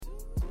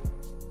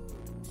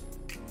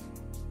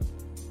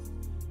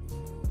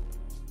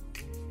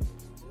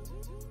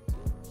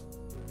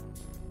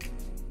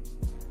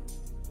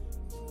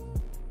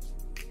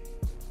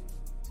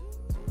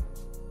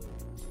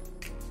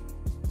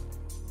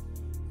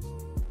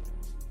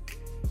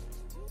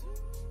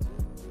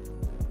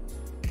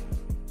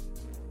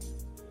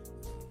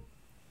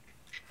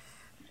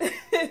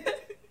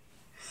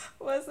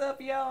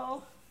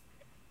y'all?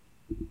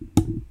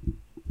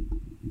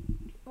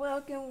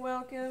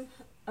 Welcome.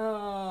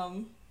 I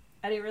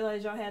didn't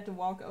realize y'all had to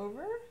walk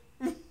over.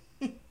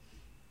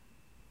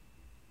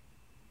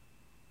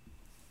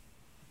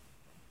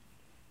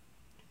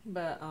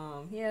 But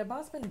yeah,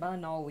 boss been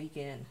bunning all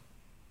weekend,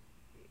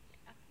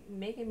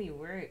 making me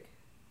work.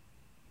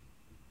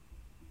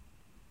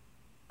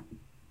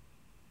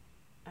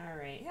 All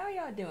right, how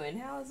y'all doing?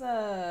 How's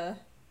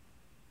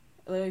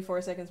literally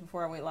 4 seconds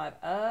before I went live.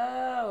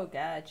 Oh,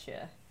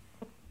 gotcha.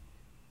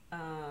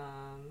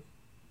 Um.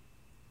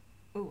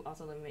 Ooh,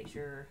 also let me make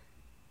sure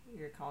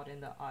you're called in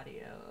the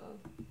audio.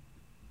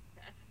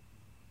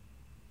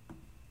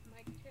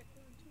 Mic check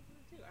 1 2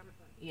 1 2. I'm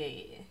fine.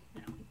 Yeah.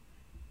 No.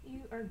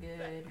 You are That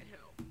good. could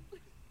help.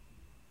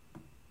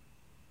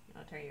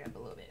 I'll turn you up a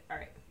little bit. All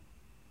right.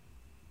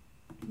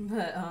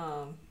 But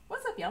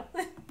what's up, y'all?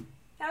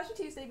 How's your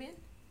Tuesday been?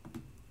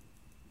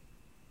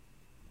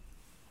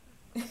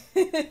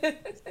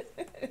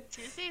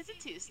 Tuesday is a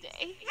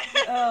Tuesday.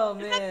 Oh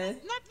man.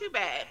 Not too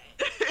bad.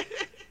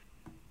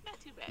 Not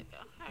too bad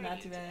though. How are Not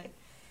you too bad. today?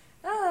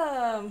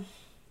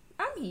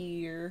 I'm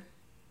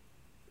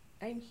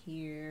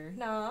here.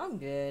 No, I'm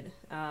good.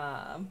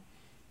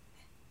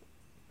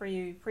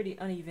 Pretty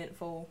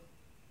uneventful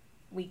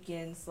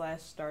weekend /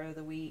 start of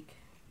the week,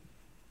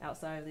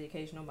 outside of the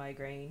occasional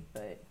migraine,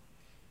 but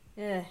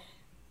yeah.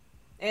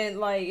 And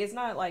like it's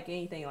not like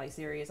anything like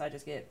serious. I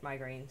just get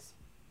migraines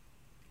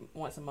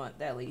once a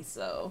month at least,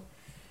 so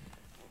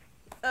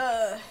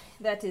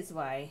that is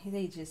why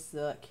they just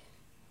suck.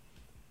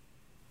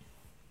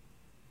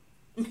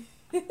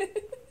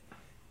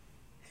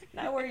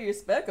 Not wear your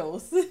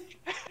speckles.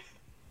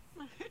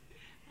 My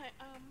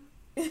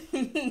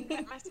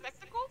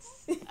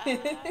spectacles.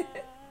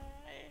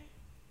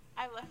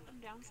 I left them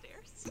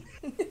downstairs.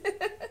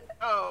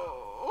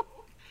 Oh.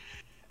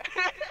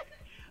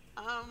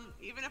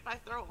 Even if I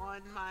throw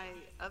on my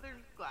other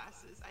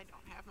glasses, I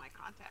don't have my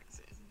contacts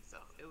in, so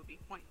it would be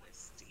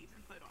pointless to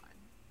even put on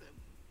the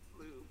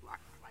blue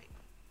black and white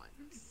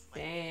ones.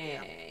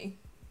 Dang.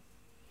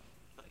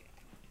 So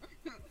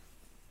yeah.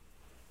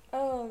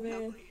 Oh So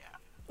man.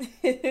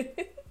 yeah.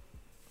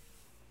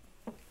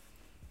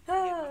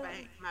 Ah,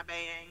 My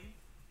bang.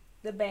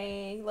 the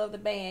bang, love the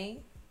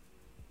bang.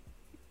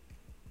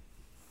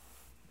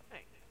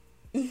 Thanks.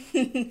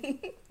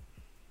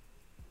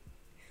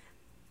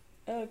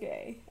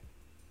 Okay.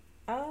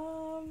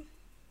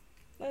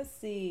 Let's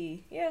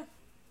see. Yeah,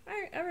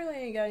 I really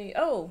ain't got any.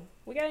 Oh,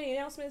 we got any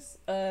announcements?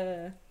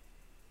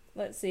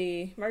 Let's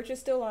see. Merch is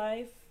still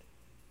live.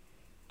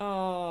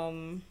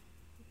 Trying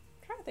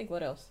to think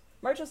what else.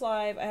 Merch is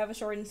live. I have a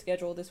shortened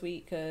schedule this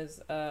week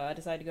because I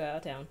decided to go out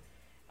of town.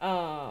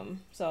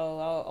 So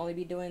I'll only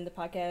be doing the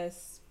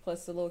podcast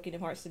plus the Little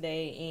Kingdom Hearts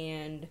today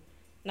and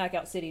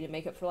Knockout City to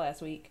make up for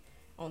last week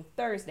on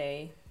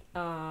Thursday.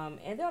 And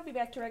then I'll be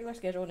back to regular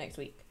schedule next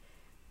week.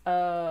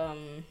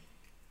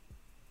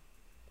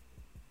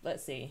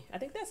 Let's see. I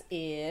think that's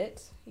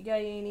it. You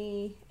got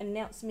any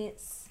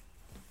announcements?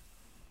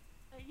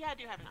 Yeah, I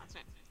do have an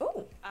announcement.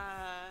 Oh,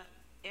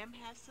 M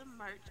has some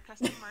merch,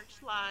 custom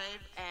merch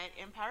live at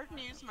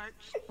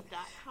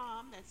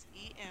empowerednewsmerch.com. That's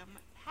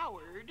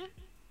empowered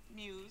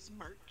news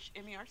merch,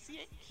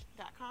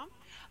 merch.com.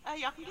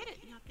 Y'all can get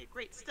it. Y'all get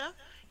great stuff.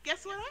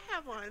 Guess what I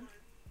have on?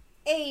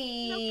 No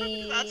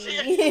talking about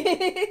you.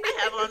 hey. I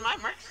have on my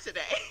merch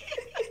today.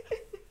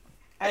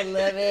 I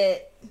love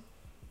it.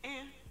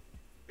 And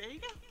there you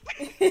go.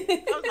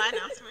 That was my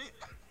announcement.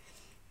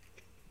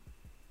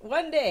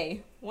 One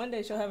day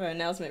she'll have an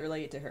announcement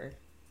related to her.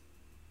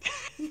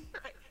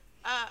 Right.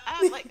 I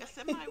have like a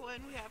semi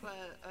one. We have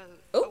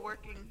a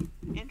working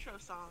intro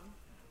song.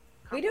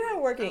 We do have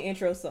a working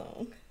intro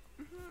song.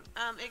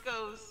 It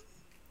goes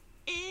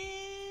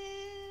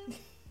in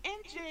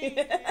NJ,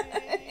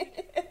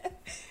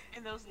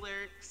 and those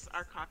lyrics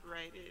are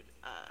copyrighted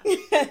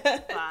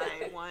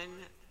by one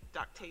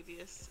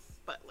Doctavius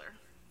Butler.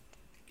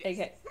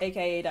 Yes.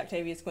 AKA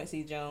Octavius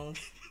Quincy Jones.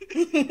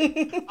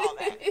 All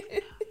that.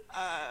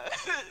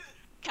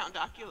 Count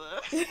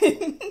Docula,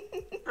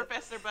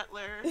 Professor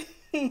Butler,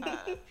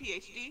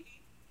 PhD.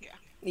 Yeah.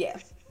 Yeah,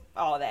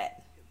 all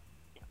that.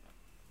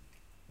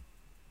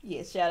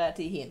 Yes, shout out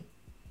to him.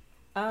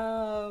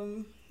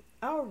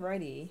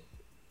 Alrighty.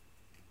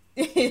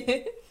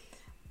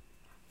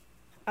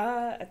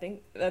 I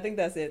think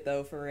that's it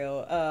though, for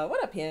real.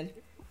 What up, Hen?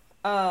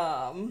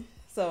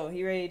 So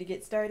you ready to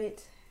get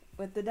started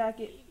with the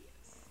docket?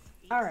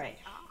 All right.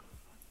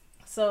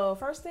 So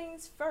first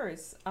things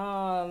first.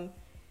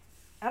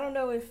 I don't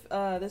know if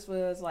this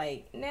was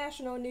like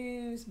national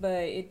news,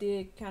 but it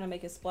did kind of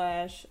make a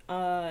splash.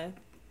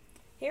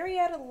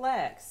 Henrietta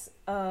Lacks,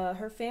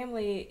 her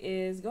family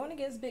is going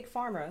against Big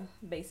Pharma,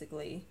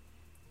 basically.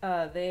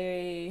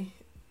 They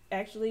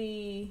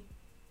actually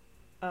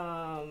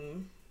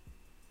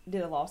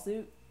did a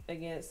lawsuit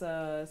against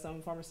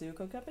some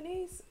pharmaceutical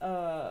companies.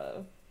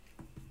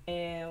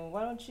 And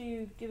why don't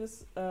you give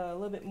us a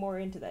little bit more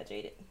into that,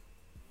 Jaded?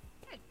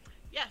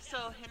 Yeah,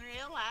 so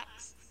Henrietta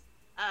Lacks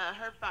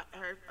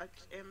her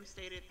M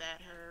stated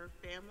that her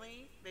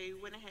family they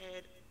went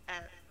ahead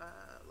at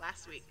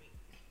last week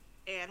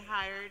and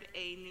hired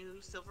a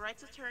new civil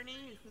rights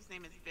attorney whose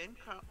name is Ben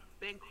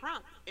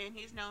Crump, and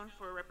he's known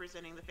for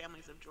representing the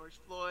families of George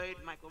Floyd,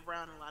 Michael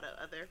Brown,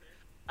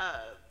 uh,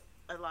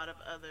 a lot of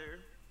other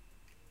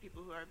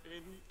people who have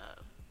been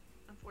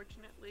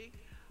unfortunately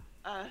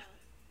uh,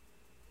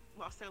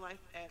 lost their life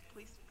at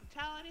police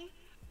brutality.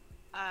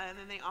 And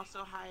then they also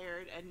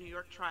hired a New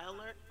York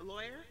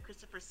lawyer,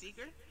 Christopher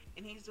Seeger,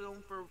 and he's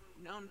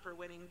known for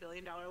winning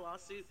billion-dollar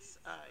lawsuits,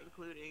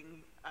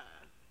 including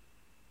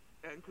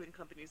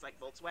companies like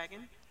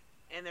Volkswagen.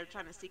 And they're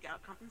trying to seek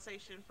out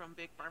compensation from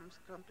big pharma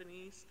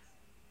companies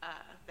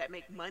that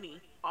make money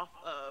off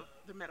of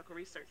the medical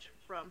research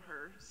from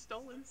her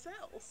stolen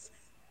cells.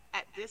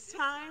 At this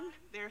time,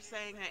 they're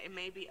saying that it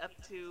may be up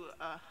to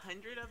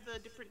 100 of the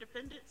different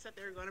defendants that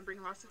they're going to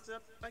bring lawsuits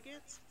up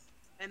against.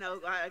 And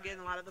again,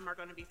 a lot of them are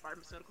going to be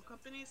pharmaceutical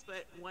companies,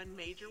 but one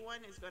major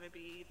one is going to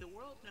be the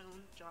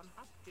world-known Johns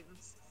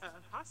Hopkins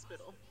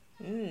Hospital.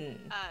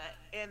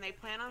 And they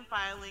plan on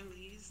filing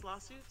these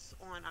lawsuits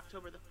on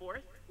October the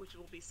 4th, which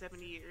will be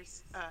 70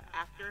 years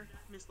after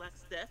Ms.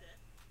 Lack's death.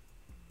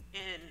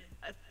 And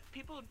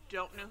people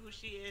don't know who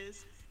she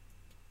is,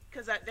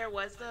 because there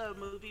was the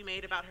movie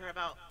made about her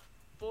about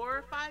 4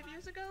 or 5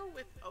 years ago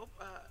with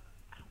Oprah.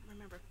 I don't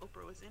remember if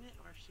Oprah was in it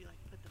or if she like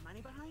put the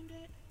money behind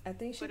it. I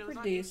think she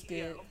produced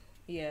it.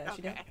 Yeah,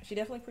 okay. She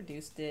definitely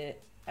produced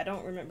it. I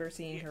don't remember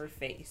seeing her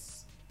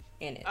face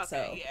in it. Okay,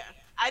 so yeah.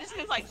 I just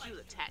feel like she was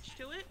attached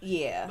to it.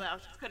 Yeah. But I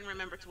just couldn't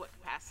remember to what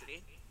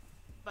capacity.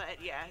 But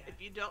yeah,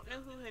 if you don't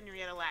know who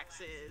Henrietta Lacks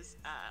is,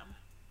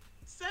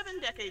 7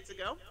 decades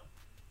ago,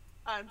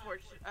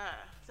 unfortunately,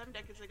 7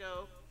 decades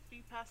ago,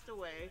 she passed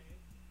away.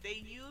 They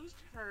used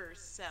her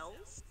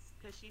cells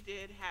because she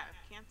did have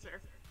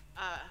cancer.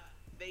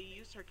 They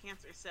used her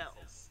cancer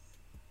cells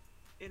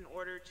in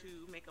order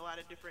to make a lot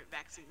of different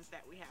vaccines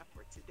that we have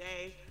for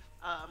today.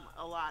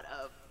 A lot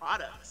of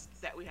products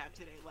that we have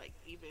today, like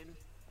even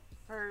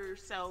her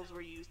cells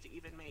were used to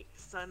even make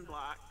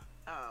sunblock.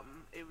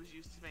 It was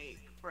used to make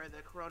for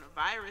the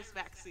coronavirus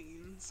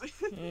vaccines.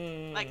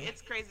 Like,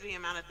 it's crazy the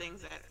amount of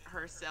things that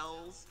her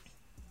cells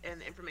and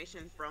the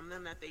information from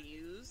them that they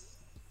use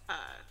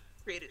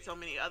created so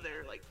many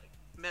other like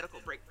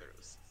medical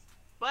breakthroughs.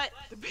 But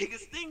the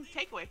biggest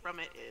takeaway from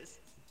it is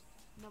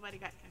nobody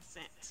got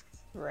consent.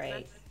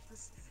 Right.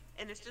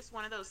 And it's just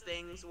one of those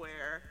things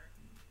where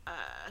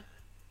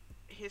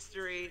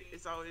history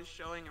is always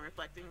showing and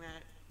reflecting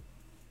that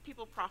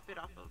people profit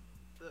off of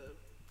the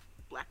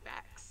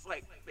blackbacks.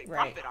 Like, they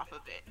profit off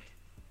of it.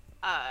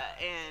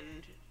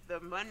 And the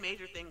one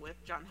major thing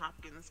with Johns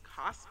Hopkins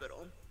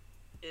Hospital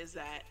is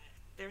that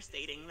they're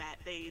stating that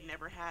they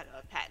never had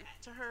a patent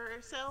to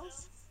her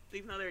cells. So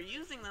even though they're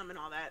using them and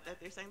all that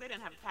they're saying they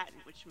didn't have a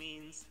patent, which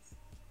means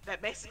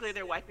that basically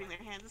they're wiping their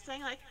hands and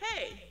saying like,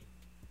 hey,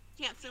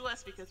 you can't sue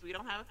us because we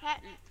don't have a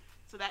patent.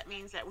 So that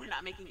means that we're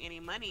not making any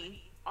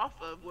money off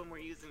of when we're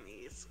using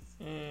these.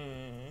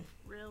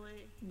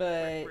 Really?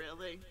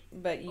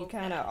 But you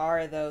kind of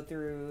are, though,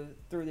 through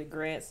the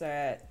grants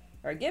that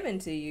are given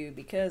to you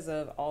because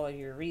of all of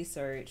your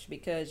research,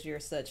 because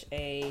you're such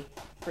a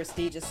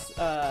prestigious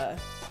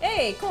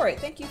hey Corey,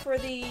 thank you for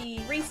the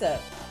resub.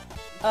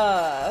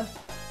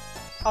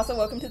 Also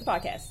welcome to the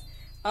podcast.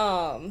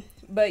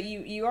 But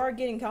you are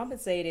getting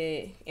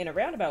compensated in a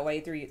roundabout way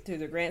through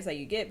the grants that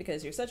you get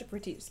because you're such a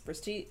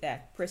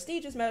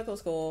prestigious medical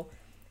school,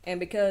 and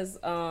because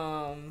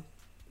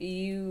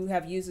you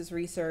have used this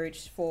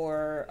research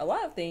for a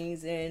lot of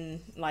things, and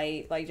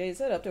like Jay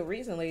said, up till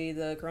recently,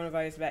 the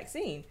coronavirus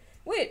vaccine,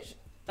 which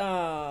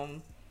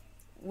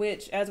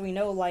as we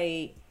know,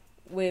 like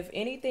with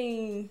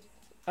anything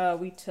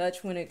we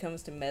touch when it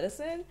comes to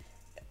medicine,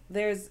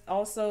 there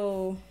are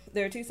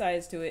two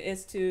sides to it.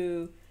 It's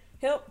to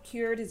help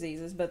cure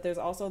diseases, but there's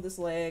also this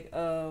leg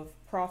of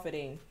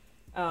profiting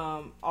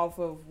off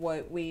of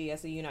what we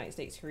as the United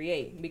States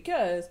create,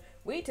 because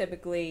we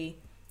typically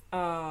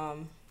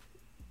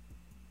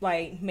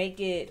make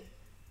it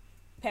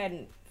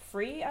patent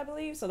free, I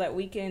believe, so that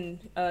we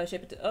can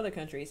ship it to other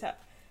countries.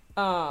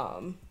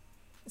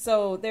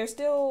 So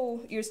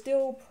you're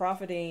still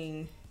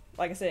profiting,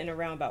 like I said, in a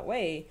roundabout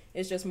way.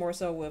 It's just more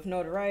so with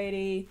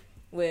notoriety,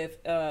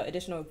 with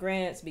additional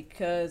grants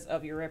because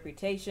of your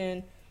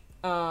reputation.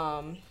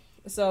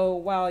 So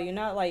while you're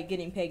not like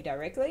getting paid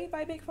directly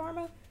by Big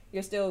Pharma,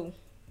 you're still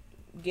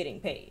getting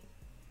paid.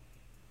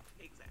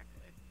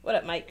 Exactly. What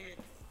up, Mike?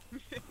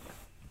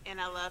 And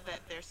I love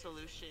that their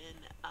solution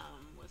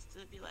was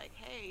to be like,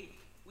 hey,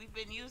 we've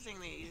been using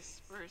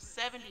these for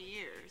 70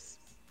 years.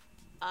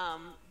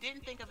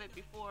 Didn't think of it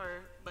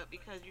before, but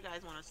because you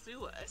guys want to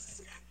sue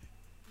us,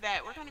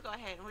 that we're going to go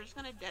ahead and we're just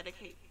going to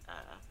dedicate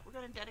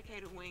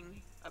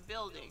a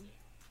building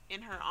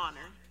in her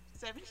honor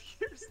 70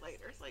 years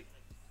later. It's like,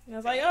 I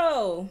was like,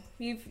 oh,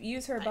 you've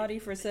used her body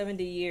for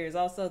 70 years.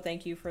 Also,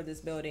 thank you for this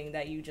building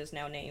that you just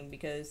now named,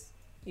 because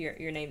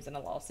your name's in a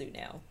lawsuit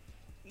now.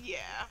 Yeah,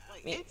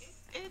 like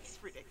it's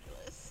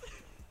ridiculous.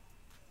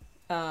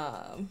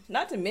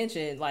 Not to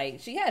mention, like,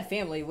 she had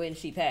family when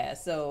she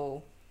passed,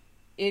 so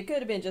it could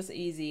have been just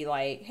easy,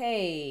 like,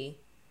 hey,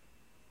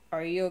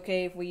 are you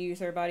okay if we use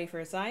her body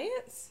for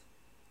science?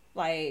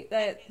 Like,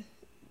 that,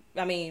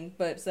 I mean,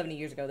 but 70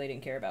 years ago, they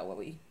didn't care about what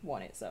we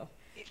wanted, so.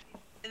 Yeah.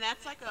 And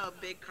that's like a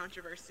big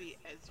controversy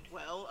as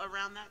well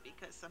around that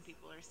because some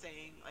people are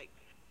saying like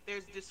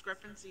there's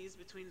discrepancies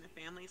between the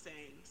family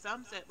saying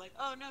some said like,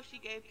 oh no, she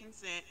gave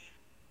consent,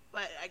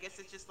 but I guess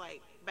it's just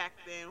like back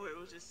then where it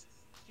was just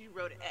she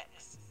wrote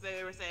X.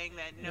 They were saying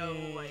that no,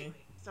 like Mm,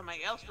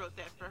 somebody else wrote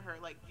that for her,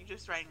 like you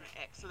just writing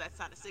the X, so that's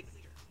not a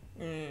signature.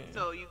 mm.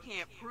 So you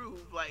can't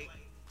prove like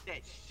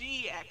that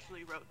she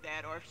actually wrote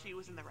that or if she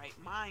was in the right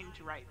mind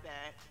to write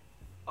that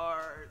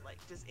or like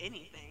just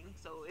anything.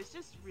 So it's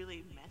just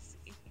really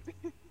messy.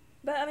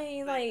 But, I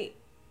mean, But like,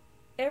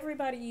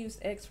 everybody used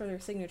X for their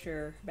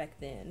signature back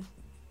then.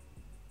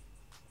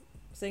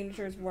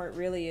 Signatures weren't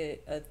really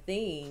a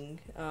thing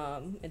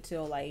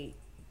until, like,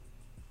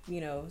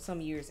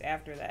 some years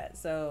after that.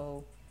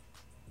 So,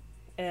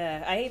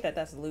 I hate that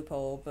that's a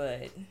loophole,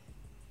 but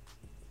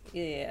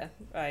yeah,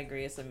 I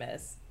agree. It's a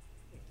mess.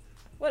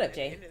 What up, at the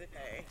Jay? end of the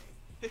day,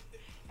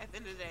 at the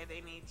end of the day,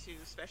 they need to,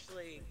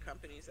 especially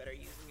companies that are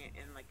using it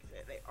and like I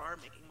said, they are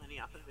making money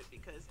off of it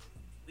because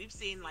we've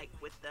seen like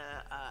with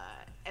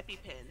the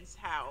EpiPens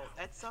how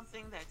that's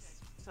something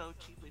that's so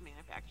cheaply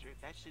manufactured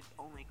that should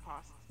only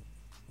cost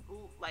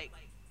like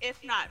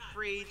if not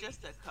free,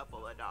 just a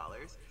couple of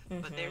dollars.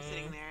 But they're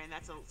sitting Mm-hmm. there, and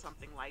that's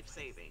something life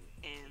saving,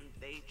 and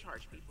they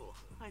charge people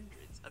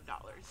hundreds of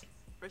dollars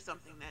for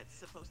something that's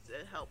supposed to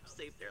help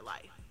save their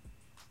life.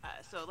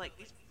 So, like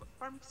these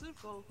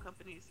pharmaceutical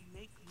companies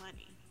make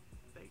money,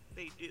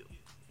 they do.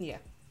 Yeah.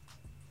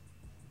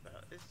 So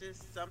it's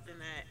just something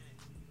that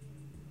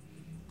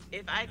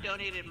if I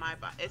donated my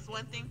body, it's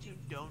one thing to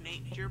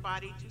donate your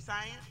body to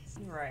science.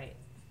 Right.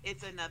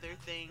 It's another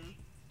thing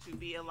to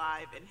be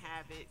alive and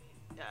have it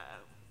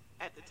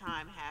at the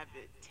time have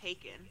it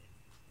taken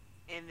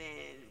and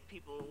then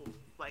people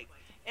like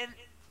and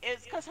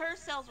it's because her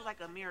cells were like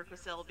a miracle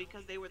cell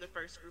because they were the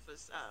first group of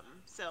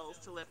cells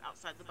to live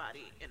outside the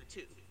body in a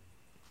tube,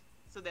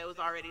 so that was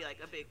already like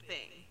a big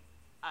thing.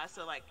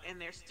 So like and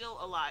they're still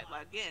alive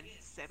like again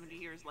 70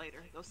 years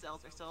later those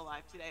cells are still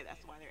alive today.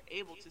 That's why they're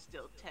able to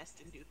still test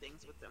and do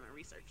things with them and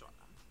research on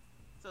them.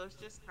 So it's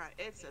just kind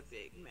of, it's a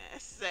big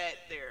mess that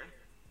they're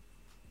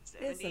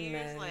It's 70 a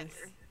years mess.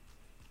 later,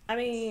 I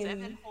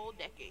seven mean, whole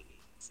decades.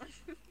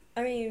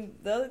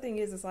 the other thing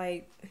is, it's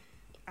like,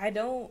 I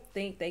don't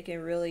think they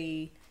can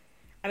really.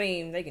 I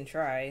mean, they can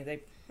try.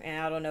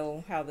 And I don't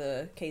know how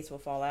the case will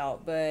fall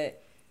out,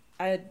 but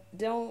I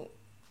don't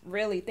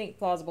really think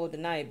plausible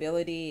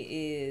deniability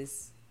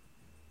is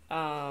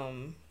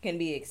can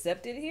be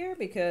accepted here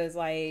because,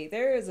 like,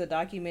 there is a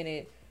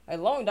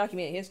long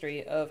documented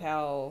history of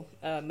how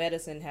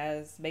medicine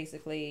has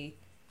basically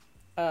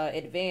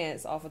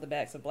advanced off of the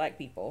backs of black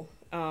people.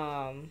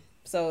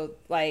 So,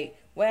 like,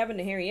 what happened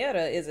to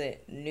Henrietta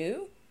isn't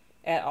new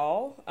at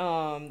all.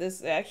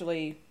 This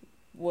actually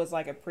was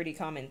like a pretty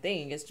common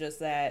thing. It's just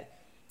that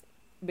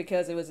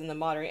because it was in the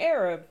modern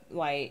era,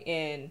 like,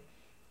 and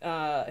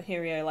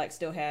Henrietta, like,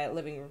 still had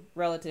living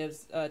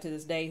relatives to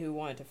this day who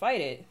wanted to fight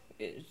it.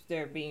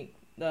 They're being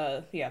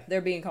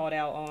they're being called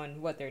out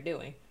on what they're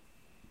doing.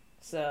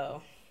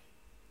 So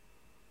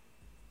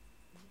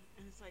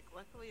And it's like,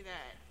 luckily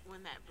that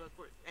when that book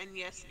were, and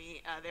yes,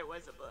 me, there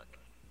was a book,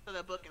 so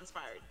the book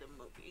inspired the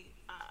movie,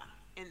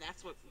 and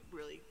that's what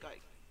really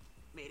like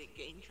made it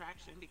gain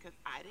traction because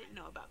I didn't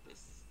know about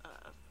this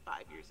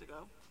 5 years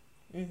ago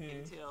mm-hmm.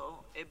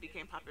 until it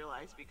became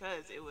popularized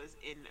because it was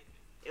in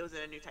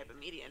a new type of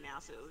media now,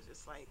 so it was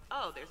just like,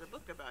 oh, there's a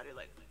book about it,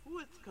 like,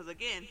 because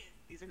again,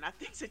 these are not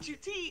things that you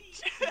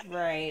teach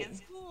Right. in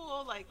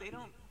school, like they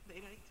like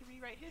to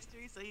rewrite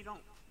history, so you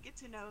don't get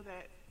to know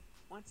that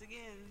once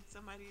again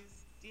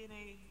somebody's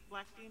DNA,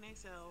 black DNA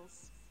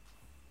cells,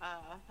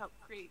 help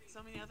create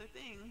so many other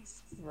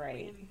things.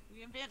 Right.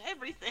 We invent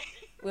everything,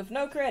 With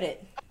no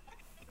credit.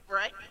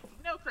 right?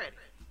 No credit.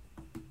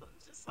 So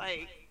it's just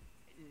like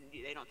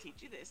they don't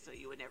teach you this, so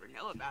you would never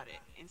know about it.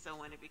 And so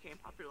when it became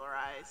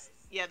popularized,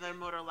 yeah, the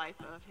immortal life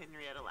of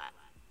Henrietta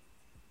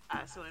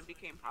Lacks. So when it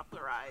became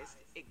popularized,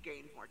 it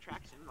gained more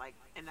traction. Like,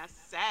 and that's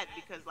sad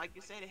because, like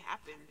you said, it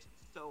happened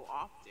so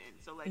often.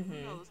 So like, who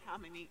Mm-hmm. knows how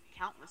many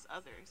countless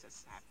others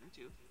that's happened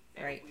to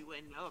that Right. we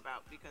wouldn't know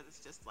about because it's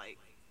just like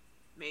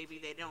maybe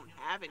they don't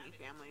have any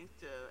family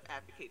to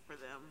advocate for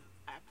them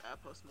at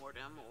post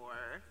mortem, or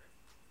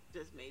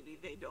just maybe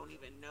they don't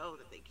even know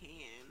that they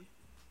can.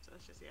 So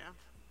it's just yeah.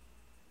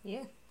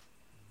 Yeah.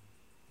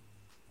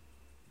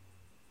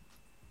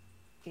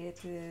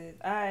 It is.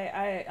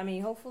 I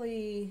mean,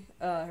 hopefully,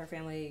 her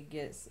family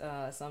gets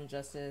some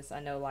justice. I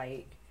know,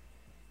 like,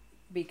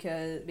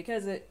 because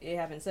it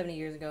happened 70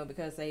 years ago,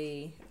 because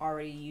they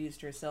already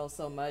used her cells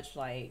so much,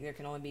 like, there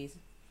can only be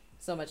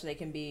so much they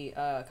can be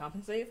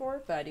compensated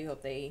for. But I do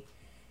hope they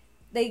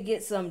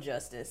get some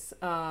justice.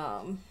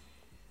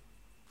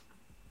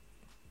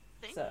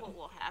 think So what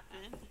will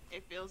happen,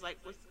 it feels like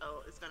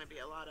it's going to be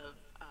a lot of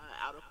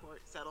out of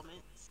court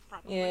settlements,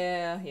 probably.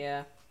 yeah,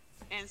 yeah,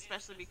 And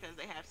especially because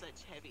they have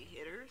such heavy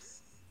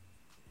hitters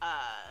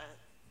uh,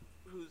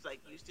 who's like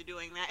used to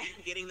doing that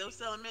and getting those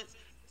settlements.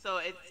 So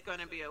it's going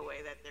to be a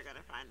way that they're going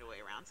to find a way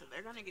around. So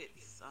they're going to get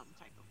some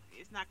type of money.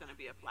 It's not going to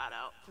be a flat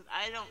out, because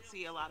I don't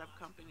see a lot of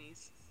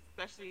companies,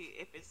 especially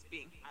if it's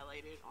being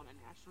highlighted on a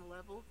national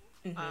level,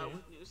 mhm,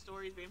 with news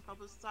stories being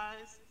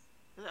publicized.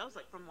 Because that was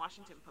like from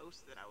Washington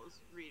Post that I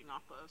was reading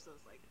off of. So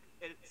it's like,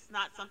 it's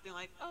not something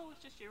like, oh,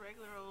 it's just your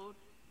regular old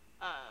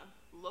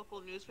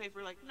local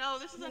newspaper. Like, no,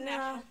 this is a nah,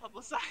 national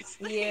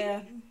publicized thing.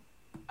 yeah,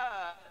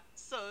 Uh,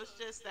 so it's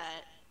just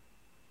that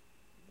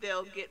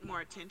they'll get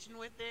more attention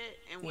with it,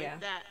 and with yeah,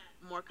 that,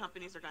 more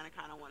companies are going to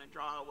kind of want to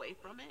draw away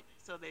from it.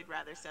 So they'd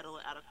rather settle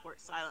it out of court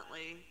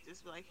silently.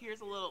 Just be like, here's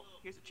a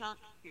chunk,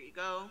 here you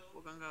go.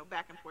 We're going to go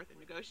back and forth and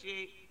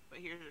negotiate, but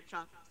here's a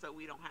chunk, so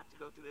we don't have to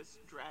go through this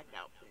dragged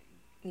out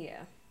thing.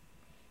 yeah,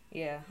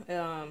 yeah.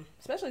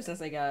 Especially since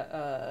they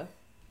got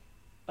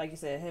like you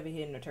said, heavy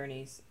hitting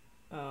attorneys,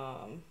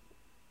 um,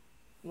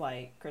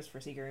 like Christopher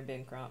Seeger and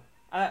Ben Crump.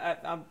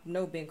 I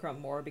know Ben Crump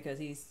more because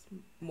he's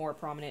more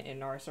prominent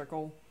in our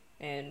circle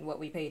and what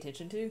we pay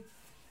attention to.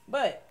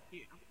 But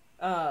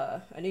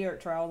Yeah. a New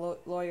York trial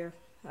lawyer,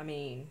 I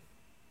mean,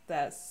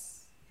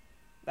 that's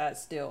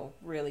still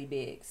really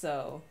big.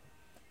 So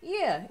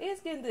yeah,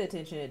 it's getting the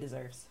attention it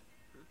deserves.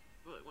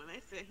 But when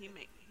they said he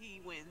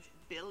wins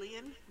 $1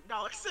 billion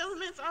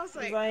settlements, I was It's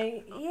like,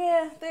 like, oh,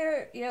 yeah,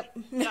 they're yep.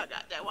 y'all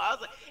got that. Well, I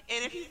was like,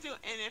 and if he's doing,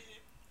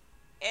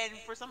 and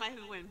for somebody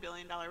who wins $1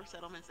 billion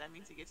settlements, that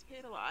means he gets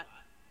paid a lot,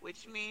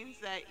 which means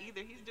that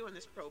either he's doing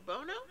this pro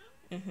bono,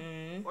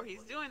 Mhm. or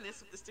he's doing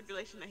this with the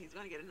stipulation that he's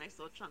going to get a nice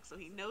little chunk, so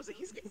he knows that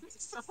he's getting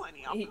some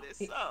money off of this.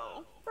 He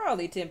So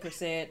probably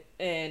 10%,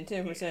 and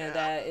 10% of yeah,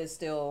 that is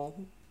still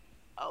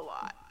a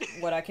lot.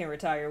 what I can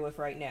retire with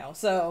right now.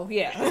 So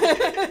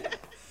yeah.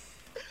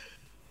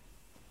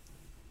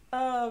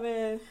 Oh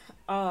man.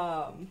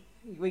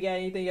 We got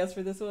anything else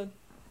for this one?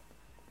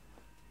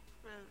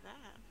 For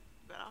that,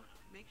 but I'll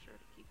make sure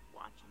to keep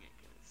watching it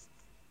because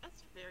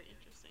that's very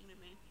interesting to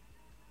me.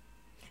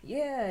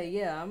 Yeah,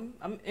 yeah.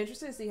 I'm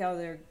interested to see how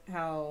they're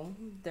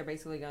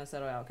basically gonna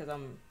settle out because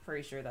I'm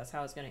pretty sure that's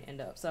how it's gonna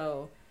end up.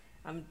 So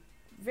I'm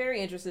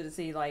very interested to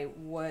see like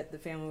what the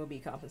family will be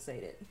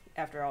compensated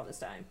after all this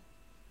time.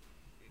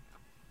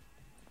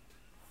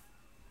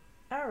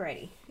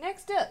 Alrighty.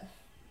 Next up.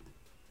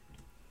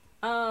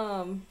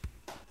 Um.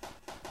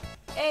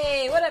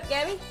 Hey, what up,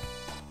 Gabby?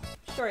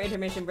 Short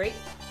intermission break.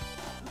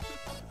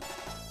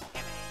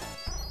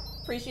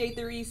 Appreciate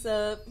the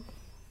resub.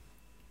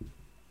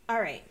 All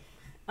right.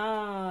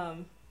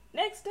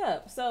 Next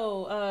up.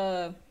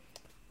 So,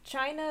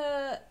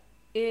 China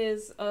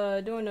is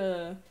doing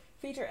a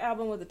feature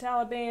album with the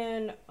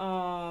Taliban.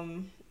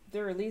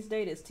 Their release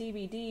date is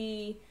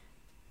TBD.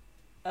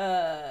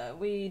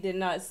 We did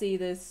not see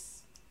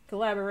this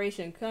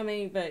collaboration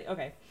coming, but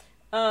okay.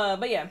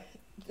 But yeah.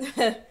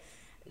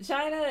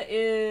 China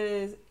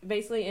is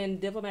basically in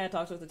diplomatic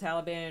talks with the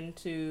Taliban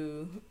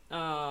to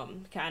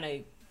kind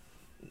of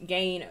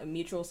gain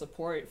mutual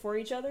support for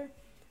each other.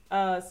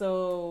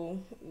 So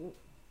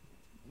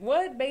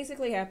what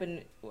basically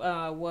happened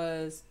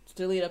was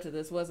to lead up to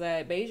this was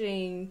that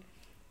Beijing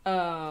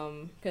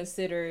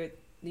considered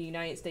the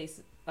United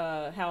States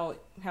how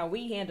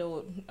we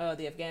handled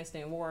the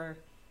Afghanistan war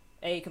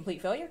a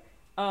complete failure.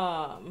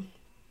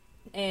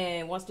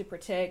 And wants to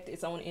protect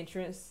its own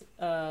interests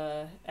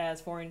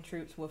as foreign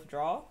troops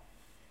withdraw.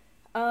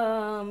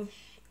 And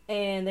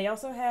they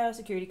also have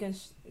security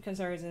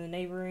concerns in the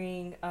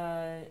neighboring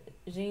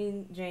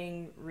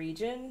Xinjiang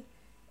region.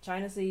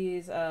 China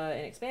sees an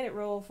expanded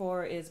role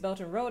for its Belt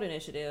and Road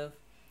Initiative,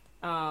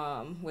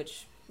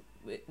 which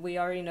we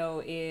already know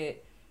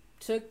it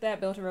took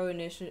that Belt and Road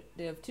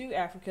Initiative to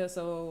Africa,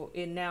 so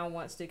it now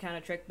wants to kind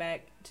of trek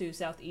back to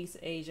Southeast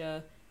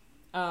Asia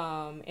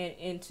and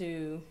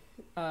into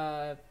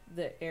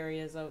the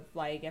areas of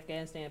like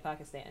Afghanistan and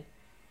Pakistan.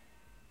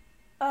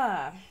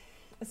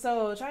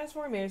 So China's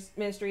foreign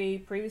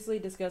ministry previously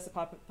discussed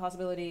the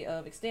possibility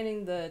of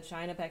extending the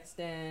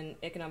China-Pakistan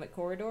economic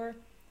corridor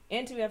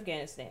into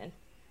Afghanistan.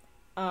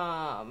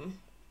 And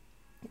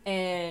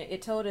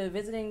it told a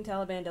visiting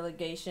Taliban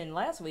delegation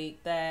last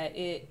week that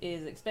it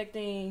is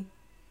expecting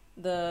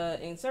the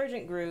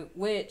insurgent group,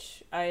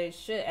 which I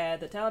should add,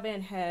 the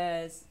Taliban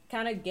has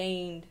kind of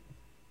gained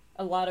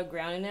a lot of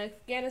ground in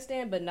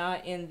Afghanistan, but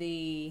not in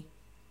the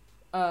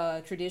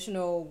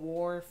traditional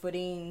war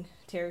footing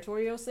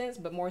territorial sense,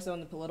 but more so in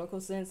the political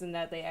sense, in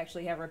that they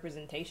actually have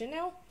representation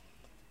now.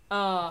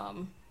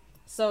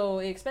 So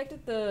it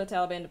expected the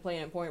Taliban to play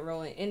an important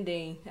role in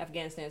ending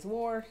Afghanistan's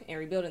war and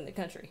rebuilding the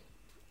country.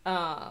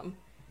 And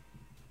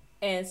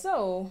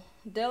so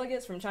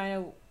delegates from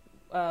China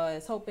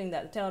is hoping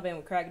that the Taliban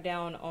will crack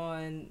down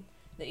on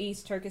the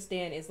East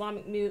Turkestan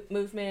Islamic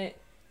movement,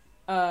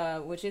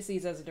 which it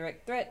sees as a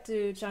direct threat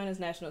to China's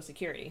national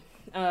security.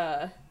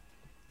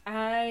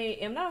 I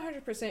am not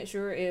 100%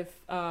 sure if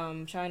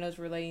China's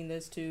relating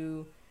this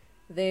to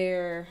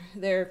their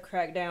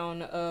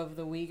crackdown of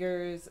the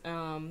Uyghurs,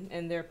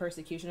 and their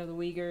persecution of the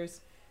Uyghurs,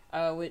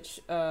 which,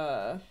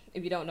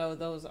 if you don't know,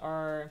 those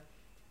are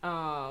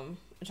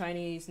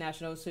Chinese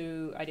nationals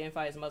who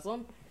identify as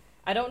Muslim.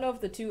 I don't know if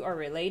the two are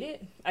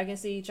related. I can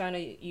see China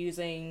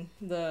using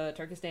the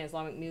Turkestan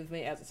Islamic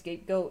movement as a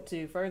scapegoat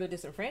to further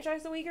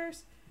disenfranchise the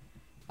Uyghurs.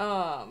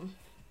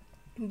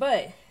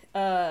 But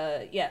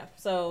yeah,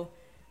 so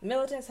the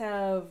militants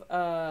have,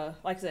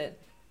 like I said,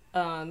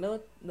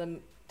 the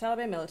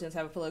Taliban militants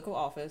have a political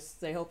office.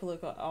 They hold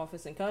political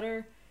office in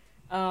Qatar,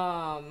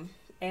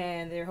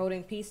 and they're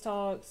holding peace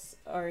talks,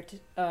 they're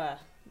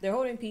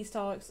holding peace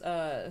talks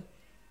a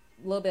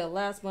little bit of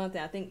last month,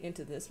 and I think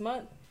into this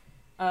month.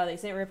 They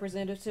sent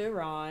representatives to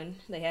Iran.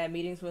 They had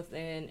meetings with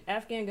an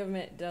Afghan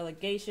government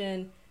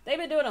delegation. They've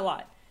been doing a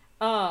lot.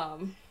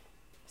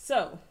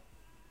 So,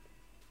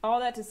 all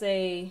that to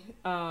say,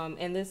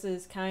 and this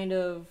is kind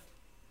of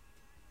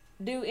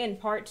due in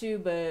part to,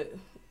 but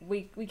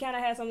we kind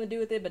of had something to do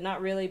with it, but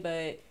not really.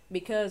 But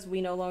because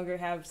we no longer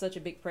have such a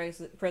big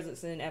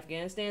presence in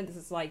Afghanistan, this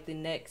is like the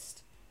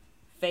next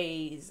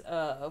phase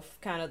of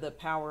kind of the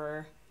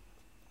power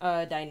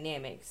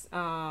dynamics.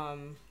 I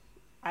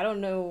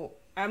don't know.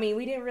 I mean,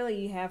 we didn't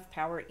really have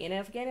power in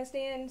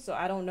Afghanistan, so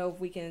I don't know if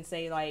we can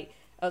say, like,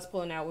 us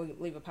pulling out would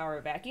leave a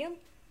power vacuum.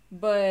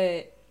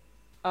 But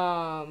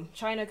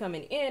China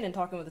coming in and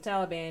talking with the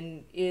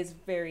Taliban is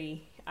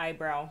very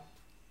eyebrow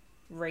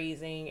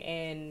raising,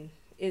 and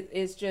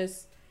it's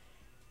just...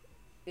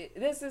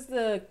 this is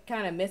the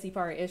kind of messy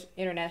part of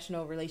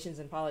international relations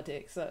and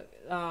politics.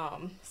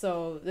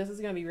 So this is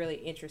going to be really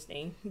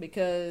interesting,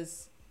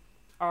 because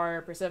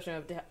our perception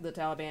of the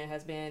Taliban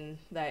has been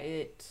that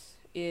it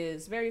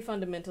is very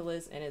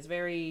fundamentalist and is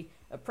very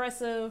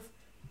oppressive.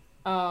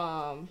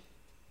 But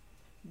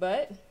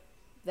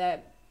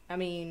that, I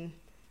mean,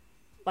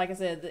 like I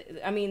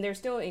said, I mean, they're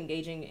still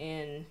engaging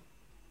in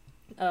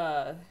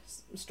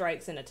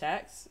strikes and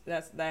attacks.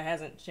 That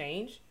hasn't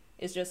changed.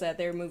 It's just that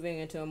they're moving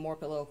into a more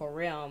political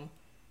realm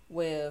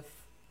with,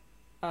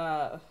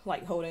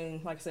 like,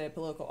 holding, like I said,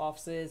 political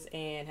offices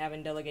and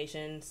having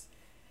delegations,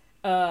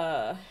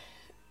 where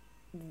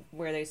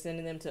they're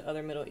sending them to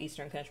other Middle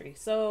Eastern countries.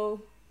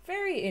 So,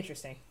 very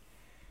interesting.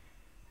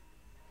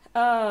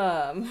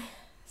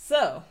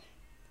 So,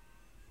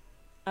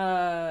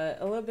 a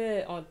little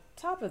bit on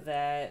top of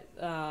that,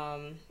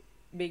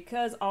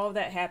 because all of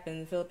that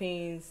happened, the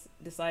Philippines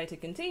decided to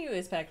continue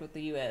its pact with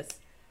the U.S.,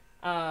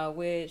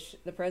 which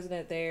the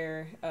president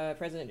there,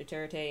 President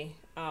Duterte,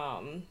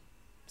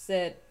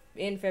 said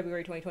in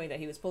February 2020 that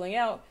he was pulling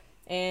out,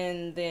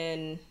 and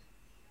then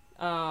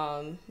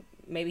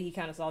maybe he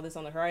kind of saw this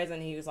on the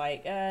horizon. He was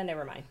like,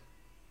 never mind.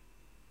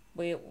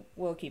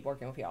 We'll keep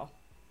working with y'all.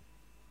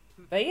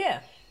 But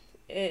yeah,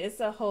 it's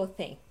a whole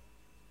thing.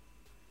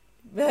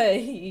 But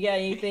you got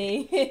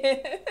anything?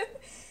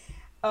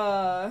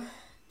 Got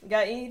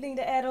anything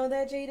to add on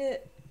that, Jaded?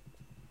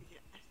 Yeah,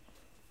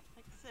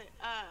 like I said,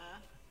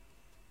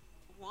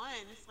 one,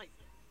 it's like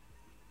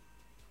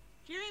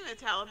hearing the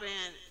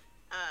Taliban.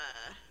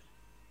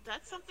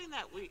 That's something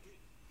that I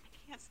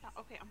can't stop.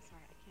 Okay, I'm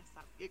sorry, I can't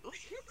stop giggling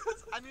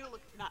because I need to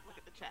not look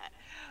at the chat.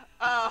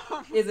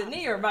 Is it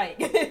me or Mike?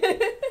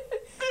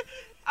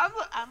 I'm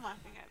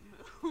laughing at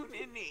Moon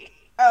and me.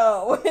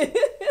 Oh. Let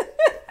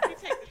me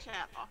take the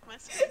chat off my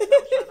screen. So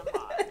I'm trying to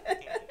mod. I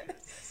can't do this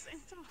at the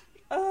same time.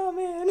 Oh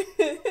man.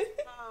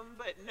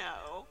 But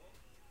no.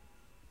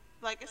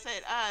 Like I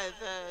said,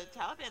 the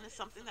Taliban is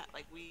something that,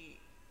 like,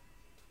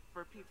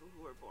 for people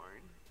who were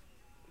born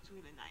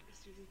between the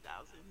 90s to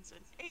 2000s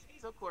and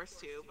 80s, of course,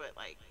 too, but,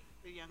 like,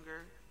 the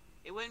younger,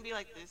 it wouldn't be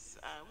like this,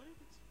 what is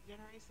this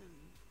generation,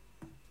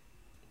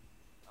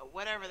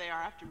 whatever they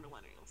are after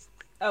millennials.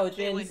 Oh,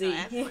 Gen Z.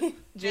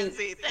 Gen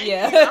Z, thank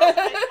yeah. you.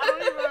 I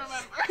don't even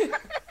remember.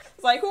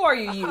 It's like, who are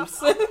you, youths?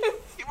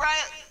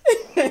 Right?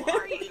 Who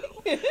are you?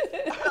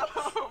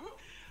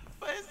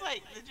 But it's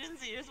like, the Gen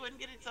Zers wouldn't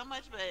get it so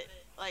much, but,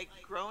 like,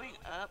 growing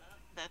up,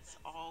 that's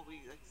all we,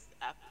 like,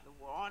 after the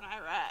war on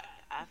Iraq,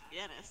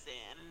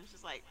 Afghanistan, and it's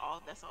just like,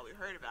 that's all we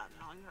heard about,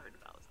 and all we heard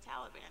about was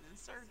Taliban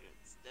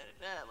insurgents,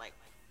 like,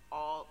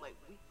 all, like,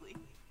 weekly,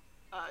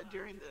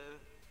 during the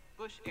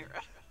Bush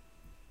era.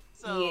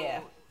 So,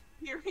 yeah.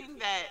 Hearing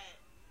that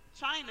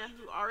China,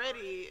 who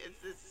already is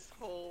this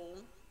whole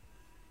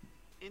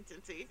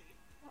entity,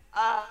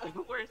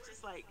 where it's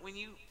just like, when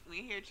you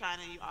hear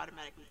China, you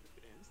automatically group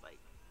it in. It's like,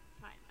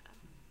 China,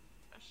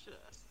 Russia,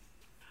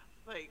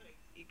 like,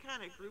 you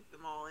kind of group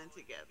them all in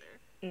together.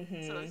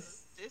 Mm-hmm. So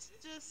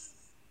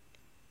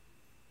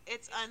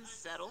it's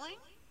unsettling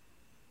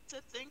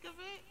to think of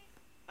it,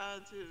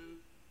 to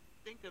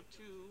think of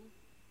two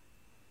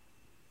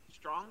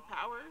strong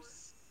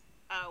powers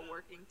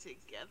working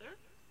together,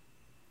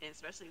 and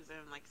especially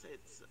when, like I said,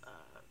 it's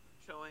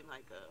showing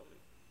like a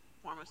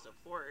form of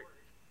support,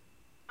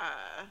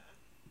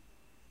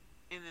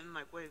 and then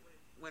like when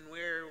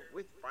we're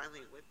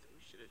finally we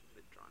should have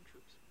withdrawn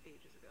troops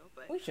ages ago,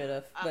 but we should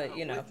have, but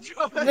you know,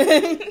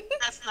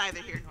 that's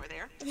neither here nor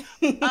there.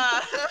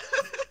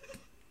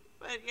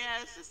 But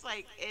yeah, it's just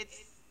like,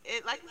 it's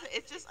it, like I said,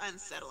 it's just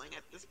unsettling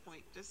at this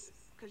point, just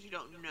because you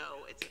don't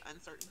know. It's an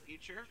uncertain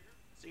future,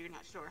 so you're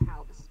not sure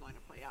how this is going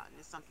to play out, and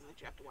it's something that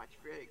you have to watch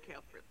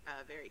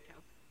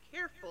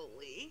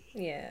carefully,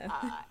 Yeah.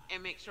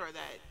 and make sure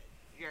that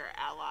your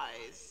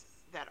allies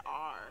that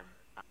are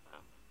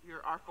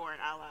our foreign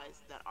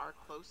allies that are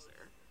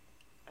closer,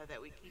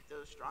 that we keep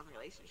those strong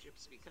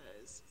relationships,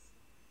 because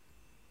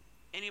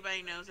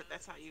anybody knows that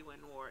that's how you win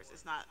wars.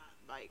 It's not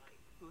like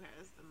who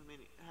has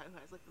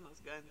like the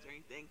most guns or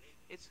anything.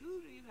 It's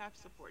who do you have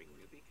supporting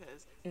you,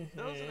 because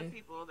those are the Mhm.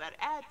 people that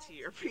add to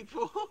your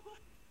people.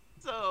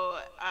 So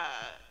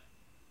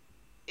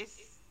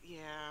it's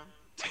yeah.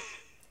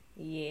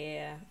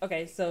 Yeah.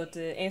 Okay, so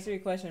to answer your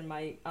question,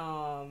 Mike,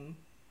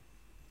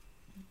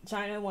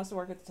 China wants to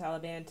work with the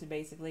Taliban to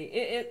basically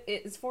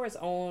it's for its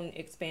own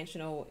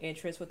expansional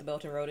interest with the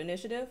Belt and Road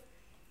Initiative.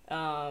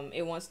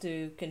 It wants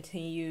to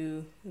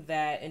continue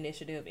that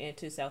initiative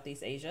into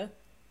Southeast Asia.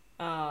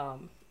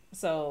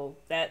 So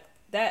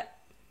that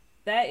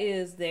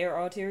is their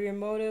ulterior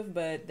motive,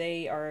 but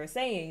they are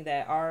saying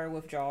that our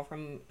withdrawal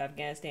from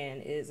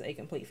Afghanistan is a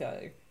complete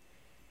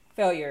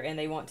failure, and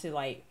they want to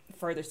like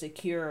further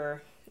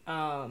secure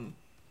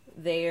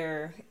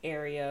their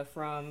area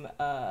from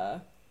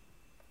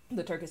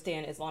the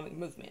Turkestan Islamic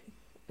movement.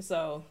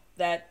 So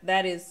that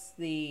is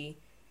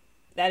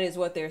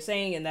what they're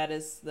saying, and that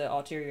is the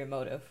ulterior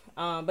motive.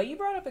 But you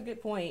brought up a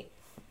good point,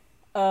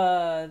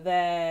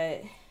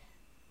 that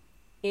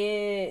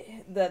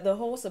the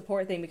whole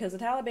support thing, because the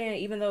Taliban,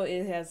 even though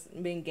it has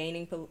been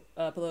gaining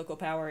political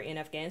power in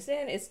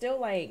Afghanistan, it's still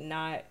like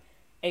not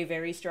a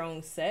very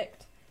strong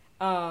sect.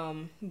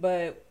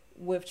 But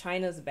with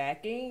China's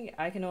backing,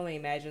 I can only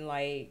imagine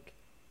like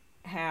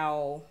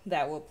how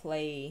that will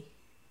play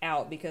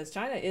out, because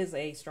China is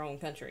a strong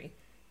country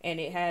and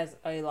it has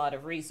a lot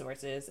of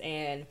resources,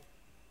 and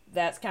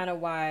that's kind of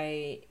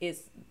why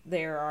it's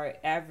they're our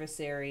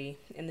adversary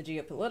in the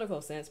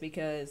geopolitical sense,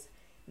 because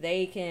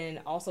they can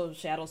also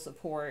shadow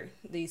support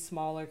these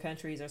smaller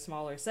countries or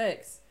smaller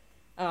sects,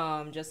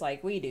 just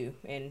like we do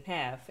and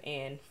have,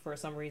 and for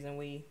some reason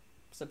we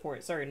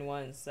support certain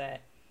ones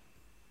that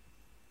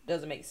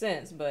doesn't make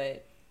sense,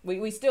 but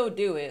we still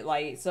do it.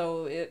 Like,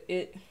 so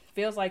it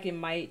feels like it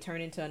might turn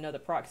into another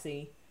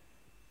proxy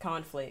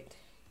conflict.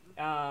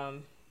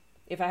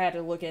 If I had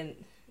to look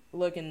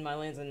in my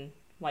lens and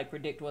like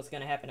predict what's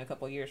gonna happen a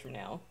couple years from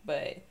now,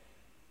 but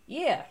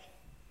yeah,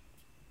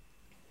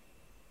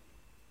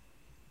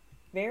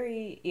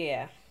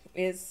 yeah,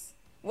 it's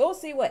we'll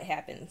see what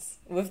happens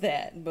with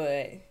that,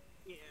 but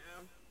Yeah.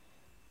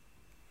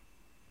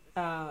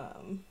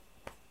 um,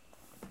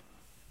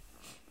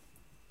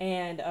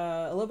 and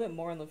a little bit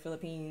more on the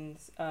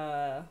Philippines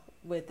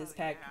with Oh this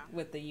pact yeah.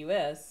 with the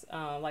U.S.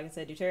 Like I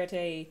said,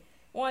 Duterte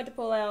wanted to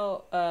pull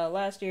out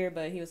last year,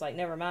 but he was like,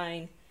 never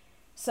mind.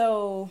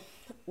 So,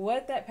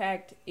 what that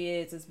pact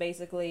is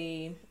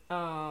basically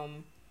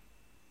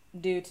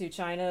due to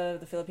China,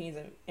 the Philippines,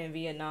 and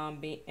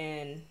Vietnam,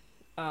 and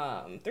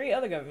three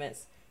other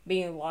governments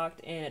being locked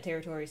in a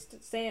territory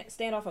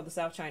standoff of the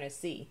South China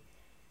Sea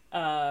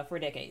for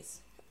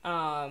decades.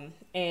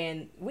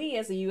 And we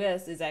as the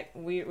U.S.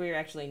 we're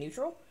actually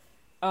neutral,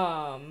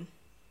 um,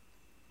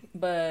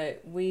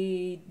 but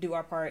we do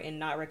our part in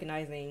not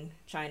recognizing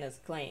China's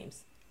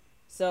claims.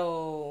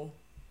 So,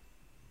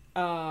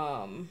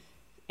 um,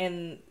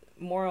 and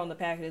more on the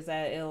pact is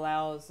that it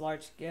allows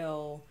large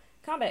scale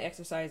combat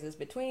exercises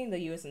between the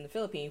U.S. and the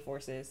Philippine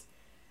forces,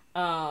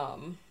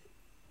 um,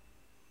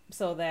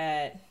 so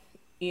that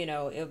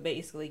it'll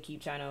basically keep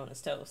China on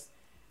its toes.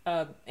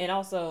 And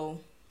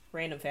also,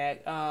 random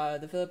fact: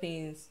 the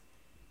Philippines,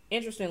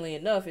 interestingly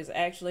enough, is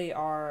actually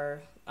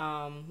our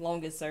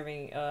longest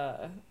serving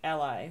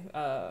ally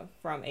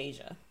from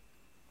Asia.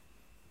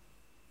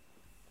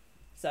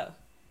 So,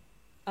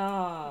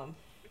 um,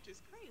 Which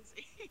is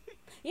crazy.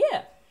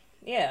 yeah,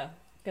 yeah.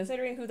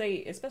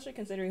 Especially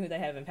considering who they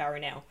have in power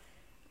now.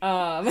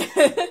 Um,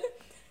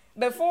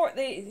 before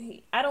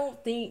I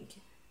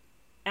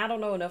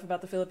don't know enough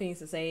about the Philippines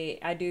to say.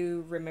 I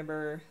do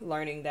remember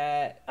learning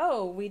that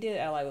we did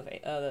ally with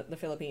the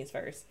Philippines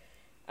first,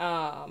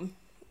 um,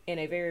 in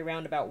a very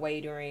roundabout way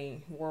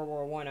during World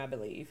War I, I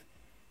believe.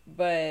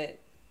 But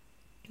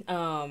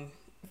um,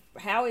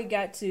 how it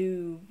got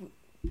to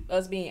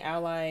us being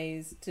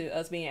allies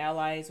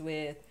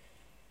with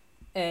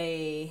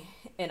a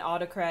an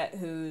autocrat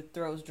who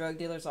throws drug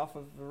dealers off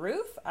of a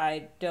roof,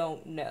 I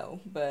don't know,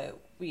 but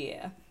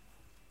yeah.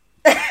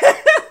 Moving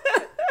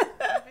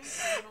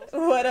criminals to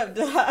What up,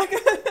 justice. Doc?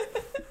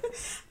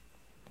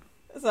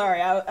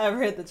 Sorry, I've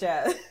read the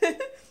chat.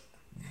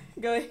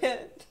 Go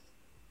ahead.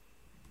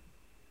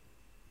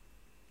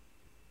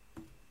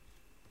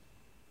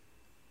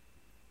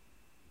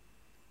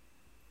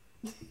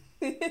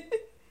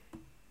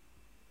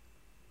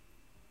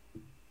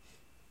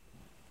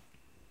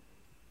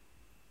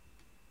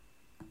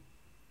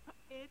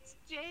 It's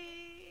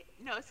Jade.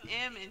 No, it's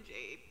M and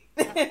Jade.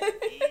 M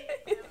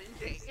and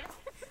Jade.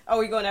 Oh,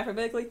 we going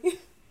alphabetically?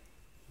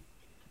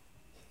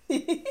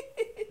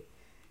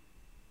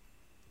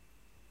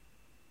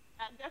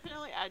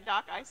 Definitely,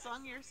 Doc. I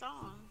sung your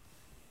song,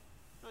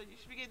 so you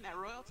should be getting that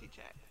royalty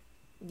check.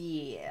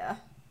 Yeah.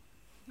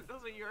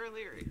 Those are your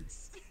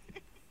lyrics.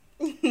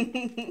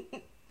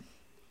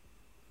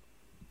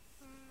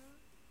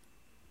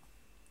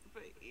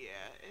 But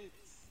yeah,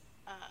 it's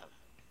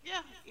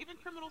yeah. Even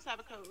criminals have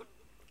a code,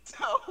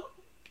 so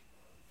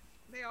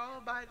they all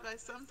abide by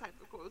some type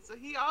of code. So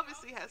he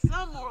obviously has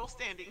some moral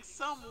standing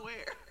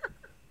somewhere.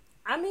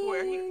 I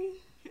Where he, mean,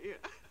 yeah,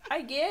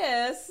 I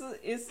guess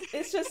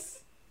it's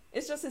just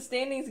his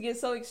standings get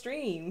so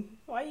extreme.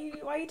 Why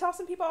you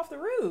tossing people off the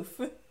roof?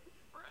 right.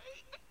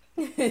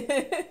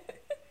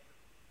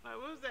 Oh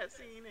What was that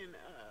scene in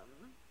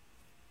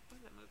what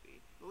was that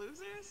movie?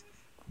 Losers?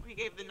 When he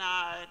gave the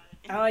nod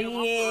and he threw him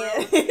off the yeah.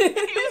 roof.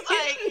 And he was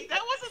like,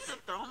 that wasn't to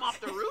throw him off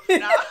the roof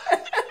nod.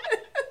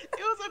 It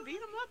was a beat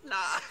him up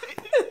nod.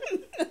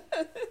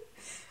 Like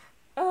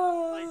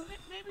Oh,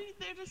 maybe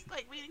they're just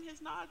like reading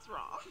his nods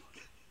wrong.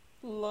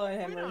 Lord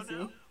have We don't mercy.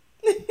 know.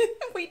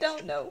 We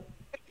don't know.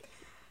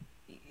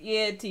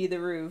 Yeah, T the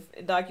roof.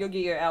 Doc, you'll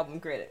get your album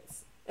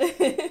credits.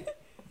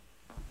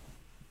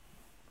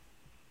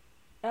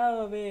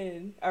 Oh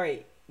man. All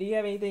right. Do you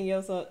have anything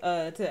else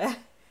to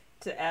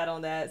add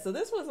on that? So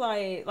this was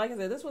like I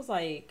said, this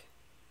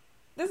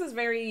is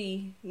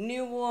very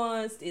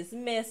nuanced. It's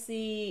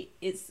messy.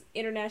 It's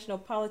international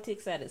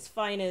politics at its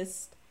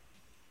finest.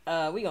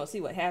 We gonna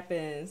see what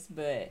happens,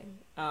 but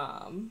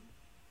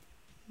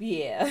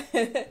yeah.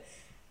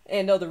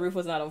 And no, the roof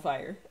was not on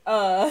fire.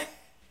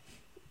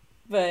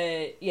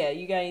 But yeah,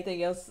 you got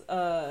anything else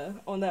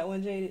on that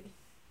one, Jaded?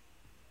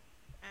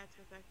 Add to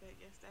the fact that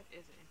yes, that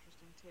is an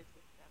interesting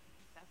tidbit.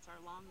 That's our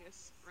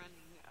longest running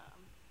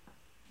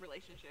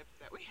relationship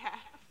that we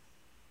have.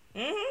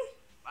 Mhm.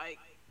 Like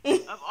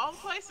of all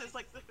places,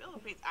 like the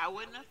Philippines, I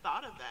wouldn't have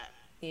thought of that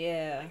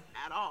Yeah. like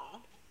at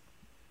all.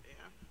 Yeah,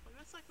 but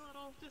that's like a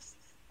little just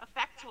a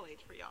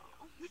factoid for y'all.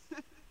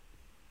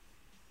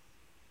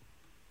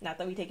 Not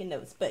that we taking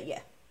notes, but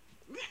yeah.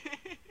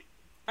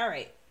 All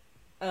right.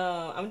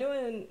 I'm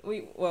doing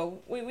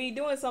we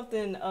doing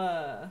something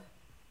a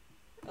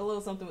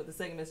little something with the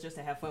segments just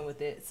to have fun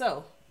with it.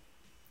 So,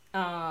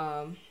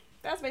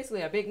 that's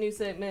basically a big new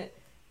segment.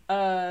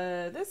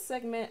 This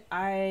segment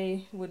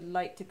I would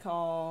like to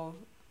call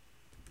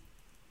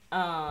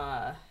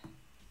y'all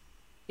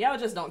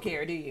just don't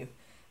care, do you?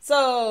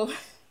 So,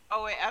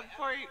 Oh wait,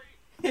 before you,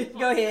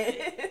 go ahead.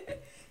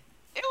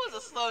 it was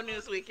a slow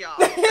news week, y'all.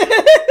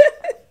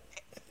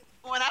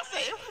 When I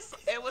say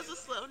it was a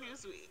slow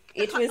news week.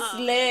 It was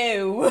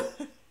slow.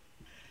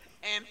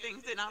 And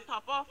things did not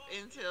pop off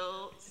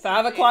until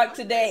 5 o'clock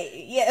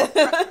today. Yeah.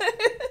 5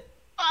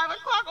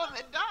 o'clock on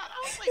the dot.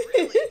 I was like,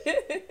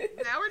 really?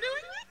 Now we're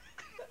doing it?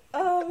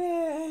 Oh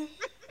man.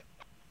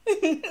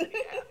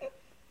 Yeah.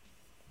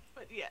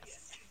 But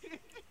yes.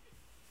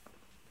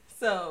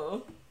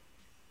 So,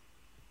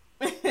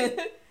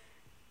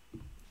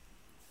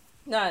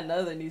 not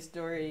another news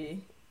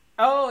story.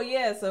 Oh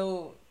yeah,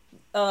 so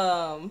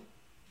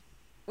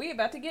we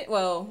about to get,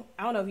 well,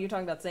 I don't know if you're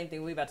talking about the same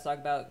thing we about to talk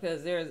about,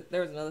 because there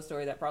was another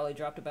story that probably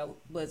dropped about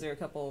Blizzard a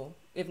couple,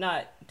 if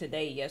not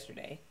today,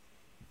 yesterday.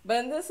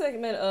 But in this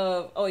segment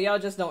of y'all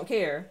just don't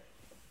care,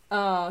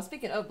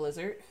 speaking of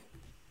Blizzard,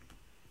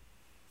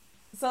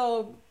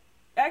 so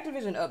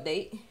Activision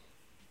update.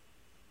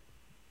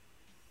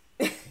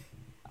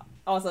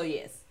 Also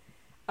yes.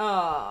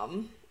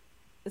 So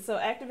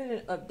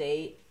Activision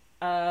update,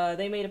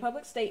 they made a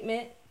public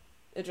statement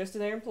addressed to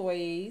their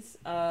employees.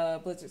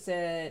 Blizzard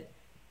said,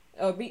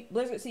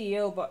 Blizzard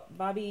CEO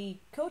Bobby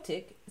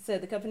Kotick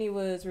said the company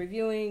was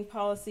reviewing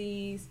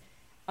policies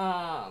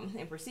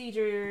and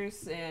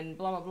procedures and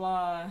blah blah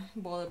blah,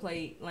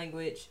 boilerplate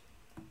language.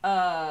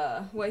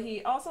 What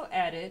he also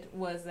added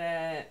was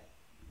that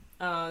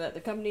that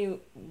the company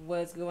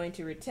was going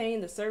to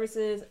retain the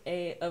services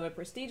of a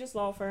prestigious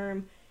law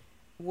firm,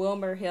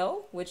 Wilmer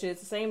Hill, which is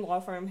the same law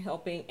firm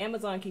helping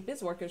Amazon keep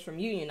its workers from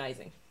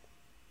unionizing.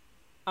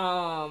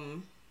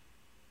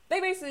 They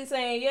basically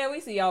saying, yeah, we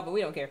see y'all, but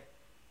we don't care.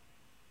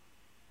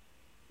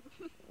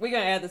 We're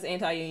gonna add this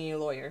anti-union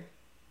lawyer.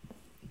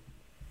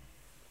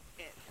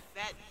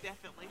 That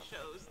definitely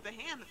shows the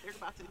hand that they're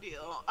about to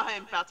deal.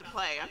 I'm about to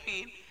play. I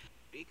mean,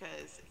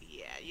 because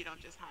yeah, you don't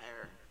just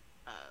hire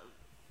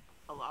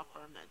a law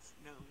firm that's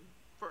known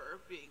for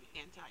being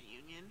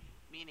anti-union,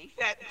 meaning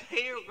that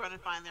they're going to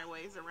find their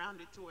ways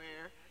around it to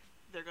where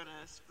they're going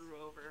to screw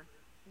over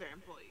their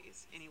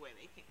employees any way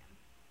they can.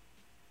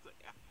 So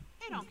yeah,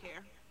 they don't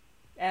care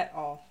At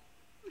all.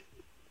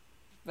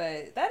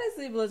 But that is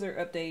the Blizzard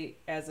update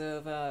as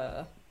of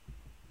a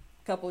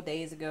couple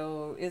days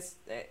ago. It's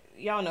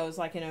y'all know it's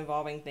like an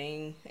evolving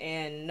thing,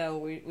 and no,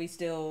 we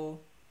still,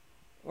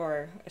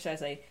 or should I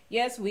say,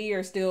 yes, we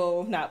are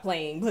still not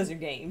playing Blizzard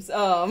games.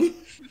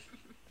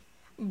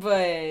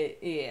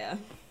 But yeah,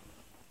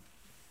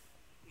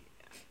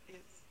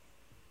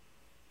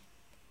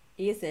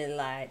 it's a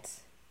lot.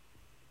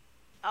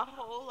 a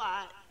whole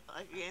lot.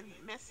 Again,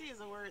 messy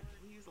is a word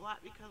we use a lot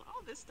because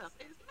all this stuff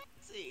is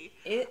messy.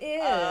 It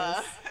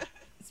is.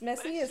 It's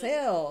messy as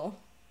hell.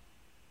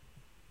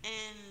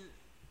 And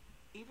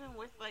even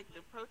with like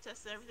the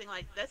protests and everything,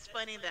 like that's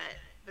funny that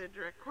the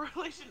direct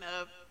correlation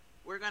of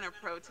we're gonna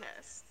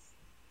protest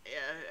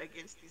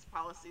against these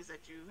policies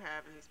that you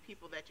have and these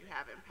people that you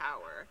have in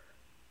power,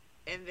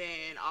 and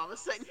then all of a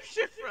sudden you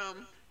shift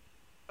from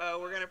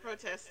we're gonna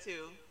protest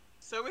to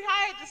so we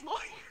hired this lawyer.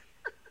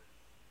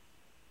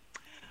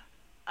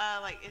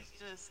 Like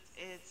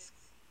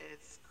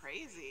it's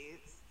crazy.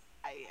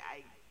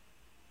 I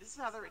this is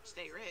how the rich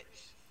stay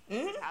rich.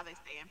 This is Mm-hmm. how they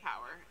stay in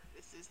power.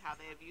 This is how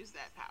they abuse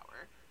that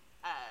power.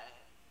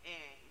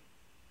 And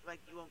like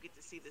you won't get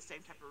to see the same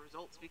type of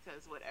results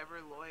because whatever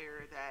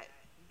lawyer that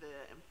the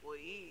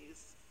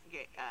employees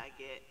get,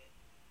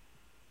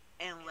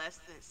 unless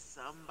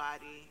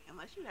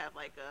you have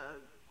like a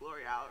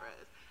Gloria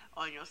Alvarez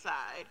on your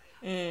side,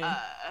 Mm. uh,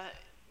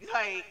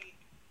 like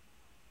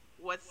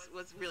what's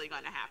really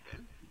going to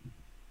happen?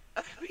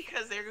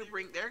 Because they're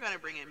gonna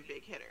bring in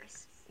big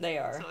hitters. They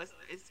are. So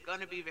it's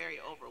gonna be very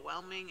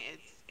overwhelming.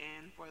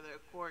 And for the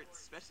courts,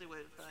 especially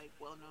with like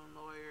well-known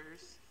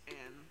lawyers,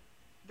 and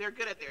they're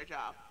good at their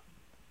job.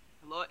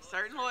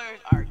 Certain lawyers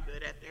are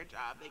good at their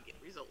job. They get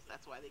results.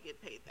 That's why they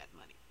get paid that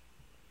money.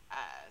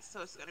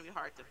 So it's gonna be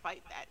hard to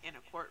fight that in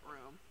a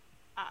courtroom.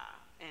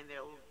 And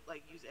they'll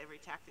like use every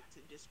tactic to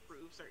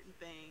disprove certain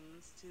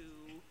things to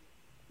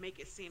make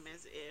it seem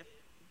as if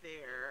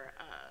they're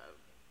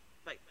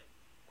like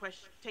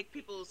take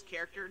people's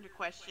character into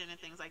question and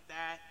things like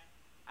that,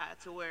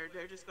 to where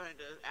they're just going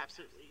to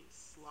absolutely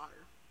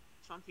slaughter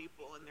some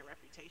people and their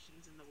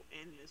reputations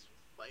in this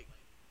like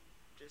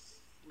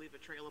just leave a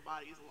trail of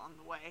bodies along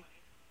the way.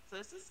 So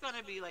this is going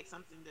to be like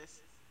something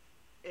this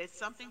it's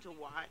something to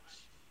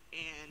watch,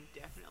 and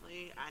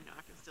definitely I know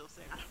I can still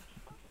say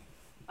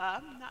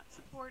I'm not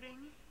supporting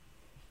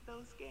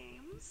those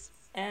games.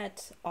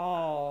 At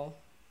all.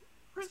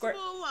 Square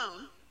Principle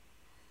alone.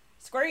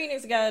 Square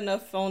Enix got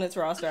enough on its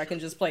roster I can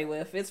just play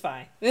with. It's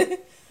fine.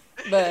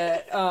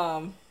 But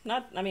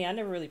not. I mean, I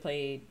never really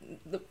played.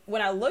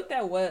 When I looked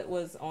at what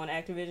was on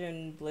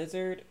Activision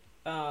Blizzard,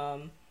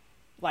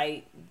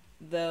 like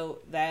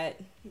that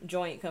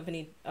joint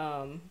company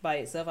by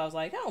itself, I was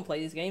like, I don't play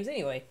these games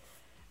anyway.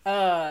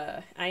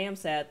 I am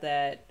sad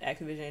that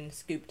Activision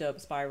scooped up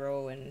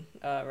Spyro and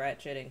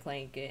Ratchet and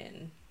Clank,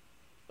 and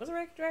was it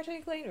Ratchet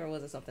and Clank or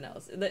was it something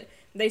else?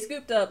 They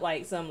scooped up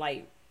like some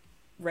like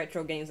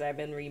retro games that have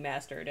been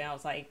remastered, and I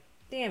was like,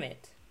 damn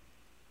it.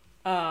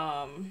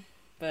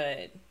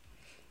 But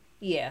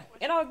yeah,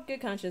 in all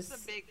good conscience.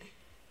 It's a big.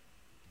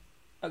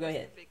 Oh, go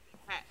ahead. A big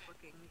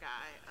cat-looking guy.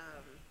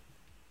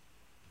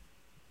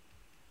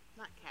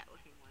 Not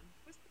cat-looking one.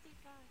 What's the big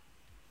guy?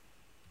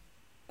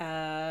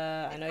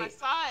 I know. I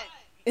saw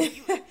it.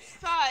 You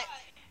saw it.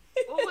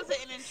 What was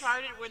it in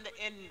Uncharted? When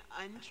in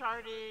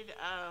Uncharted,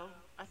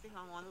 I think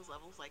on one of those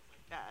levels, like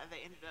they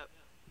ended up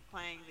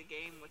playing the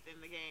game within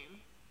the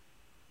game.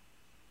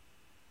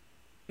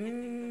 Can't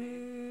think of the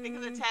name. Think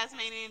of the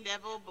Tasmanian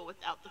devil, but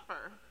without the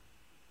fur.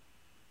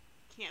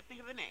 Can't think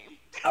of the name.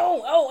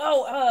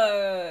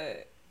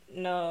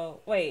 No,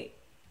 wait.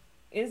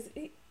 Is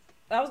he,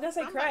 I was gonna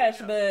say Somebody Crash,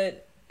 knows.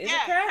 but is it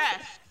Yeah, Crash?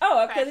 Crash.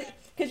 Oh, Crash.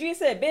 because you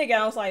said big,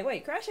 and I was like,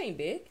 wait, Crash ain't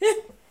big.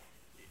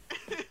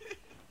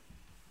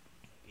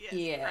 Yes,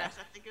 Yeah. Crash.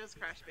 I think it was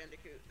Crash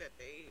Bandicoot that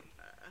they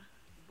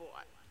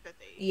bought. That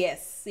they.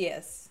 Yes.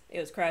 It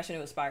was Crash and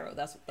it was Spyro.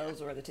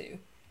 Those were the two.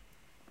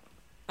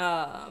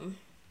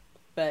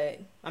 But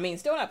I mean,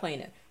 still not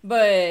playing it.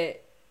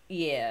 But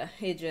yeah,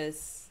 it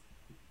just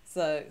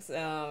sucks.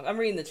 I'm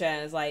reading the chat.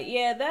 And it's like,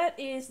 yeah, that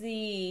is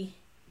the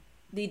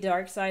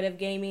dark side of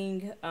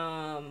gaming.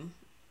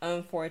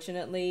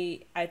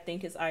 Unfortunately, I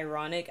think it's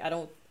ironic. I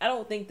don't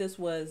think this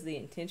was the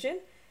intention,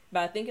 but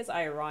I think it's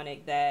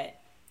ironic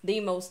that the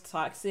most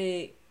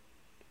toxic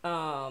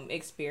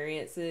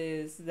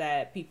experiences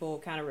that people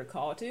kind of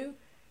recall to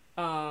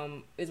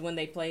is when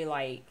they play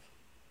like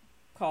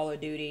Call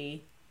of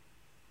Duty.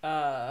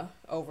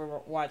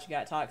 Overwatch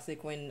got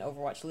toxic when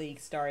Overwatch League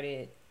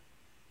started.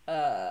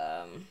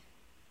 I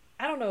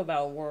don't know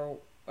about World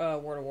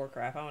of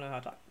Warcraft. I don't know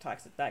how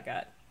toxic that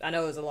got. I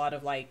know it was a lot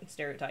of like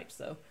stereotypes,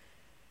 so.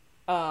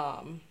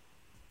 But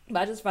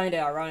I just find it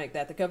ironic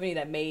that the company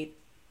that made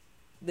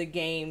the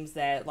games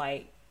that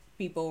like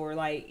people were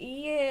like,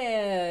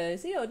 yeah,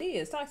 COD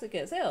is toxic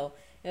as hell.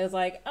 And it's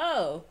like,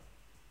 oh,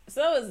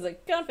 so is the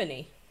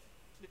company.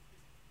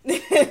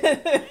 Like,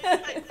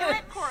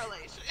 direct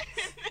correlation.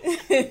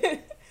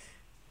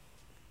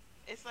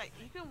 It's like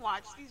you can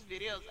watch these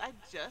videos. I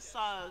just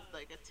saw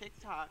like a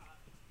TikTok,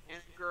 and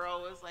a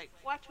girl was like,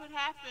 "Watch what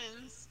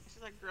happens."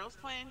 She's like, "Girls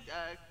playing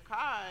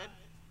COD,"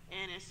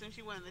 and as soon as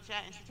she went in the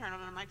chat and she turned on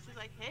the mic, she's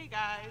like, "Hey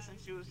guys," and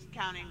she was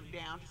counting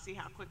down to see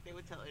how quick they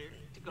would tell her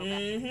to go back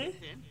to the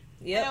kitchen.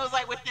 Yep. And it was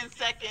like within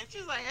seconds. She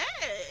was like,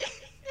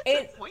 "Hey,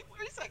 It- 0.3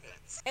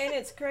 seconds." And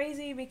it's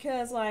crazy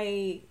because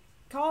like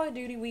Call of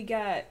Duty, we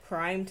got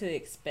primed to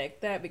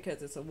expect that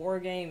because it's a war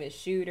game, it's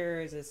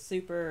shooters, it's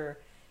super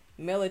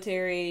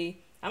military.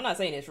 I'm not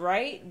saying it's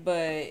right,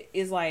 but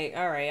it's like,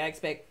 all right,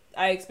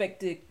 I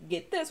expect to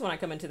get this when I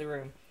come into the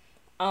room.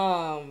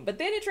 But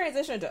then it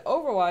transitioned to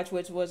Overwatch,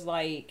 which was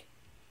like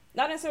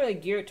not necessarily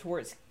geared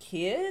towards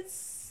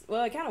kids.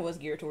 Well, it kind of was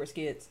geared towards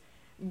kids,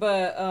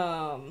 but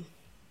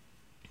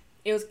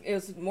it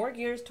was more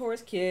geared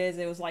towards kids.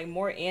 It was like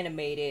more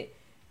animated,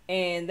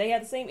 and they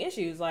had the same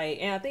issues. Like,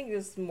 and I think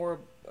this is more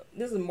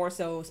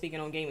so speaking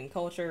on gaming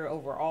culture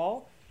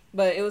overall,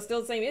 but it was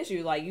still the same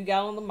issue. Like, you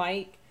got on the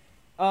mic,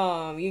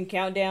 you can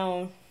count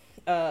down,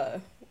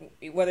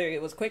 whether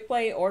it was quick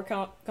play or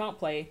comp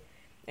play,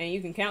 and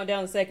you can count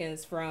down the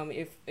seconds from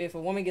if a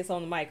woman gets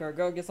on the mic or a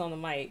girl gets on the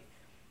mic,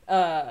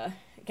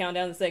 count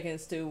down the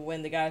seconds to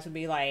when the guys would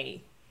be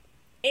like,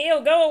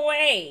 "Ew, go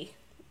away."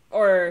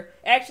 Or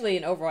actually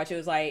in Overwatch it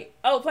was like,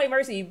 "Oh, play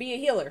Mercy, be a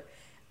healer."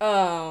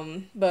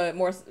 But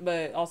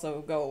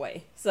also go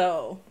away.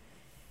 So,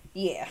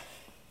 yeah.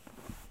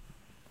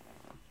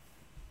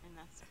 And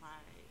that's why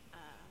I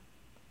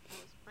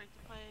was afraid to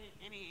play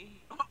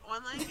any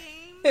online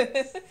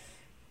games.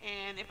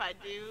 And if I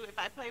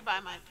play by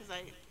because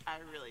I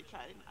really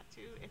try not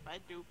to. If I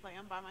do play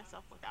them by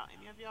myself without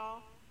any of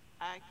y'all,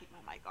 I keep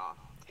my mic off.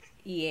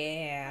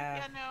 Yeah.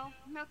 Yeah,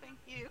 no, thank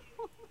you.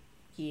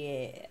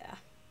 Yeah.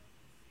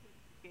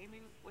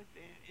 Gaming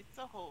within it's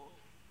a whole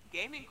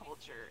gaming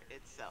culture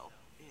itself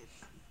is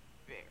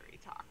very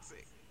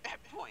toxic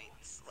at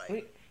points.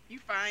 Like, you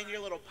find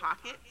your little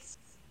pockets,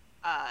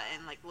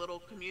 and like little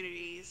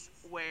communities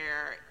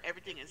where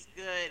everything is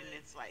good and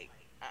it's like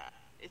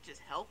it's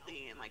just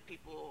healthy and like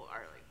people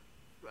are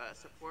like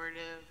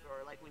supportive,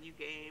 or like when you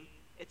game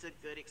it's a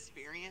good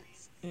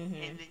experience. And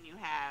then you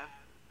have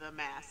the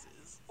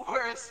masses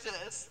where it's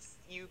just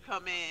you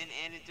come in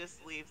and it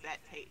just leaves that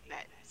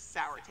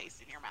sour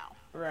taste in your mouth.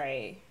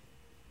 Right.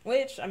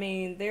 Which, I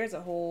mean, there's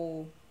a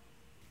whole,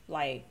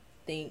 like,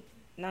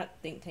 not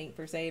think tank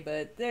per se,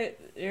 but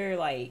they're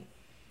like,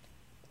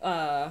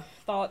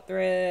 thought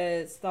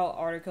threads, thought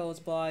articles,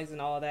 blogs,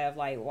 and all that of,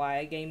 like,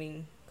 why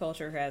gaming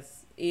culture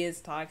is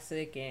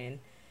toxic, and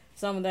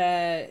some of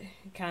that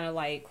kind of,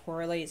 like,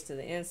 correlates to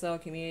the incel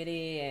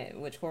community,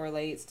 and which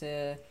correlates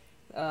to,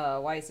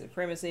 white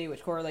supremacy,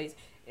 which correlates,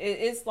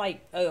 it's like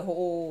a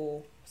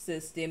whole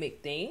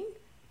systemic thing.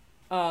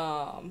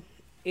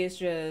 It's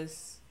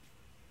just,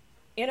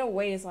 in a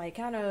way, it's like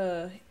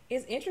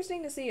it's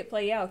interesting to see it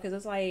play out, because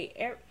it's like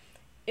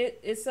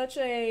it's such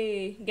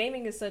a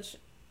gaming is such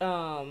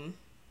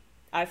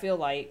I feel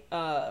like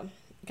kind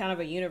of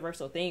a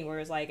universal thing, where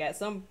it's like at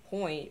some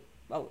point,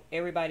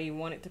 everybody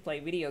wanted to play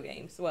video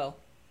games. Well,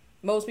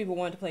 most people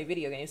wanted to play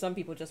video games. Some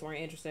people just weren't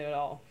interested at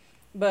all,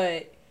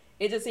 but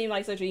it just seemed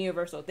like such a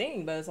universal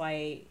thing. But it's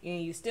like,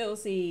 you still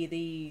see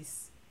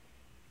these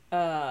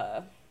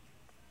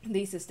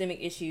systemic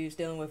issues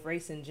dealing with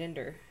race and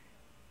gender.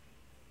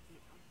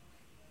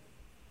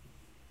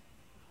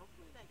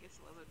 Hopefully that gets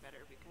a little bit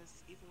better,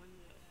 because even when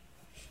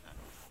the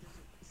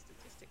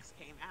statistics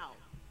came out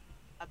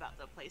about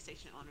the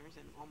PlayStation owners,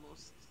 and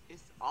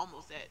it's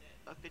almost at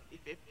a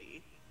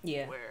 50-50,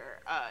 Yeah.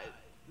 where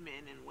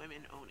men and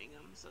women owning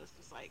them. So it's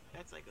just like,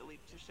 that's like a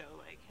leap to show,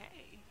 like,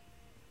 hey,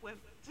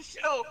 to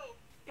show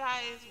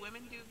guys,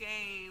 women do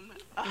game.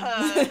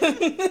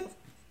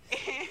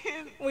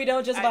 We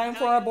don't just buy them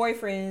for our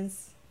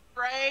boyfriends.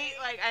 Right?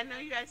 Like, I know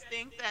you guys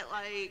think that,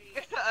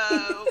 like,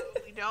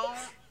 we don't,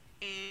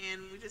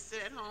 and we just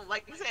sit at home,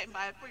 like you said,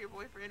 buy it for your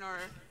boyfriend, or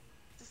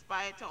just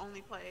buy it to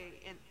only play.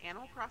 And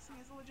Animal Crossing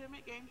is a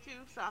legitimate game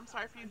too, so I'm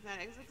sorry for using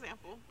that as an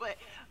example, but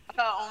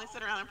only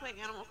sit around and play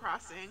Animal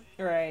Crossing.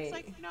 Right. It's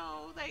like,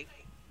 no, like,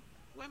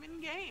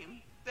 women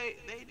game. They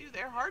do.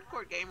 They're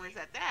hardcore gamers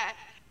at that.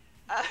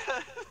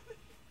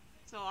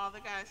 So all the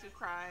guys who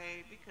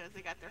cry because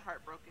they got their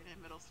heart broken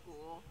in middle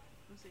school,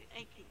 and say,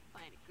 "I can't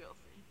find a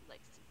girlfriend who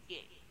likes to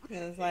game."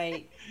 It's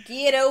like,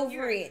 get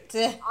over it.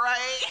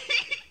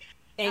 Right?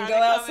 And go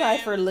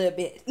outside for a little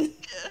bit.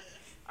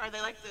 Or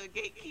they like to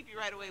gatekeep you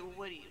right away. Well,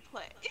 what do you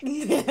play?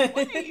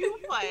 What do you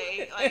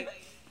play? Like,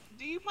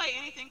 do you play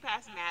anything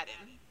past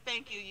Madden?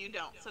 Thank you, you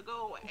don't. So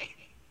go away.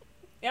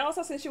 And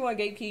also, since you want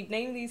to gatekeep,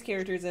 name these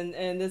characters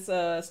in this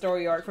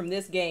story arc from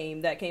this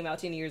game that came out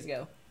 10 years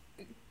ago.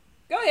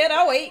 Go ahead,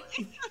 I'll wait.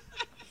 I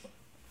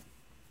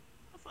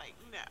was like,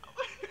 no.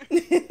 I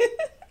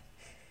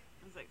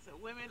was like, so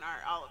women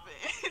are all up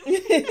in.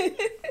 Women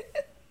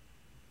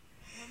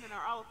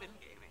are all up in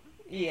gaming.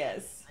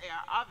 Yes. They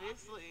are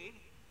obviously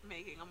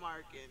making a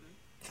mark and,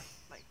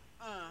 like,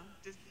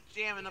 just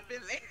jamming up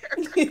in there.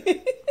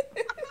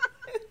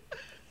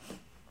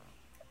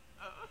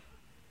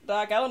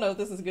 Doc, I don't know if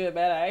this is good or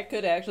bad. I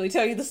could actually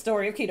tell you the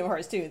story of Kingdom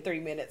Hearts 2 in 3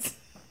 minutes.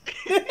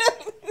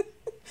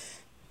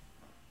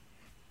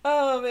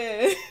 Oh,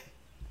 man.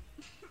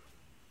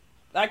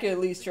 I could at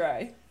least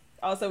try.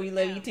 Also, we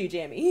love you too,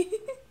 Jamie.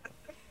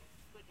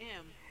 But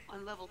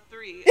on level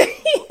 3,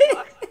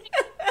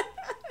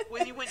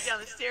 when you went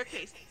down the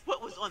staircase,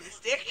 what was on the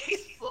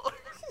staircase floor?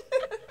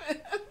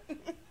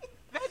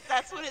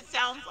 That's what it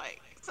sounds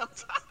like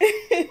sometimes.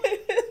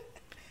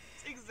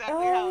 It's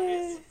exactly how it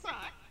is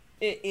sometimes.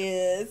 It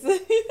is.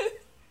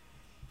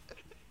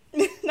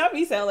 Not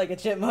me sound like a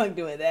chipmunk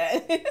doing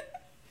that.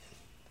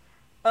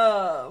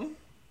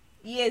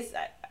 Yes,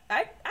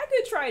 I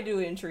could try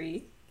doing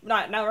tree.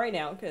 Not right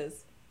now,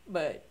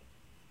 but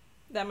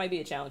That might be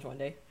a challenge one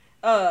day.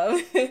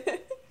 Um,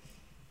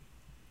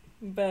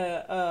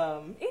 but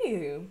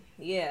anywho,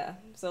 yeah.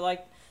 So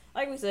like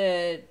we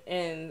said,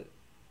 and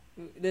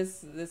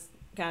this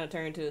kind of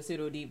turned to a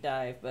pseudo deep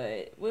dive,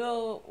 but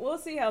we'll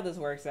see how this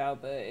works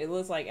out. But it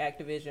looks like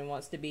Activision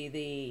wants to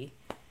be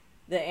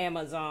the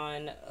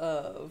Amazon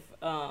of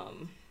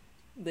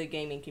the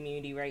gaming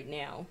community right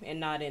now, and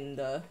not in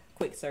the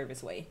quick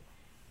service way.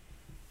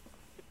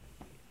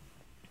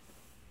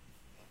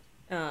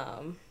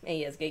 And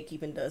yes,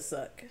 gatekeeping does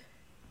suck.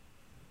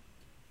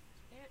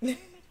 Very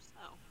much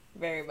so.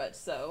 Very much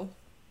so.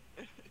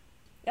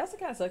 It also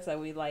kind of sucks that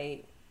we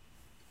like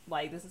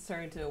this has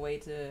turned into a way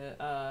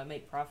to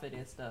make profit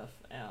and stuff,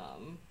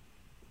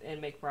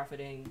 and make profit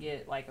and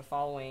get like a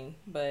following,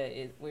 but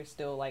we're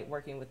still like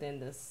working within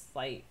this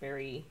like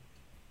very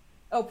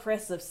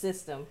oppressive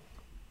system.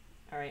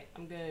 All right,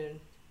 I'm gonna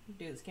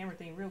do this camera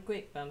thing real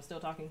quick, but I'm still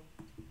talking.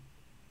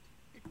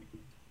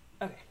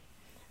 Okay,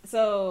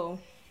 so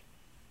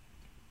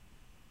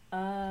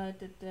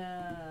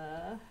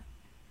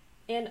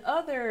in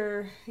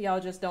other y'all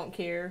just don't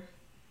care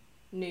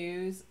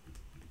news,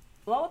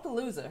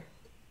 Lollapalooza.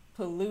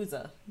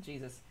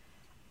 Jesus.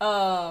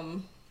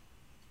 I'm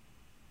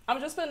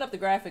just putting up the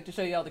graphic to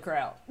show y'all the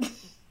crowd.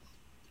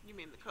 You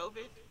mean the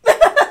COVID?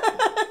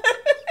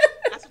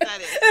 That's what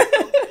that is.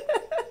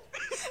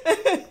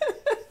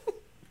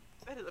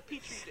 That is a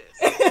petri dish.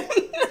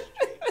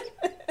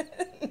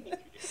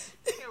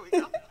 There we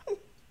go.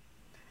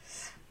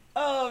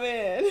 Oh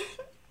man.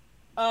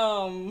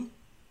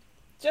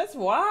 Just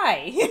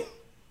why?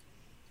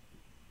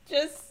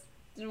 Just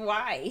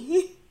why?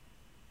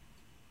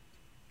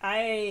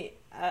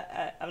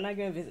 I'm not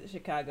gonna visit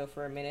Chicago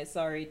for a minute.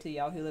 Sorry to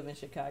y'all who live in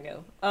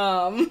Chicago.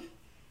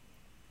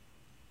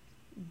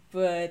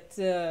 But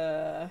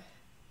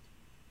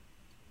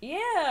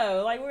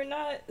yeah, like we're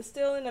not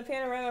still in the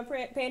Panorama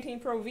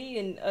Pantene Pro V,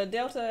 and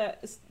Delta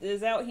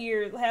is out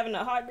here having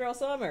a hot girl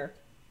summer.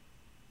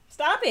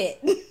 Stop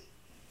it.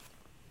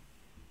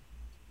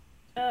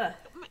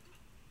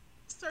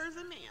 Sirs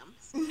and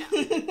ma'ams.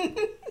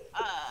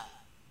 Yeah.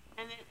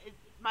 And then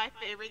my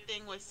favorite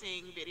thing was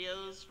seeing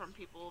videos from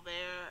people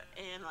there,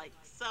 and like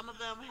some of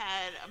them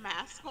had a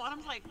mask on.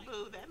 I'm like,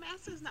 boo, that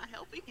mask is not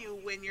helping you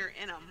when you're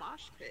in a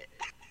mosh pit.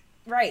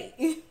 Right.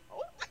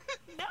 Oh,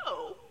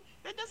 no,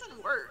 that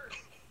doesn't work.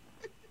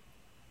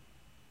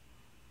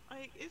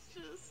 Like, it's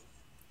just,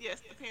 yes,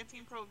 the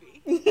Pantene Pro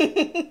V,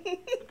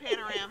 the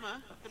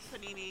Panorama, the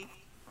Panini,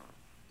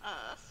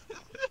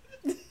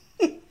 the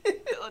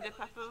Eau de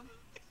Parfum.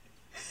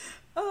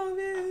 Oh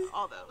man.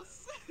 All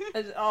those.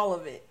 All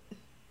of it.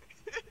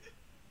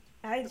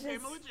 The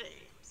Pamela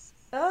James.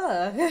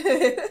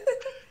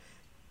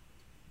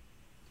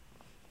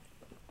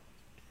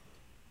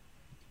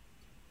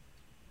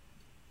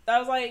 I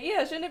was like,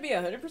 yeah, shouldn't it be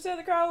 100% of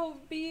the crowd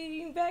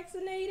being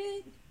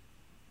vaccinated?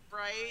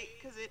 Right?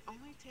 Because it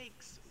only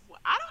takes.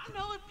 I don't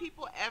know if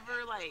people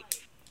ever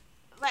like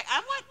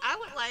I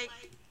would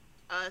like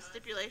a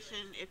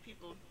stipulation if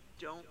people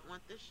don't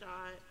want the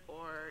shot,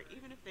 or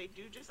even if they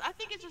do, I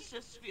think it just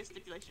should be a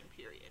stipulation.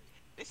 Period.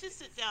 They should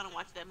sit down and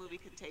watch that movie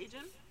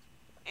Contagion.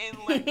 And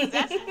like, 'cause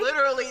that's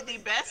literally the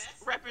best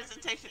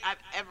representation I've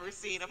ever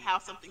seen of how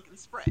something can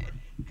spread.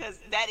 Because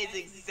that is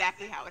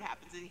exactly how it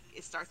happens.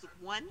 It starts with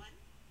one,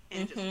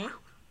 and just.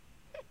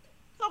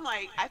 So I'm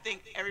like, I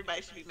think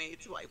everybody should be made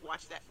to like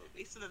watch that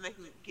movie, so then they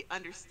can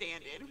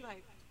understand it and be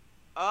like,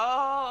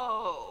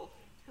 oh,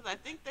 because I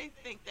think they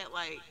think that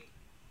like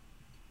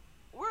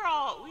we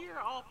are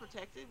all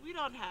protected. We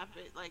don't have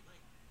it. Like,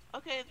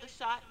 okay, if the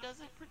shot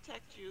doesn't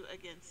protect you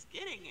against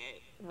getting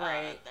it,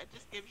 right? That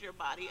just gives your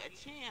body a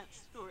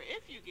chance, or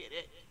if you get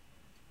it,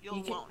 you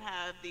won't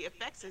have the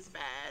effects as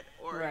bad,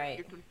 or right.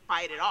 You can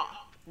fight it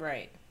off.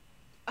 Right.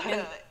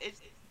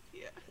 It's,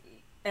 yeah.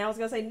 And I was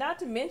gonna say, not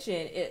to mention,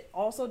 it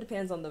also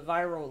depends on the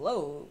viral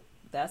load.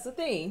 That's the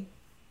thing.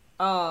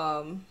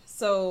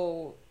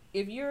 So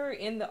if you're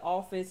in the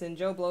office and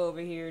Joe Blow over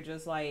here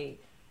just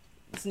like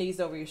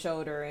sneezed over your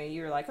shoulder, and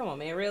you're like, "Come on,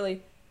 man,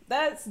 really?"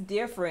 That's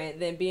different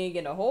than being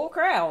in a whole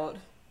crowd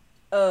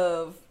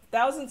of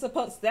thousands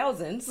upon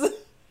thousands,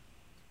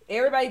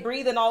 everybody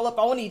breathing all up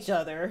on each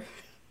other.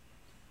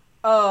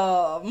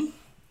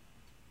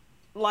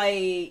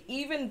 Like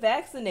even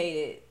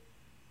vaccinated,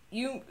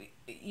 you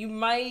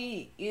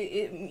might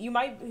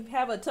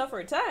have a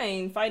tougher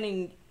time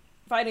fighting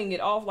it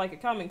off like a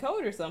common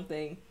cold or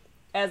something,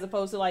 as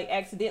opposed to like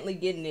accidentally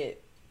getting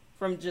it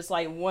from just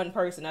like one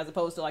person, as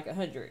opposed to like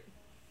 100.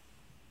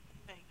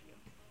 Thank you.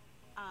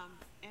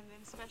 And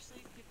then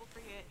especially people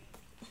forget,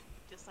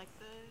 just like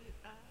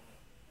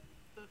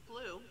the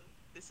flu,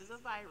 this is a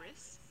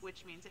virus,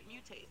 which means it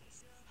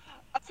mutates.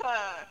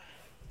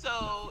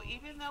 So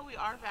even though we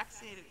are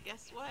vaccinated,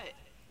 guess what?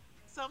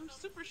 Some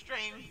super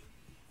strain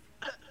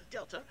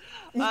Delta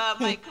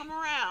might come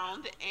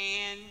around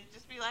and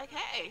just be like,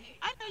 hey,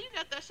 I know you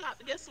got that shot,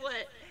 but guess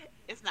what?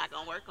 It's not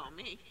gonna work on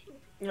me.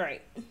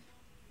 Right.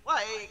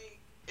 Like,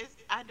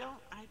 I don't.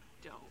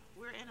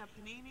 We're in a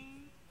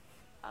Panini.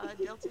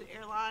 Delta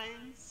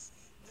Airlines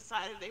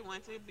decided they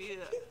wanted to be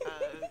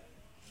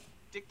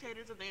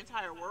dictators of the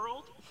entire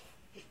world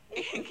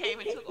and came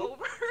and took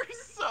over.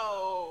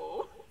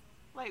 So,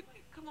 like,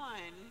 come on,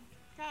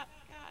 guys,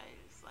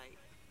 like,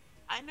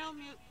 I know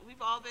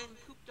we've all been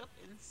cooped up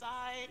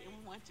inside and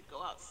we want to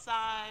go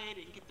outside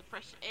and get the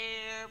fresh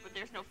air, but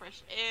there's no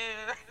fresh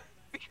air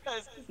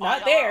because all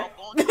Not y'all are there. up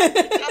on top of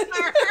each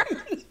other.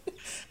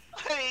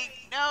 Like,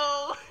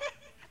 no.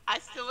 I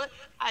still,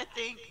 I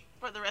think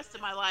for the rest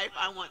of my life,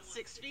 I want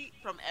 6 feet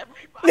from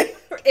everybody.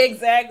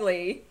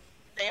 Exactly.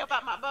 Stay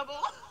about my bubble.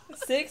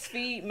 6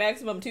 feet,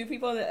 maximum 2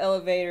 people in the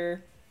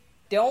elevator.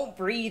 Don't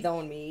breathe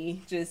on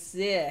me. Just,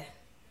 yeah.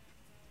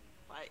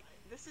 Like,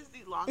 this is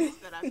the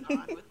longest that I've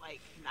gone with,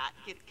 like, not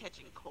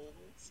catching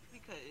colds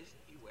because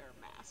you wear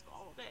a mask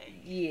all day.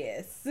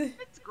 Yes.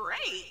 It's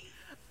great.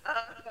 Uh,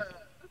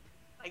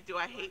 like, do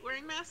I hate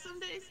wearing masks some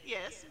days?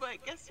 Yes,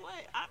 but guess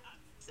what? I'm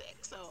sick,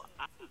 so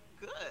I'm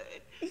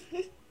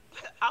good.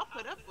 I'll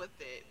put up with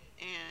it.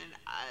 And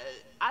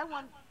I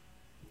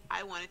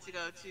wanted to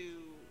go to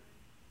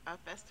a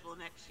festival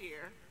next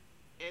year,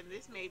 and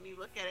this made me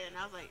look at it, and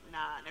I was like,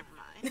 nah, never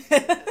mind.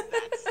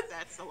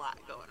 That's a lot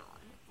going on.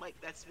 Like,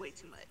 that's way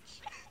too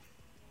much.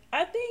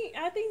 I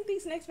think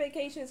these next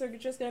vacations are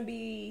just gonna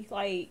be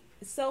like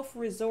self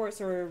resorts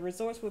or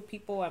resorts with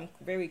people I'm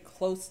very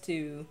close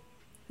to,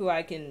 who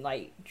I can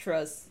like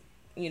trust,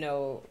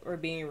 or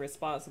being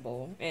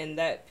responsible. And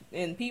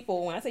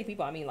people, when I say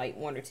people, I mean like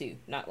one or two,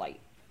 not like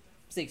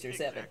six or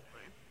seven.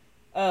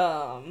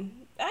 Exactly.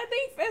 I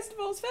think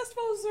festivals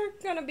are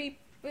gonna be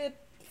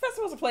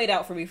festivals are played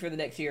out for me for the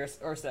next year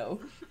or so.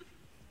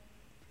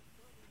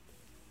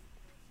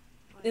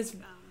 Like, It's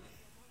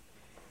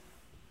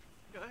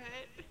go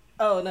ahead.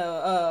 Oh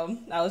no,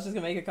 I was just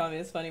gonna make a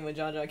comment. It's funny when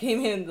John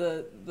came in,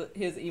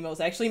 his emails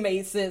actually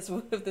made sense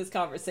with this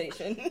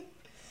conversation.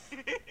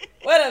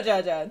 What up,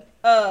 John?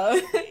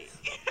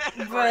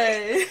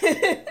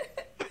 Right.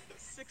 But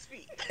 6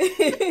 feet.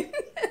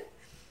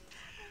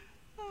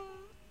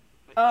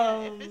 But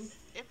yeah,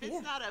 if it's yeah.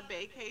 not a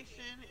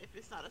vacation, if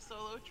it's not a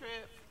solo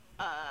trip,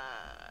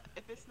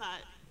 if it's not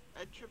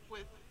a trip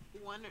with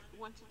one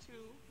to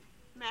two,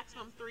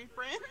 maximum 3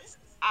 friends,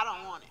 I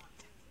don't want it.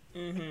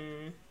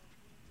 Mm-hmm.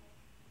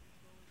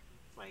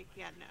 Like,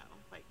 yeah, no,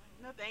 like,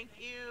 no, thank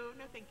you,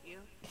 no, thank you.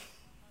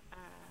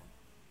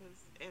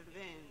 'Cause- and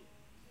then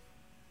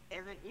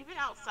even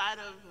outside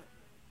of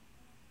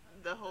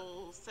the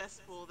whole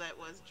cesspool that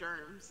was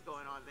germs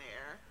going on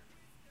there,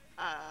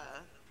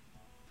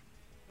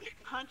 the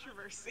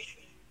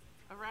controversy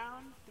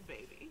around the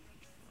baby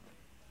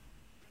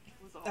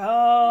was all.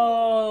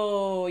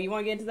 Oh, you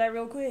want to get into that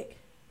real quick?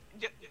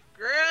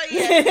 Girl,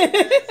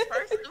 yes.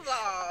 First of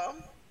all,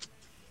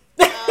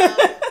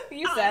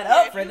 You sat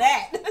up for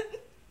that.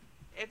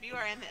 if you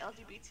are in the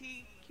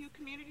LGBTQ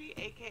community,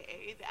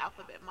 aka the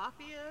Alphabet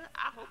Mafia,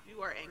 I hope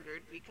you are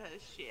angered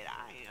because shit,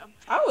 I am.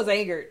 I was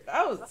angered.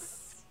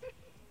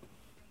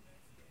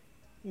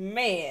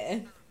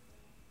 Man.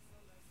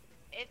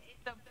 It's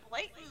the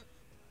blatant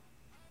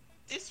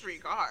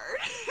disregard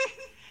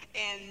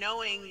and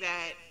knowing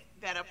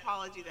that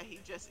apology that he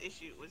just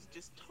issued was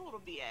just total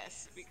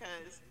BS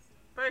because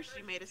first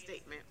you made a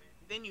statement,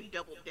 then you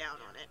doubled down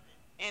on it,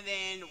 and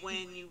then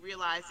when you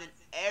realize that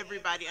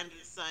everybody under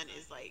the sun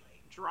is like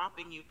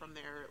dropping you from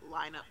their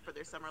lineup for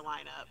their summer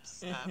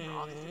lineups for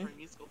all these different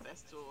musical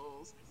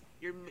festivals,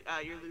 you're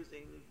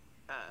losing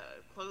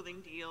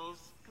clothing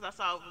deals because I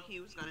saw he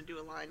was going to do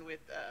a line with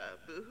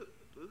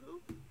Boohoo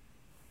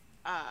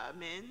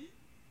Men.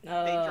 They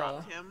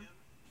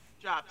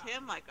dropped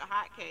him like a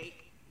hot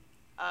cake.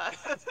 Uh,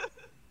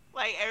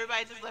 like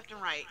everybody just left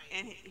and right,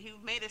 and he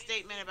made a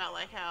statement about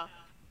like how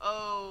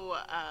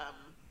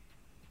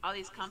all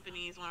these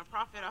companies want to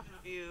profit off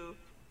of you,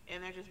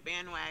 and they're just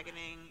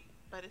bandwagoning.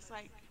 But it's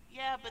like,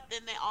 yeah, but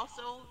then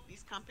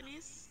these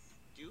companies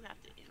do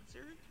have to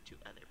answer to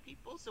other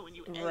people. So when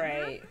you anger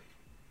Right.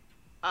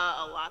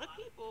 a lot of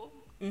people,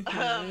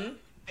 Mm-hmm.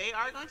 they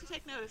are going to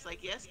take notice.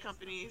 Like, yes,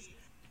 companies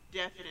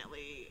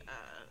definitely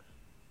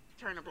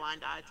turn a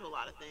blind eye to a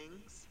lot of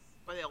things,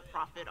 or they'll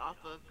profit off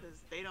of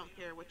because they don't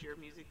care what your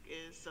music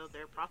is, so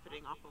they're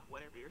profiting off of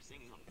whatever you're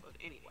singing off of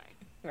anyway.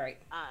 Right.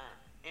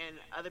 And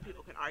other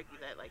people can argue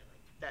that like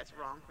that's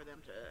wrong for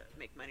them to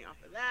make money off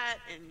of that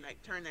and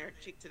like turn their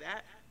cheek to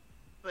that,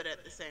 but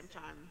at the same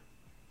time,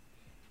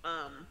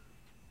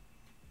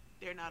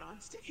 they're not on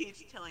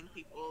stage telling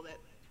people that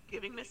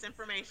giving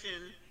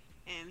misinformation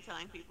and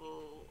telling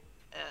people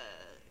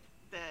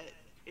that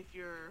if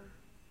you're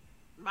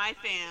my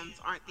fans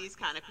aren't these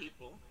kind of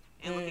people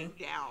and looking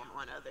down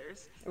on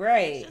others.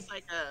 Right. It's just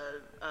like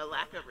a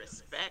lack of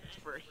respect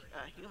for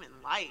human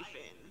life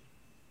and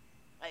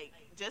like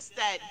just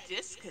that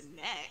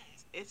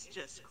disconnect. It's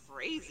just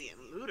crazy and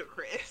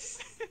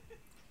ludicrous.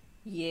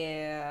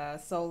 Yeah.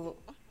 So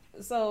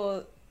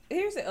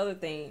here's the other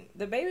thing.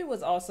 The baby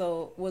was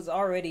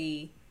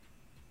already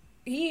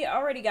he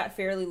already got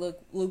fairly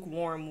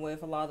lukewarm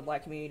with a lot of the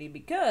black community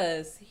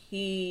because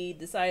he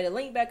decided to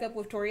link back up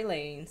with Tory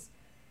Lanez.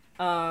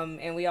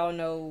 And we all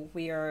know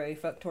we are a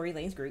fuck Tory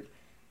Lanez group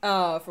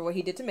for what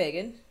he did to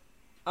Megan.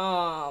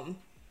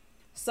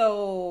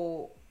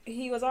 So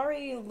he was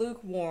already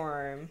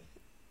lukewarm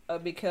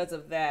because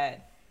of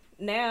that.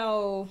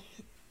 Now,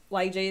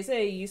 like Jay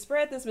said, you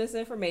spread this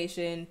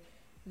misinformation.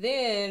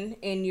 Then,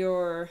 in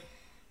your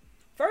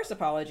first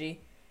apology,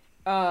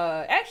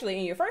 actually,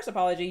 in your first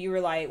apology, you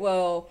were like,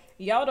 well,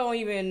 y'all don't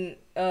even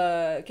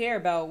care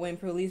about when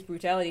police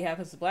brutality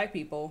happens to black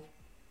people,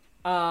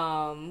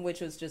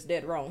 which was just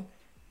dead wrong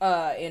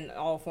in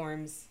all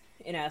forms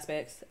and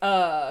aspects.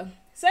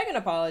 Second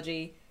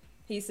apology,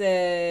 he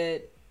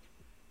said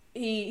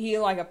he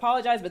like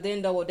apologized, but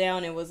then doubled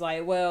down and was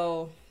like,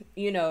 well,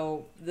 you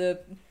know, the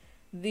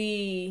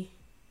the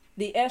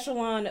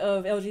echelon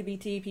of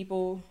LGBT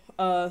people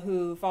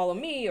who follow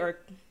me are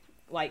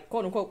like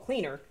quote unquote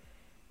cleaner,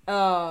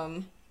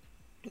 um,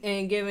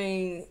 and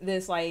giving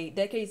this like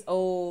decades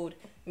old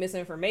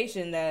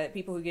misinformation that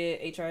people who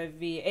get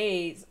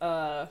HIV/AIDS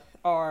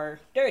are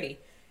dirty,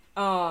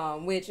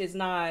 which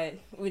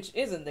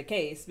isn't the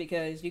case,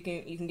 because you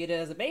can get it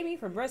as a baby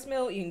from breast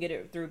milk, you can get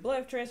it through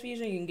blood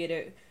transfusion, you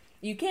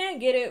can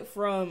get it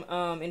from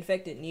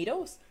infected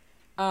needles,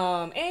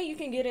 and you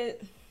can get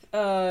it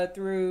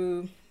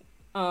through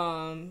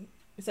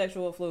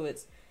sexual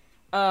fluids.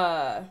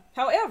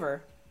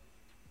 However,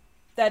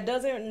 that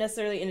doesn't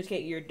necessarily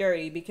indicate you're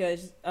dirty,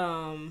 because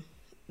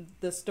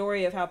the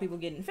story of how people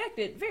get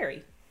infected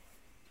vary.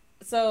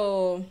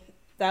 So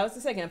that was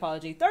the second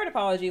apology. Third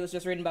apology was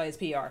just written by his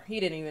PR. He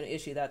didn't even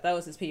issue that. That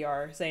was his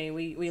PR saying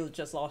we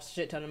just lost a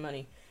shit ton of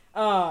money.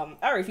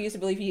 I refuse to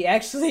believe he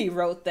actually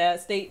wrote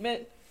that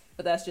statement,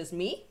 but that's just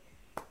me.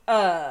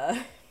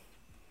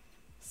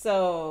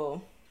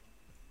 So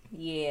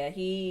yeah,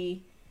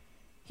 he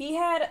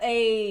had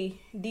a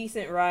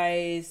decent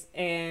rise,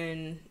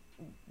 and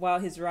while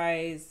his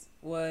rise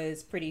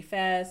was pretty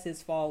fast,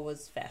 his fall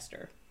was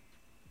faster.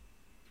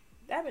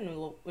 That happened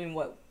in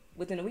what,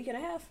 within a week and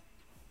a half?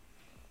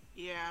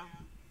 Yeah,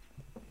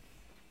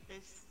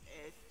 it's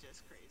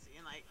just crazy.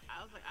 And like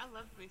I was like, I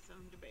loved me some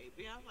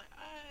DaBaby. I was like,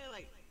 I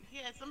like he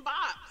had some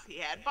bops. He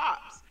had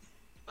bops,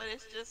 but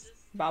it's just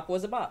Bop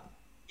was a bop.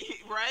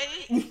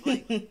 right.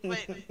 Like, but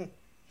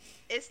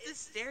it's this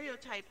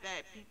stereotype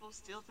that people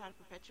still try to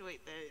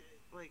perpetuate, that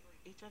like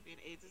HIV and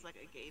AIDS is like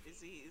a gay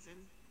disease, and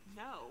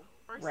no.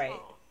 First Right. of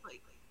all,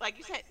 like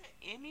you said,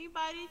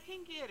 anybody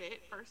can get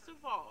it. First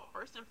of all,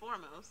 first and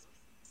foremost.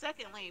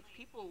 Secondly,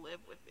 people live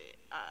with it.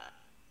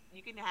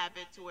 You can have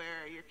it to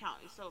where your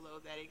count is so low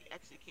that it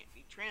actually can't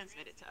be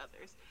transmitted to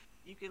others.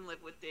 You can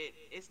live with it.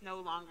 It's no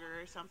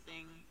longer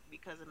something,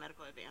 because of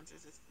medical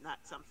advances. It's not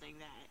something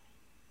that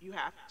you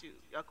have to.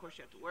 Of course,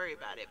 you have to worry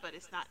about it, but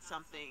it's not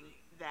something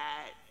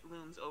that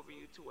looms over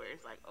you to where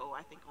it's like, oh,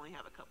 I think I only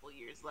have a couple of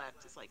years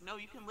left. It's like, no,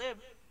 you can live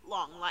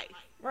long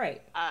life.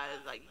 Right.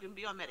 Like you can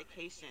be on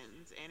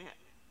medications. And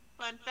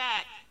fun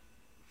fact,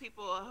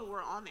 people who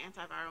were on the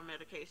antiviral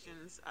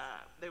medications,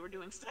 they were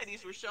doing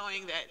studies were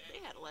showing that they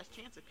had a less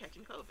chance of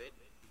catching COVID.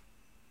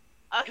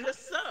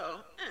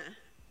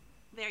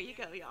 There you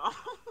go, y'all.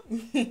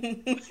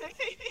 But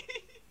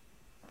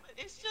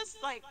it's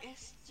just like,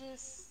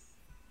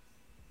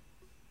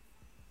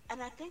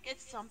 and I think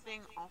it's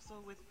something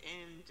also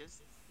within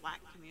just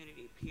Black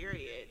community,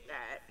 period,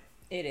 that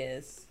It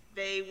is.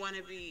 they want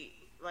to be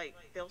like,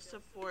 they'll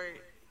support,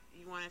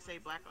 you want to say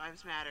Black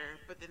Lives Matter,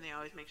 but then they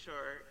always make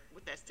sure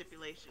with that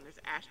stipulation there's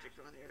an asterisk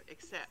on there,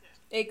 except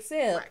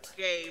Black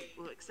gay,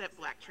 except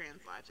Black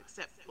trans lives,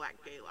 except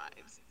Black gay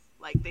lives.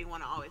 Like they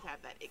want to always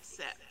have that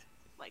except,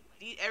 like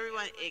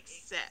everyone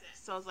except.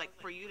 So it's like,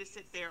 for you to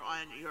sit there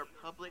on your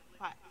public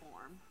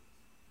platform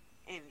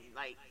and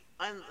like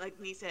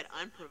me said,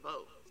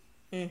 unprovoked,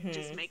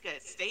 just make a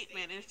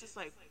statement, and it's just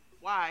like,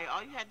 why?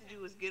 All you had to do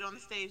was get on the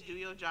stage, do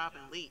your job,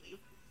 and leave.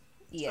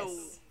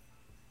 Yes.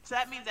 So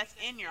that means that's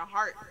in your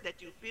heart,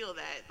 that you feel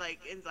that.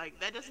 Like, it's like,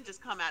 that doesn't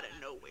just come out of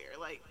nowhere.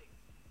 Like,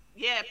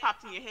 yeah, it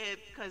popped in your head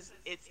because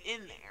it's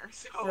in there.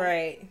 So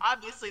Right.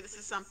 obviously this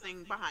is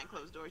something behind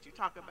closed doors you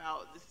talk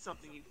about. This is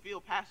something you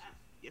feel passionate,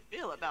 you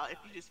feel about, if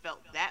you just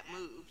felt that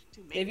moved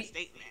to make a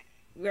statement.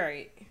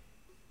 Right.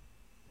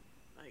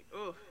 Like,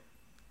 oh,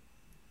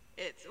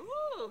 it's,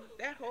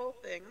 that whole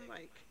thing. I'm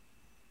like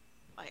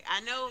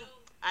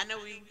I know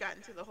we got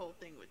into the whole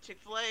thing with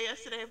Chick-fil-A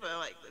yesterday, but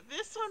like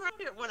this one right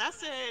here, when I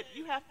said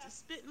you have to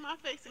spit in my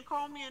face and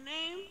call me a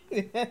name,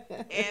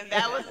 and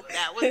that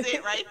was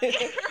it right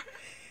there.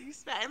 You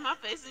spat in my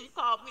face and you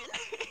called me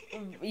a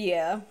name.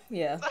 Yeah.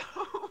 So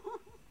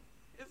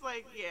it's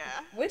like,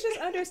 yeah. Which is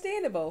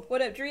understandable.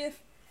 What up, Drift?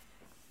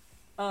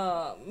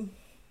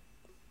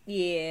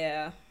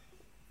 Yeah.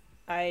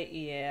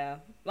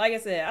 Like I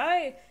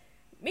said,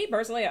 me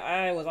personally,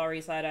 I was already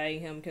side-eyeing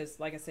him because,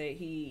 like I said,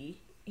 he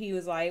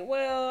was like,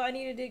 well, I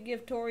needed to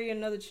give Tori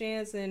another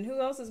chance, and who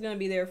else is going to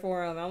be there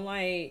for him? I'm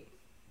like,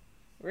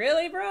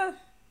 really, bruh?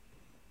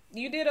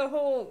 You did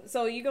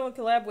so you going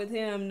to collab with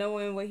him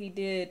knowing what he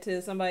did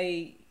to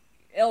somebody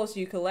else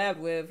you collabed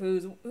with,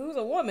 who's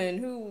a woman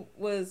who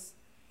was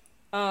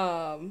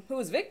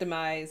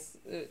victimized.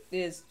 It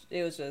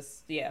was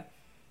just, yeah.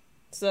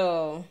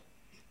 So,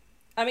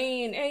 I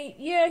mean,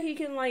 yeah, he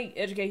can, like,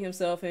 educate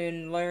himself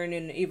and learn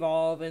and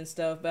evolve and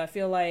stuff, but I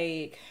feel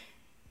like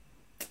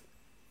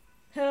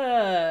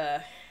Uh,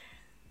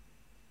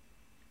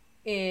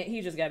 and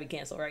he just gotta be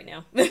canceled right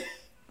now.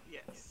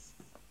 Yes.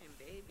 And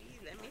baby,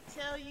 let me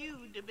tell you,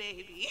 the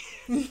baby.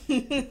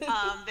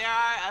 There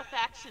are a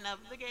faction of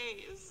the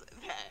gays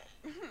that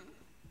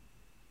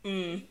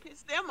mm, you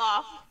piss them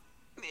off,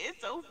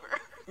 it's over.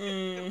 The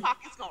mm,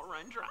 pocket's gonna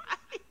run dry.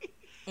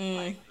 mm.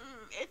 Like,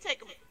 it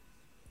take 'em.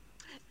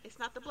 It's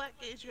not the black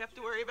gays you have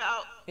to worry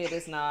about. It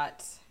is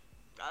not.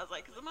 I was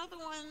like, 'cause some other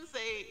ones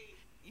say,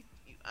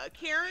 a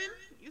Karen?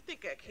 You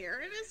think a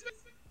Karen is?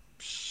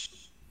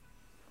 Psh,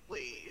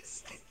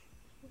 please.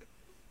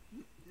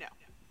 No.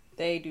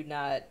 They do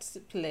not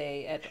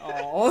play at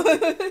all.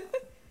 That's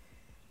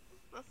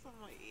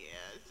I'm like,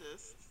 yeah,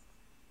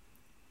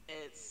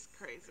 it's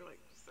crazy. Like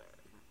you said,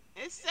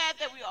 it's sad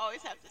that we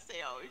always have to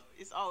say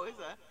it's always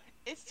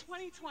it's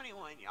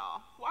 2021,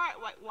 y'all. Why?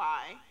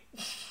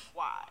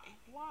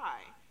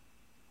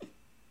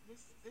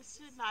 This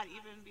should not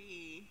even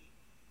be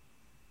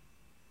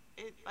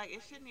it. Like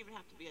it shouldn't even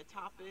have to be a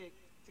topic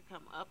to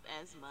come up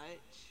as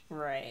much.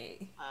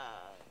 Right.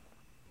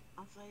 I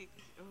was like,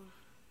 ugh.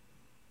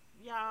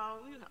 Y'all,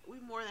 we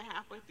more than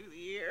halfway through the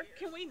year.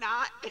 Can we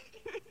not?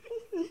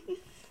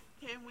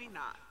 Can we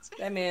not?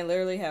 That man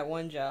literally had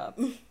one job.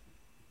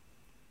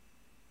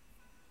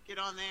 Get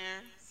on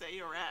there, say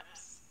your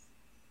reps,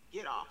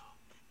 get off.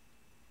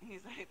 And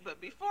he's like, but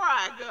before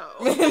I go,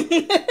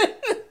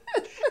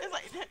 it's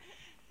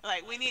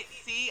like we need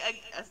to see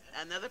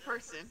another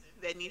person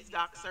that needs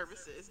doc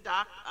services.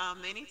 Doc,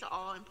 they need to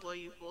all employ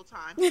you full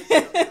time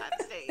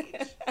at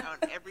stage, on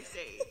every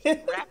stage.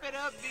 Wrap it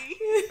up, B.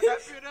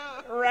 Wrap it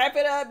up. Wrap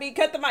it up, B.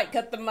 Cut the mic.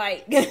 Cut the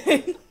mic.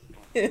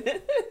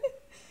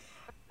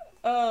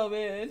 Oh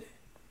man.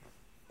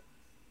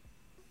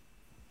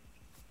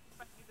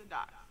 He's a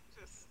doc.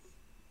 Just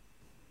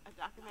a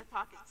doc in their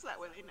pocket so that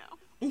way they know.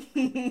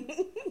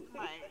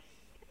 Like,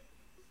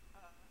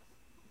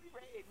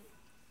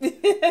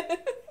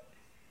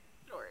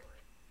 short.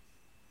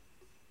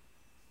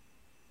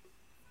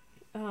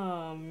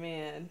 Oh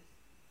man.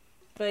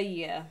 But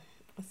yeah.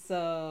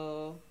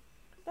 So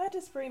that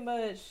just pretty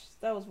much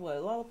that was what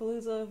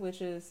Lollapalooza,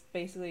 which is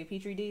basically a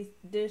petri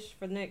dish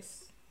for the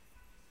next.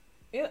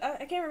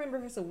 I can't remember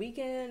if it's a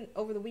weekend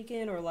over the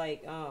weekend or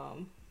like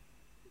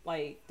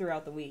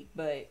throughout the week,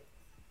 but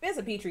it's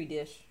a petri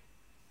dish.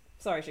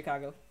 Sorry,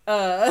 Chicago.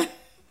 Ooh,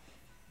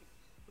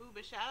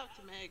 but shout out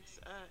to Meg's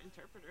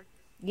interpreter.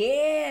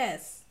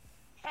 Yes.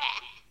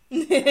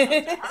 I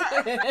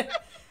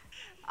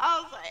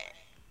was like,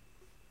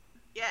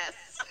 yes.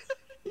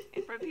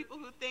 And for people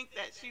who think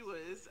that she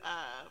was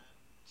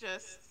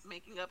just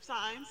making up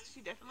signs,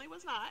 she definitely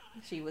was not.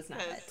 She was not.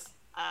 Because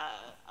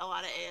a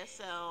lot of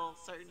ASL,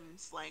 certain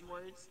slang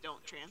words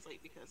don't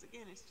translate because,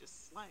 again, it's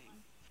just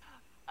slang.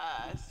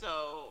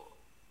 So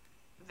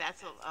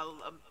that's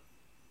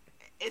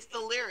it's the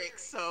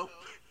lyrics, so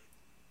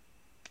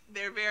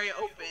they're very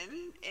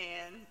open,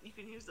 and you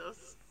can use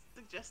those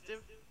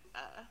suggestive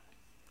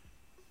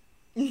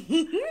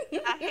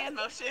hand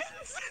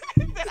motions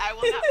that I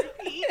will not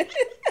repeat.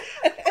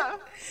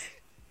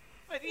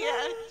 But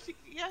yeah,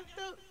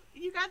 so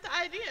you got the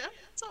idea.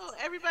 So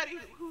everybody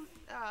who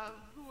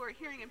are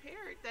hearing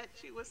impaired that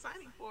she was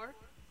signing for,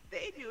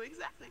 they knew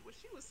exactly what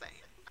she was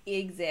saying.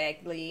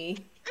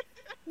 Exactly.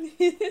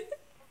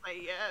 Like,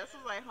 yeah, so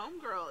like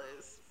homegirl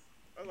is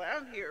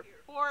around here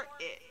for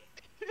it.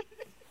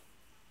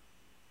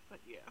 But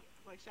yeah,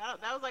 like shout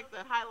out. That was like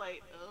the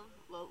highlight of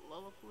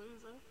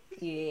Lollapalooza.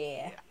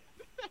 Yeah.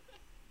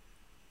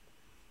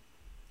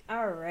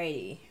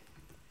 Alrighty.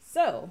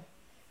 So,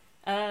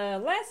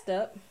 last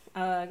up,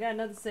 I got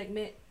another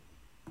segment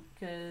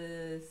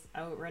because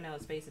I would run out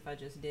of space if I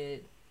just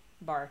did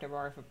bar after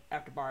bar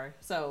after bar.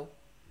 So,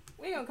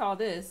 we're gonna call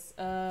this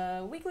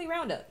weekly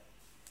roundup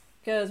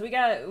because we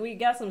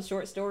got some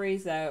short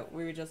stories that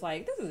we were just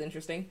like, this is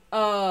interesting.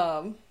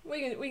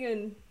 We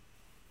can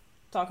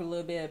talk a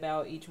little bit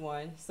about each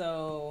one.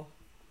 So,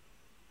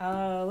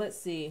 let's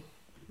see.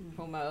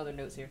 Pull my other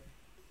notes here.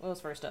 What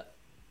was first up?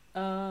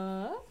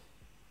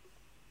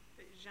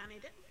 Johnny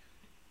Depp.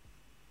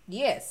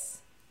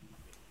 Yes.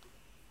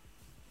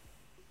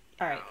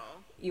 All right.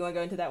 You want to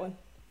go into that one?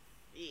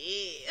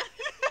 Yeah.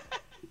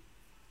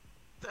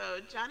 So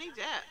Johnny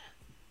Depp,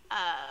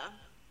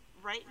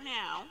 right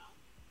now,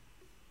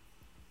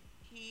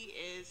 he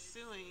is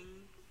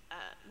suing.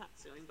 Not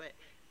suing, but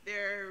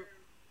they're.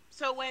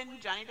 So when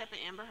Johnny Depp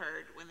and Amber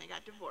Heard, when they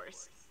got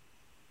divorced,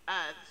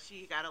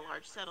 she got a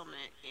large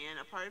settlement, and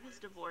a part of his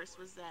divorce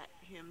was that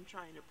him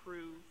trying to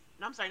prove.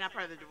 No, I'm sorry, not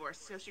part of the divorce.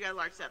 So she got a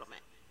large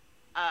settlement.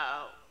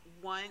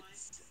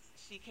 Once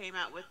she came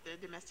out with the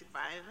domestic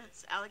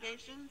violence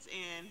allegations,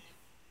 and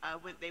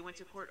when they went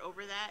to court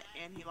over that,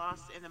 and he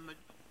lost, and the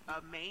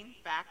main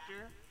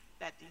factor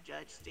that the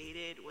judge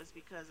stated was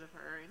because of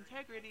her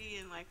integrity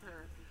and like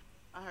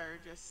her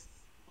just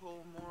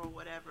whole moral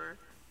whatever,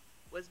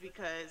 was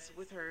because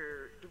with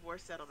her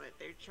divorce settlement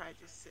they tried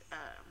to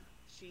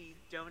she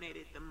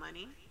donated the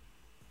money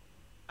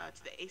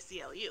to the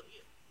ACLU.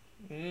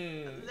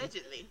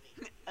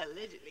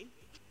 Allegedly.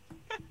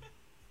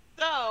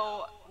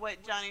 So what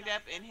Johnny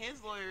Depp and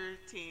his lawyer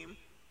team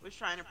was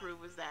trying to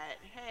prove was that,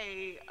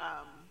 hey,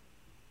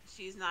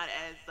 she's not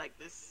as like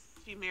this.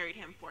 She married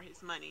him for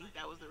his money.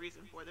 That was the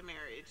reason for the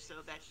marriage. So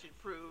that should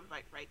prove,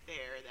 like right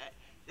there, that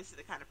this is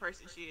the kind of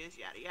person she is.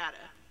 Yada yada.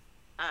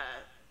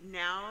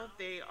 Now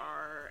they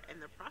are in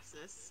the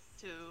process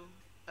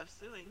of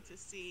suing to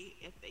see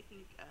if they can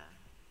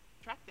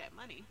track that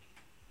money,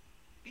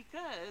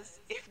 because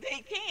if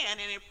they can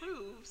and it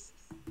proves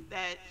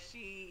that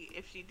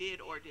if she did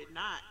or did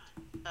not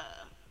uh,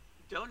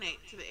 donate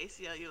to the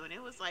ACLU, and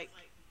it was like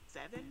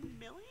 7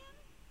 million,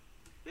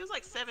 it was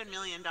like $7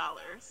 million.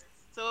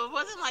 So it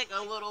wasn't like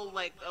a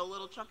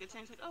little chunk of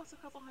change, like, oh, it's a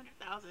couple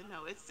 $100,000.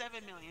 No, it's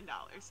 $7 million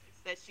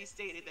that she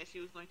stated that she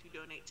was going to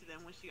donate to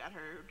them when she got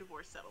her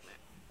divorce settlement.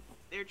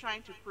 They're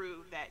trying to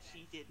prove that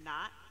she did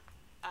not,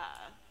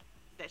 uh,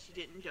 that she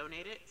didn't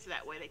donate it, so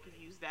that way they could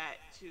use that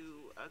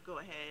to go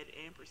ahead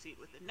and proceed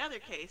with another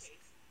case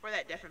for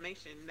that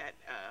defamation, that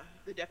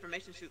the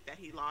defamation suit that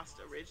he lost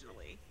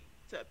originally,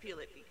 to appeal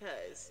it,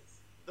 because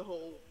the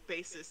whole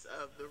basis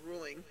of the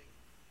ruling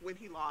when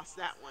he lost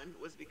that one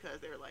was because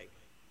they were like,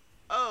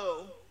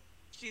 oh,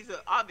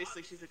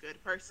 obviously she's a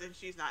good person,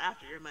 she's not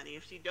after your money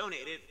if she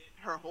donated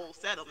her whole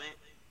settlement.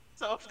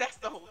 So if that's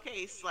the whole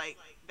case, like,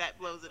 that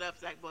blows it up,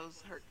 so that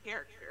blows her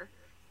character,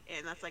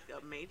 and that's like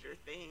a major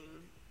thing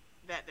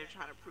that they're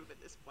trying to prove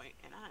at this point.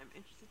 And I'm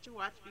interested to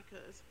watch,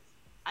 because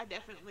I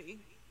definitely,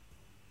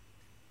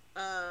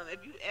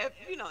 if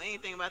you know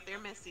anything about their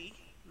messy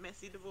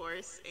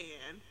divorce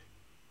and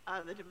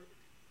the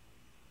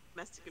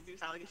domestic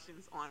abuse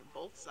allegations on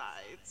both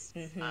sides,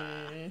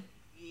 Mm-hmm.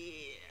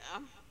 yeah,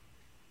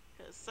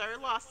 because Sir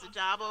lost the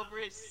job over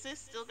it. Sis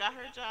still got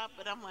her job,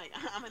 but I'm like,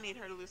 I'm gonna need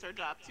her to lose her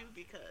job too,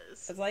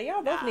 because It's like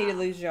y'all both need to nah,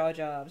 lose y'all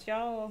jobs.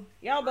 Y'all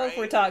both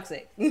were right?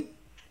 toxic.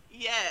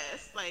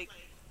 Yes, like,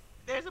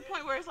 there's a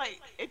point where it's like,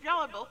 if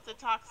y'all are both the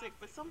toxic,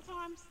 but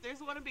sometimes there's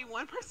going to be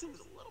one person who's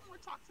a little more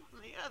toxic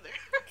than the other.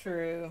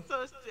 True.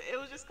 So it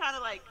was just kind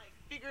of like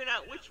figuring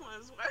out which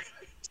ones were.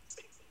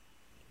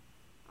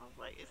 I was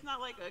like, it's not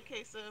like a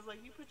case of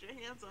like, you put your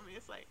hands on me.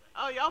 It's like,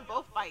 oh, y'all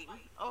both fighting,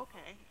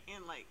 okay,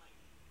 and like,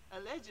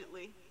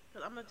 allegedly,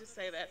 because I'm gonna just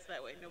say that so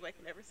that way nobody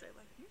can ever say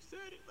like, you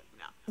said it. Like,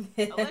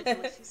 no,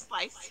 allegedly she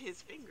sliced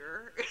his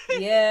finger.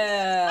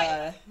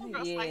 Yeah.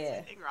 Homegirl sliced his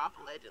Yeah. finger off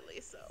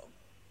allegedly. So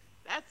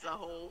that's a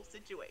whole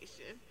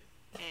situation.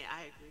 And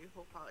I agree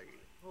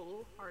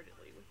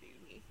wholeheartedly with you,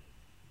 me.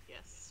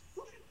 Yes.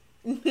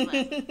 The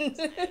last thing you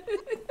said.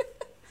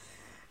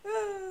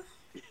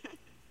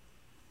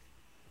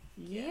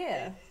 Yeah,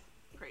 Yeah.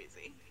 it's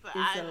crazy. But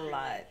It's I a agree.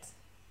 lot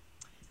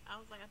I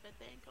was like, I bet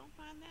they ain't gonna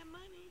find that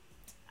money.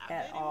 I at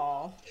bet it won't.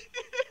 all.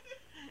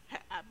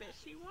 I bet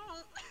she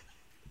won't.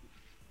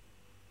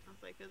 I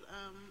was like, cause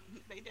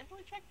they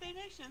definitely track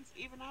donations.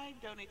 Even I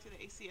donate to the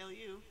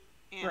ACLU,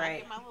 and I Right.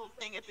 get my little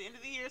thing at the end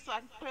of the year so I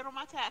can put it on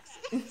my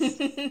taxes.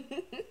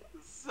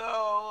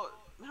 So,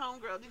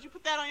 homegirl, did you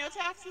put that on your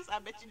taxes? I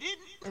bet you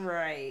didn't.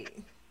 Right.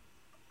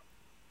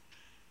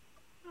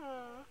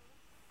 Uh,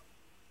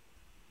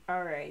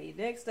 Alrighty.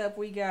 Next up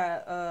we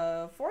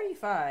got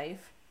 45.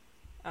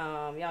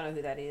 Y'all know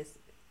who that is.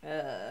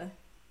 I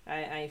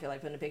ain't feel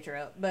like putting a picture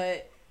up,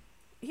 but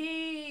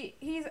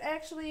he's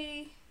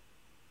actually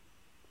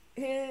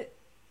his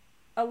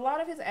a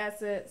lot of his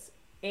assets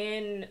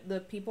and the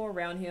people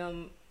around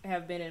him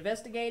have been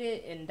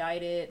investigated,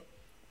 indicted.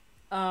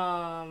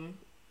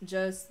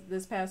 Just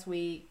this past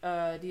week,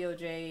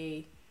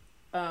 DOJ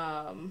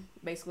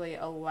basically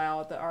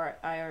allowed the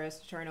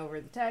IRS to turn over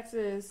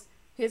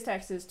his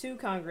taxes to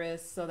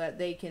Congress so that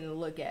they can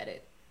look at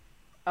it.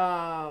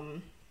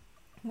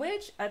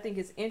 Which I think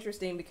is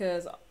interesting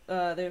because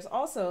there's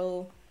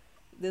also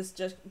this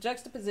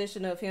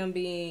juxtaposition of him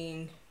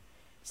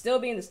still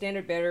being the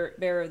standard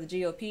bearer of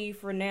the GOP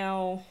for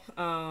now,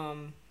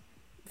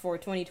 for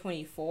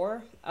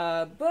 2024.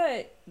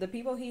 But the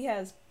people he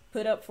has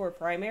put up for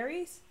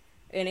primaries,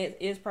 and it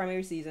is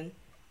primary season,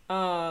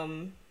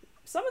 some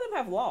of them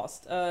have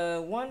lost.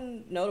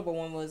 One notable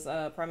one was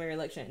primary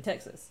election in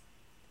Texas.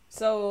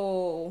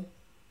 So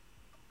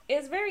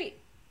it's very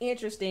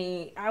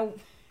interesting.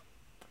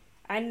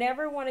 I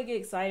never want to get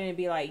excited and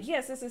be like,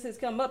 yes, this is his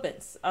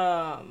comeuppance.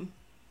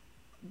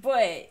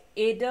 But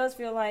it does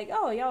feel like,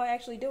 oh, y'all are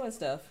actually doing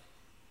stuff.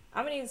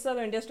 I'm gonna need the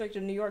Southern District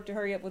of New York to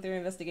hurry up with their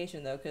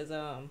investigation though, because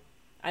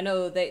I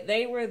know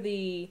they were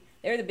the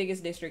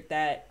biggest district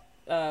that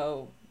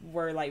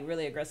were like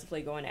really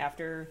aggressively going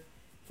after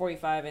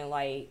 45 and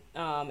like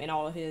and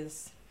all of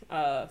his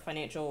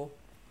financial.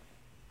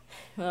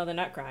 Well, they're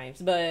not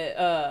crimes, but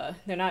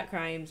they're not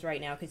crimes right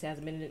now because he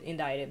hasn't been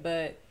indicted.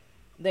 But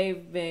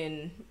they've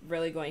been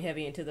really going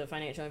heavy into the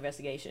financial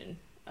investigation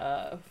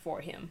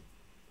for him.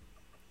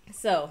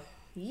 So,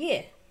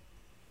 yeah.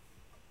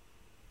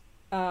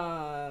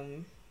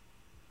 Only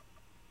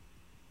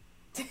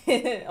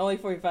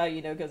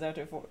 45, goes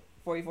after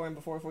 44 and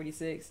before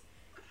 46.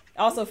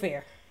 Also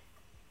fair.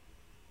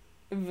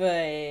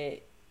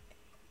 But,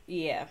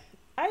 yeah.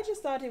 I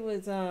just thought it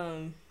was,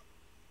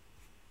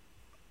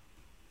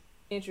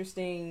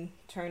 interesting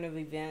turn of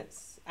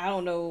events. I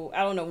don't know. I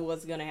don't know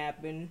what's gonna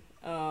happen.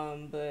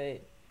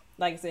 But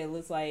like I said, it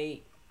looks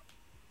like,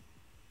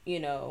 you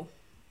know,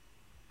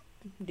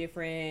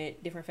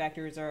 different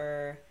factors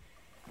are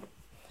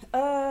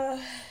uh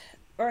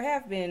or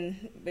have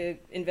been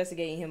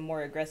investigating him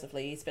more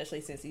aggressively,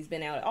 especially since he's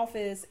been out of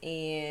office,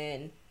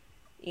 and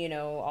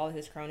all of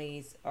his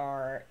cronies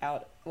are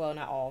out. Well,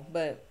 not all,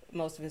 but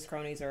most of his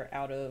cronies are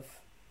out of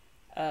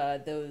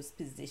those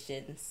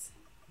positions.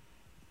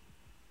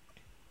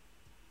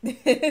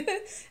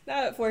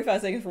 Not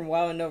 45 seconds from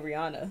Wow and No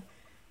Rihanna.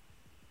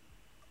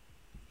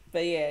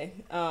 But yeah,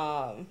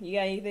 you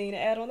got anything to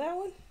add on that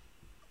one?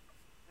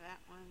 That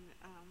one,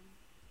 I'm,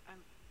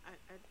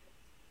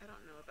 I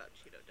don't know about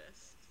Cheeto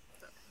dust,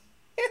 so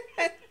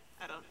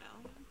I don't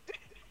know.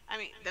 I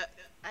mean,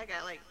 I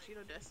got like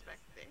Cheeto dust back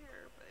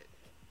there, but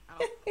I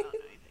don't know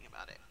anything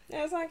about it.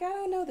 I was like, I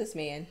don't know this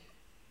man.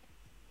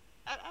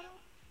 I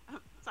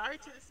don't. Sorry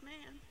to this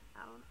man.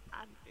 I don't.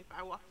 If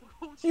I walk the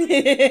whole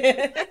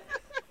street.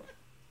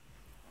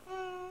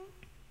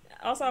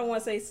 Also, I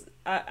want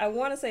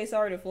to say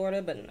sorry to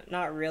Florida, but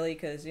not really,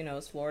 because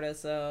it's Florida.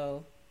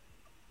 So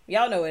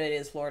y'all know what it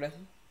is, Florida.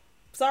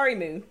 Sorry,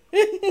 Moo.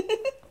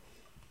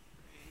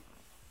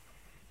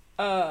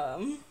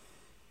 um,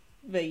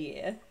 but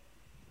yeah.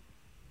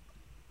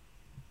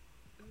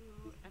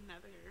 Ooh,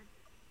 another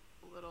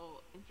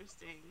little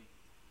interesting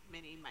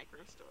mini micro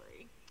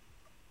story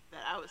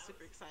that I was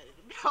super excited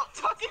about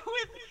talking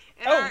with.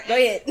 Go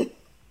ahead.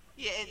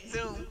 Yeah,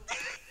 Zoom.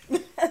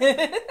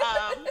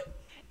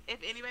 If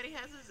anybody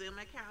has a Zoom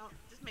account,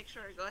 just make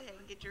sure to go ahead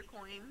and get your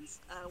coins.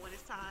 When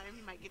it's time,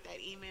 you might get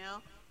that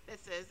email that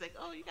says like,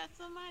 "Oh, you got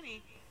some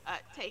money."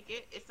 Take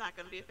it. It's not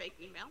going to be a fake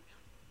email.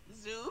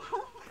 Zoom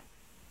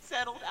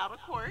settled out of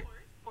court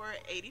for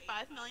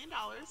 $85 million.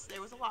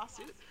 There was a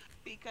lawsuit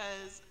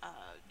because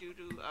due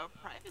to a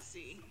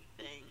privacy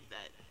thing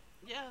that,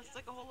 yeah, it's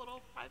like a whole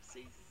little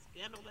privacy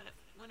scandal that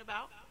went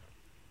about.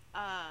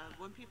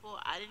 When people,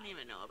 I didn't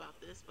even know about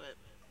this, but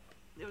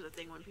there was a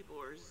thing when people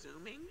were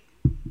Zooming.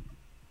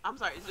 I'm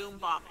sorry, Zoom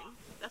bombing.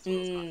 That's what it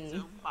was called,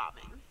 Zoom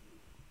bombing.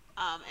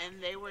 And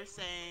they were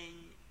saying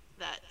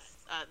that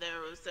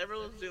there were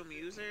several Zoom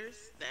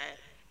users that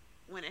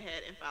went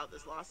ahead and filed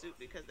this lawsuit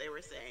because they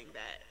were saying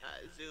that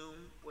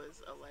Zoom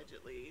was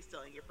allegedly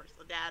selling your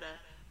personal data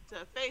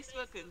to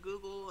Facebook and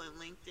Google and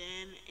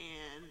LinkedIn,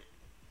 and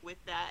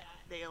with that,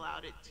 they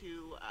allowed it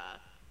to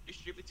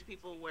distribute to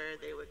people where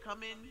they would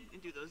come in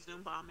and do those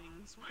Zoom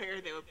bombings,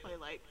 where they would play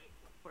like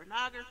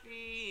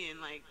pornography and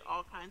like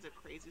all kinds of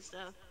crazy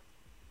stuff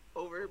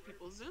over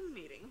people's Zoom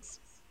meetings.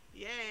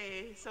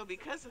 Yay! So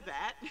because of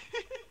that,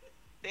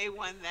 they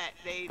won that.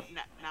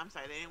 No, I'm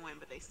sorry, they didn't win,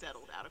 but they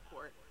settled out of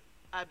court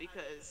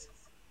because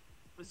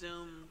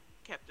Zoom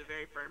kept a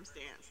very firm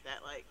stance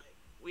that like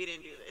we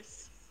didn't do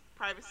this.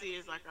 Privacy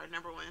is like our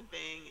number one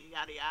thing, and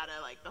yada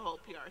yada, like the whole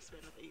PR spin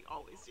that they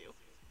always do.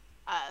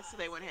 So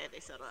they went ahead, they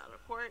settled out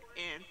of court,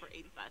 and for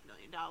 $85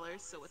 million.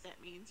 So what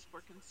that means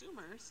for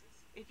consumers,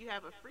 if you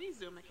have a free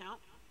Zoom account,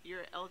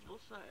 you're eligible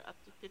for up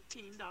to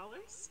 $15.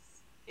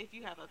 If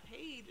you have a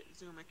paid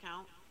Zoom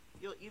account,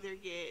 you'll either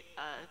get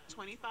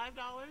 $25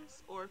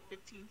 or 15%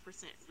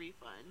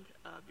 refund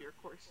of your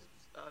course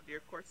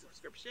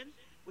subscription,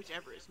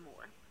 whichever is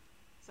more.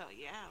 So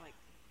yeah, like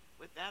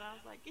with that, I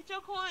was like, get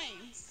your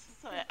coins.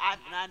 So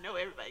I know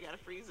everybody got a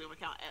free Zoom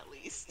account at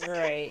least.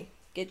 Right.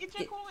 Get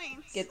your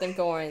coins. Get them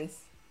coins.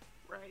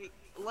 Right.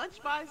 Lunch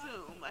by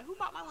Zoom. Like, who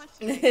bought my lunch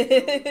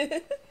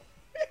today?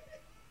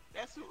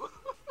 That's who.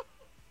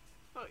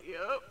 Oh,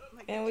 yep.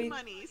 Like, get your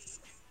monies.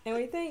 And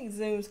we thank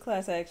Zoom's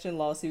class action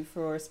lawsuit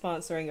for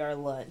sponsoring our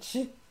lunch.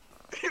 Right.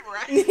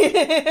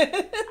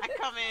 I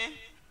come in.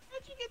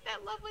 How'd you get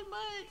that lovely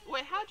mug?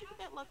 Wait, how'd you get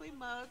that lovely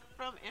mug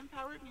from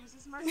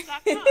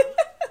empoweredmusesmerch.com?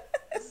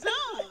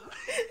 Zoom.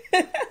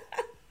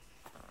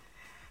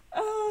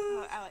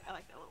 Oh, I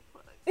like that little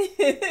plug.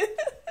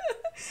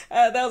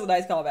 That was a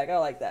nice callback. I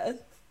like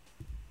that.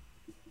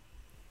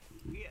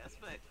 Yes,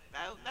 but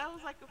that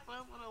was like a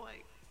fun little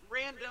like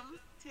random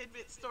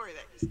tidbit story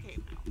that just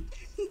came out.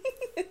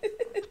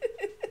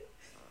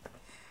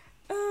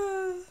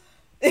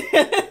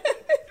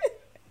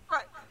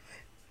 Right.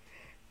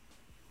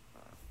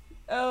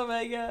 Oh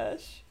my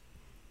gosh.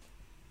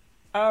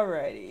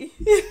 Alrighty.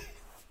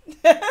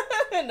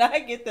 And I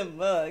get the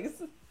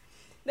mugs.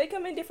 They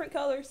come in different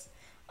colors.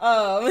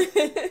 Oh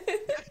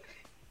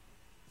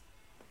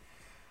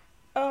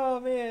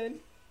man.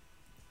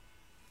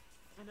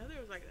 I know there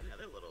was like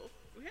another little.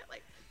 We had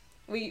like.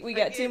 We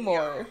got two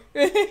more.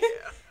 Yeah.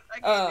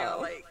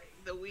 Y'all like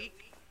the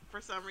week.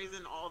 For some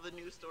reason, all the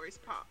news stories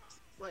popped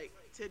like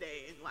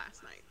today and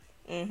last night.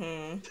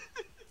 Mm-hmm.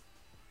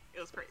 It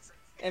was crazy.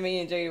 And me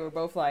and Jade were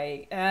both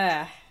like,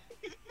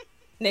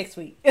 next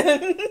week.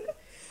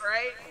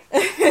 Right.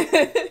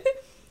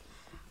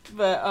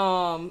 But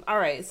all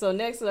right. So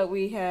next up,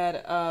 we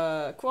had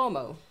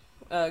Cuomo.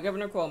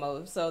 Governor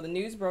Cuomo. So the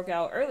news broke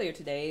out earlier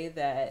today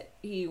that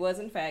he was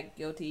in fact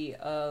guilty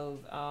of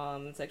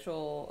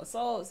sexual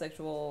assault,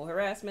 sexual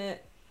harassment.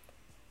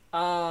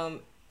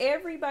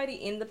 everybody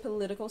in the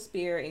political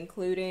sphere,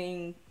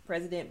 including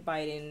President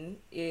Biden,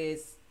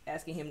 is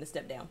asking him to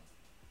step down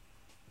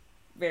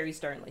very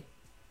sternly.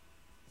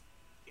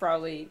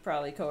 Probably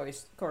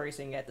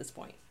coercing at this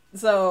point.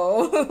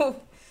 So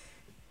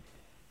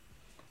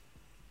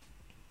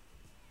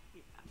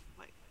Yeah,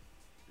 like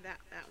that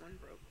one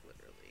broke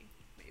literally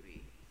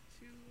maybe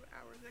 2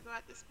 hours ago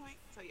at this point.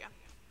 So yeah,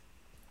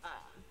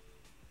 um,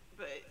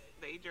 but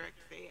they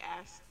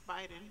asked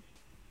Biden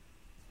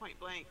point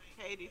blank,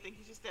 "Hey, do you think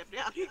he should step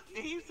down?"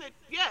 And he said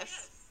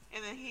yes,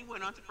 and then he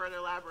went on to further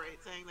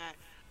elaborate, saying that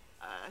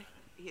uh,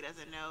 he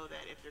doesn't know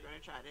that if they're going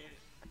to try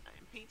to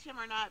impeach him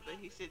or not, but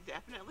he should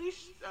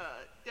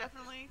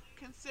definitely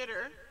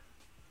consider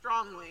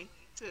strongly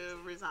to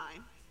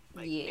resign,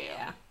 like now,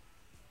 yeah,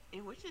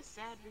 and which is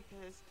sad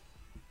because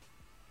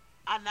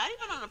I'm not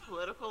even on a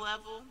political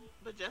level,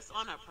 but just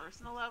on a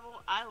personal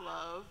level, I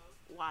love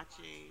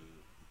watching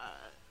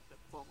the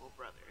Cuomo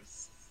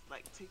brothers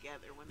like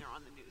together when they're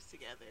on the news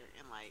together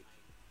and like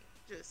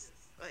just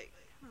like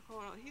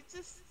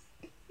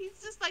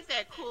he's just like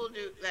that cool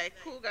dude, that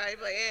cool guy.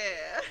 Like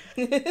yeah,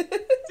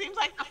 seems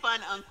like the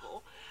fun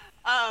uncle,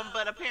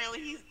 but apparently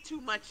he's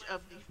too much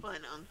of the fun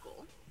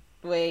uncle.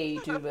 way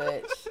too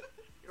much.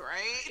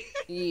 Right?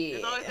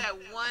 There's always Yeah, that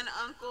one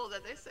uncle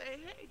that they say,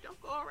 "Hey, don't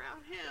go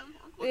around him.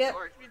 Uncle yep,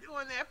 George be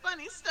doing that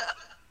funny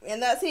stuff."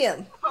 and that's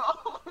him.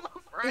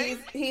 Right?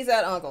 He's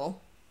that uncle.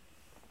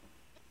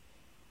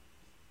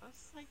 I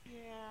was like,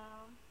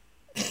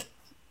 yeah,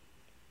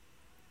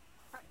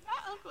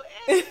 not Uncle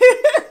Eddie.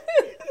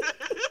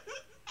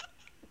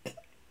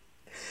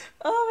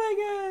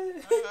 Oh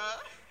my god.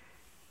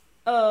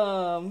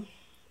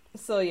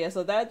 So yeah,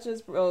 so that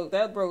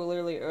broke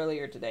literally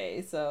earlier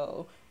today.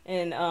 So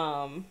and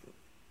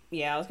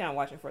yeah, I was kind of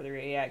watching for the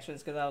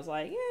reactions because I was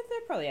like, yeah,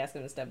 they're probably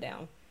asking him to step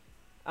down.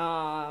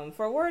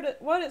 For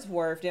what it's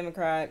worth,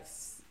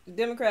 Democrats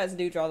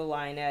do draw the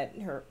line at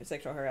her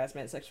sexual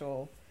harassment,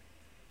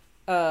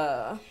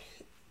 uh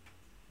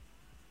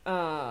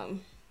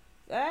um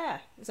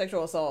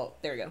sexual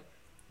assault. There we go.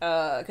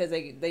 Because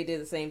they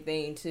did the same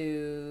thing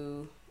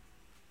to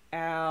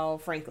Al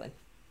Franklin.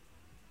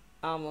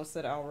 I almost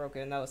said Al Roker,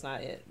 and that was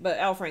not it. But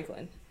Al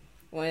Franklin,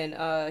 when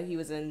he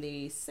was in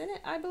the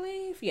Senate, I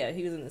believe. Yeah,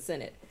 he was in the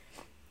Senate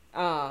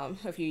a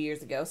few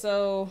years ago.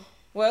 So,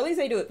 well, at least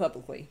they do it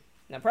publicly.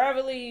 Now,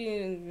 privately,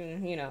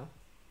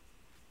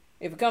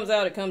 if it comes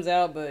out, it comes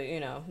out. But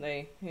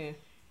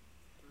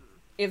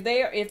if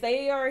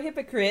they are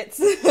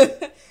hypocrites,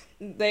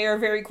 they are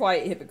very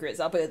quiet hypocrites.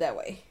 I'll put it that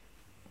way.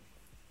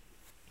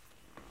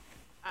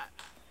 I,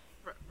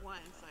 for one,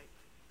 it's like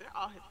they're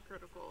all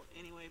hypocritical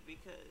anyway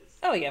because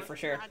Oh yeah, for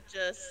sure. not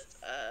just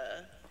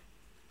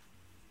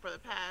for the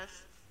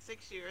past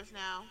 6 years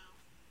now,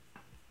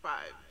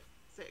 five,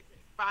 six,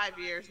 5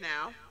 years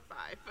now,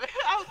 five.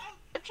 I'm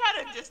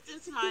trying to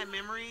distance my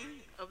memory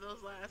of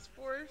those last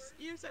 4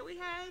 years that we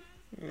had.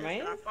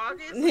 Right? It's off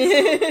August.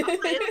 It's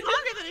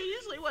longer than it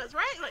usually was,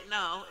 right? Like,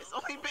 no, it's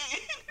only been.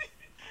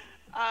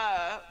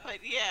 But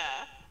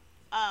yeah,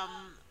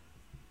 um,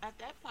 at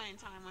that point in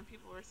time when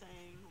people were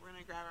saying we're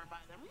gonna grab her by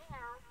the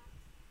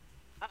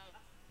uh,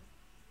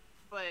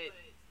 but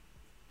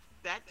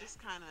that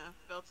just kind of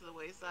fell to the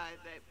wayside.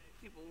 That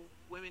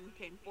women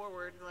came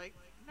forward like,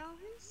 no,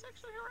 he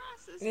sexually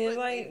harasses, It's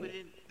but like,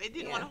 they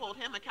didn't yeah, want to hold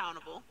him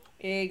accountable. So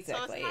it's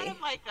exactly. kind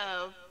of like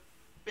a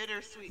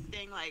bittersweet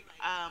thing, like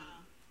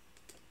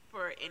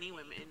for any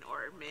women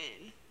or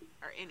men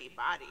or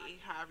anybody,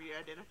 however you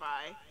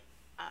identify,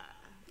 uh,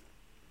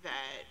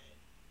 that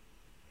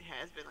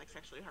has been like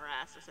sexually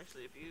harassed or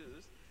sexually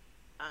abused,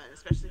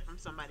 especially from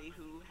somebody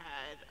who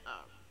had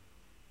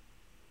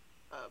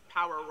a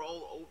power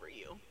role over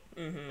you.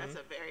 Mm-hmm. That's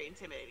a very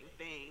intimidating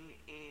thing,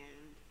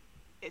 and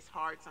it's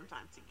hard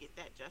sometimes to get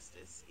that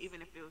justice.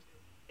 Even if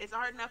it's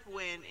hard enough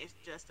when it's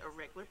just a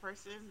regular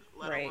person,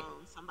 let Right.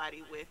 alone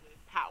somebody with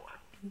power.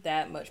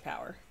 That much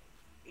power.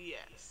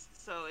 Yes.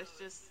 So it's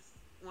just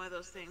one of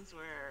those things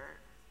where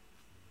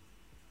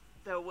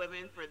the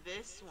women for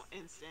this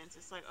instance,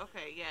 it's like,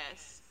 okay,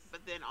 yes,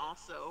 but then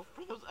also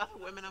for those other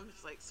women, I'm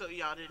just like, so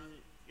y'all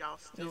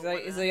still He's like,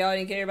 wanna, so y'all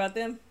didn't care about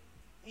them?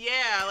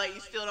 yeah, like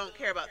you still don't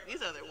care about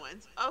these other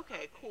ones.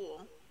 Okay,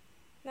 cool.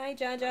 Night,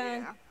 John So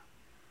John. yeah.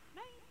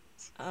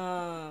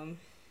 Um,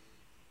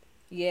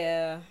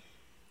 yeah,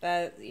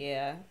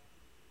 yeah.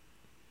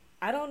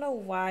 I don't know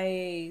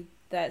why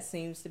that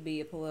seems to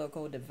be a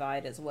political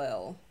divide as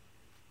well.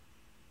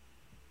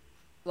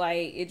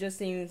 Like, it just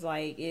seems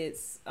like, it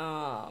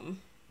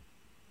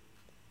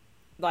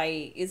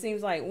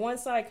seems like one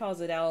side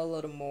calls it out a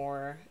little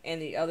more, and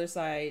the other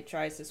side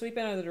tries to sweep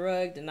it under the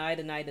rug,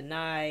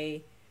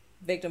 deny,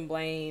 victim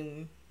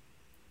blame,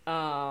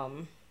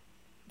 um,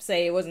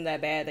 say it wasn't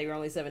that bad, they were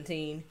only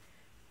 17.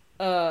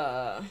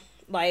 Uh,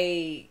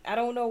 like, I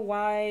don't know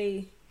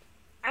why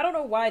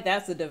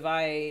that's a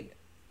divide,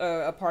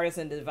 a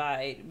partisan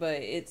divide,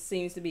 but it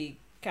seems to be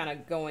kind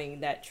of going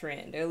that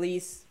trend, at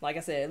least, like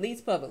I said, at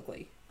least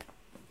publicly.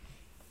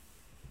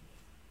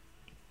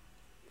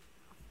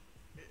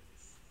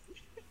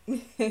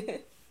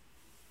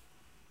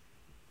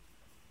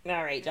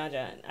 All right, John.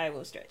 I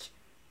will stretch.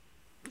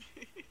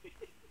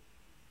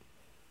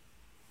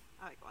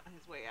 I like on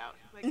his way out.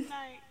 He's like, good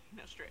night.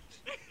 No stretch.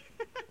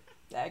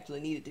 I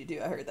actually needed to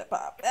do. I heard that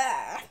pop.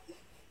 Ah.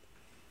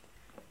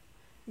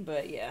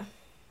 But yeah.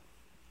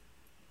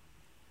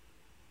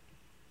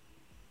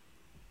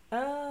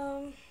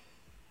 Um.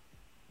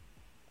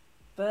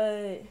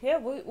 But yeah,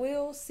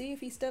 we'll see if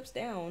he steps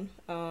down.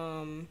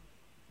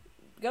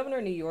 Governor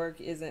of New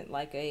York isn't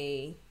like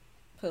a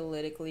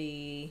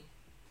politically.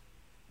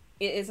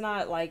 It's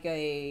not like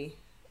a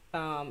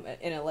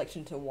an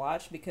election to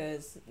watch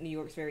because New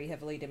York's very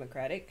heavily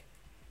Democratic.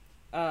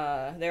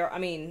 There. I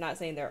mean, not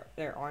saying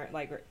there aren't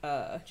like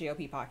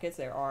GOP pockets.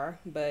 There are,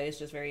 but it's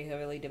just very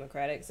heavily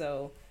Democratic.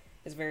 So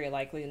it's very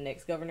likely the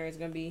next governor is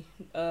going to be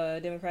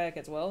Democratic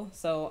as well.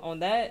 So on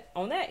that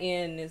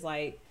end is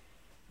like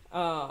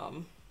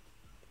um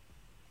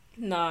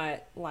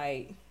not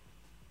like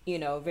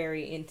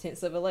very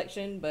intensive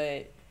election,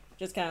 but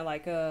just kind of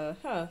like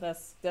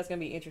that's gonna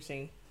be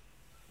interesting.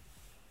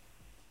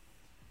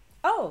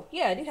 Oh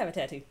yeah, I do have a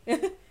tattoo.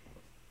 And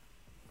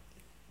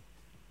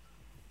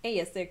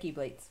yes, they're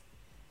keyblades.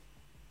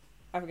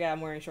 I forgot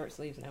I'm wearing short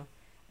sleeves now.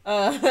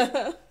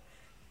 uh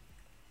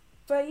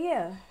but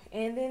yeah,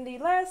 and then the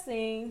last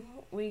thing,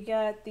 we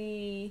got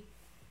the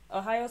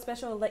Ohio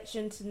special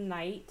election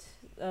tonight.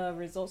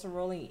 Results are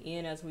rolling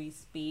in as we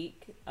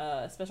speak.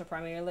 Special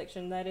primary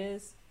election, that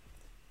is.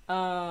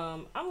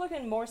 I'm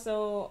looking more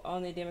so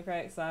on the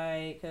Democratic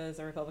side because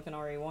the Republican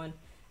already won.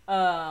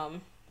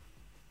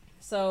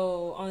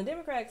 So on the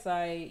Democratic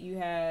side, you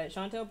had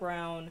Shontel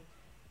Brown,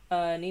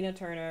 Nina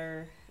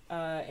Turner,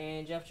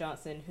 and Jeff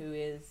Johnson, who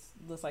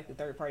looks like the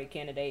third party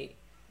candidate.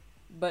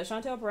 But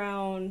Shontel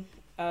Brown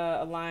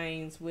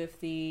aligns with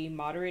the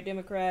moderate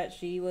Democrat.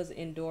 She was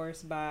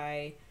endorsed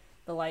by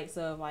the likes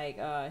of like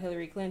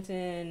Hillary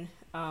Clinton.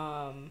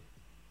 Oh,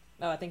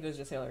 I think it was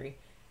just Hillary.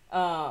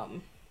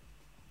 Um,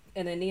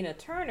 and then Nina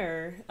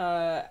Turner.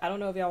 I don't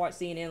know if y'all watch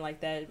CNN like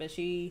that, but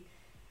she,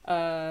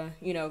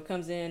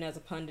 comes in as a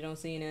pundit on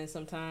CNN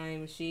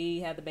sometimes.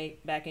 She had the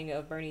backing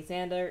of Bernie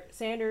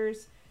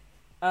Sanders.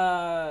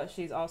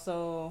 She's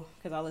also,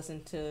 because I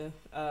listen to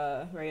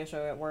radio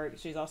show at work.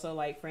 She's also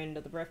like friend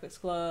of the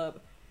Breakfast Club.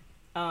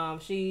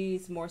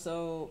 She's more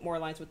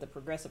aligns with the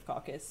Progressive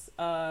Caucus.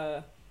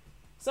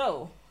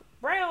 So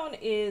Brown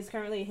is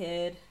currently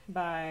ahead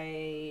by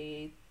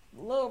a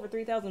little over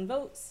 3,000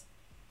 votes,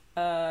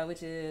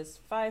 which is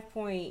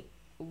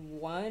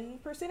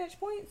 5.1 percentage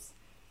points.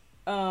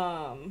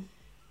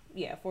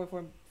 Yeah,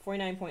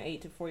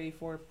 49.8 to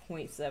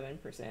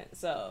 44.7%.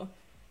 So,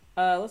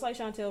 looks like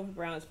Shontel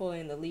Brown is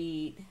pulling the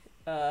lead.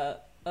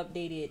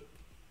 Updated,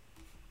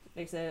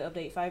 they said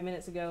update 5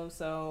 minutes ago.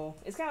 So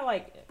it's kind of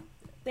like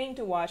thing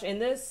to watch. And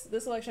this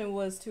election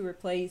was to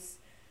replace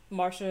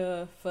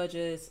Marsha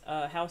Fudge's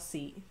House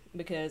seat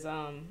because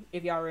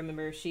if y'all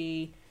remember,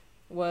 she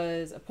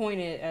was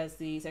appointed as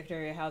the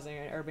Secretary of Housing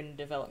and Urban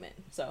Development.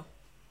 So,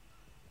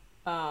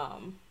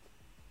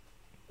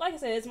 like I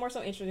said, it's more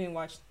so interesting to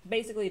watch,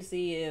 basically to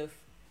see if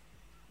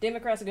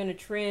Democrats are going to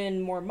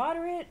trend more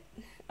moderate,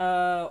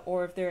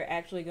 or if they're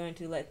actually going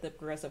to let the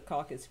Progressive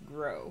Caucus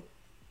grow.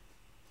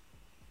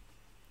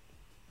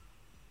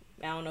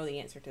 I don't know the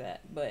answer to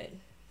that, but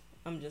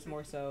I'm just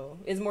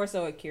it's more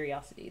so a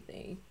curiosity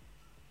thing.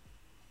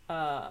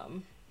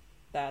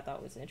 That I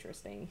thought was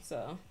interesting.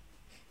 So,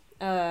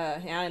 I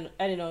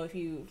didn't know if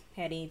you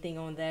had anything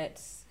on that,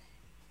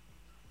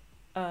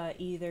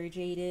 either,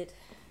 Jaded.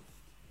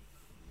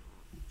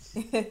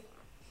 This time.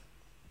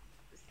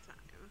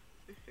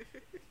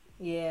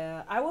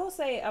 Yeah, I will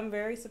say I'm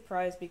very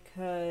surprised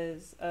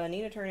because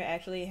Nina Turner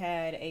actually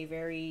had a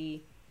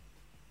very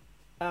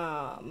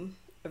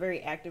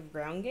active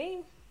ground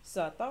game.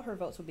 So I thought her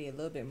votes would be a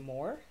little bit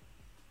more.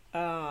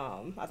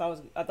 I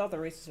thought the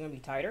race was going to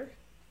be tighter.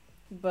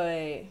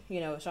 But,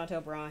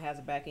 Shontel Brown has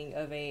a backing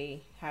of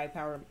a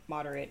high-powered,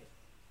 moderate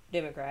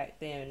Democrat,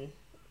 then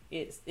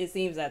it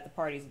seems that the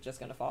parties are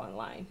just going to fall in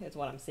line, is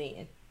what I'm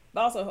seeing.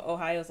 But also,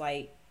 Ohio's,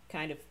 like,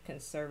 kind of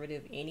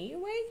conservative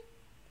anyway.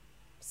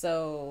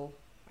 So,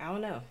 I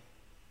don't know.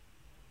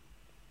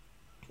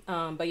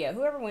 But yeah,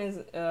 whoever wins,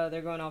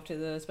 they're going off to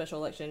the special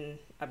election.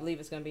 I believe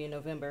it's going to be in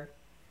November,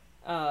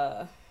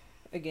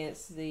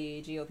 against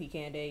the GOP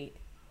candidate.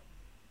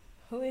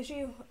 Who is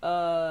you?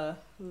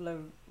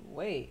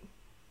 Wait.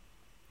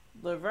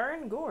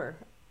 Laverne Gore.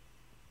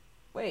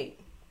 Wait.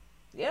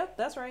 Yep,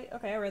 that's right.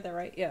 Okay, I read that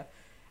right. Yeah.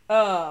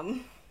 Now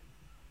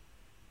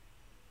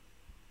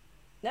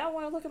I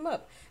want to look him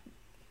up.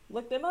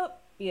 Look them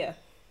up? Yeah.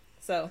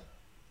 So.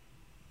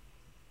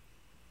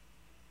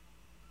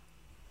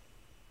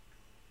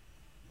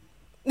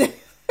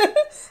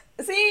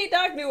 See,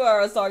 Doc knew what I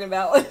was talking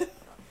about.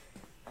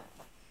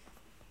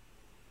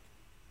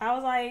 I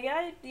was like,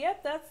 yeah,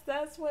 yep,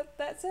 that's what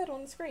that said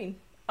on the screen.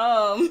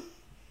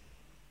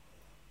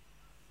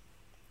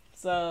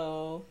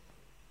 So,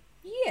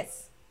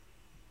 yes.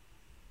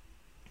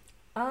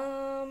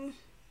 I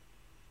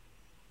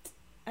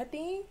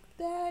think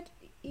that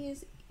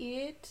is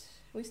it.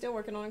 We still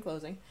working on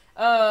closing.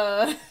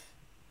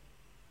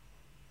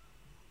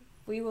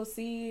 we will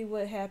see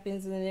what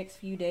happens in the next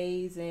few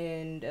days,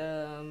 and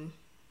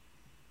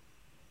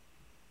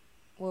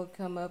we'll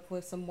come up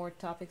with some more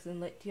topics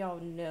and let y'all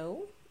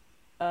know.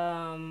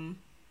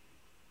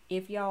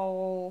 If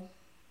y'all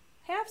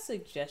have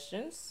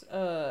suggestions,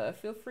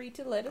 feel free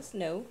to let us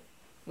know.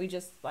 We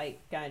just like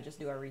kind of just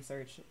do our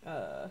research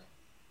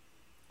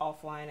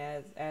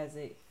offline as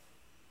the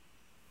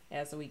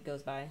week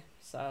goes by.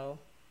 So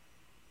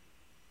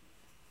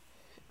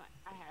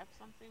I have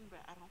something, but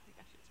I don't think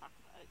I should talk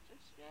about it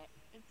just yet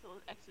until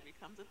it actually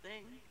becomes a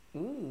thing.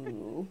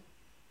 ooh,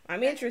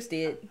 I'm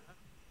interested.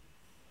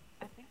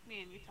 I think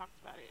me and you talked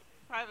about it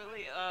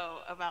privately.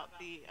 Oh, about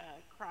the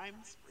crime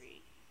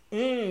spree.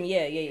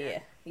 Yeah.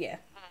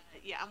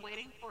 Yeah, I'm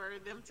waiting for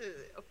them to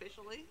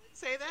officially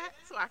say that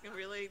so I can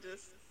really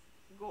just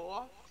go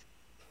off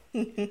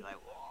and be like,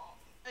 well,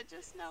 I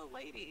just know,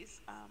 ladies,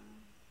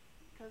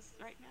 because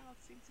right now it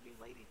seems to be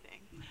a lady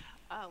thing.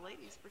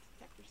 Ladies,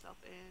 protect yourself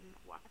and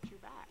watch your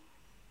back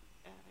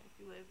if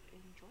you live in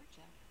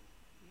Georgia.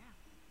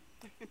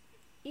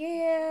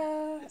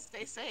 Yeah. Yeah.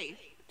 Stay safe.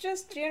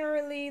 Just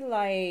generally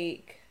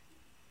like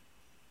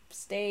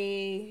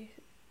stay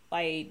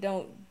like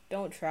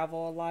don't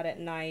travel a lot at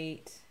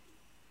night.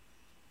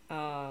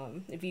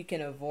 If you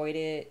can avoid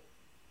it,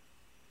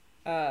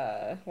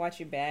 watch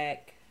your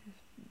back,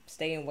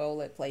 stay in well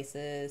lit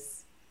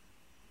places.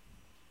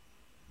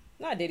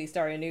 Not did he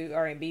start a new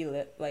R&B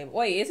label?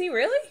 Wait, is he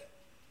really?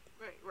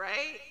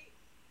 Right?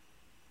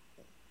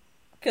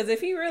 Because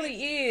if he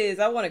really is,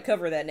 I want to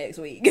cover that next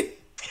week.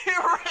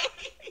 Right?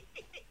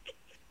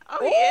 Oh,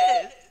 he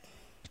Ooh. is.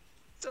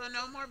 So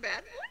no more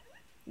bad boy?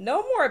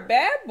 No more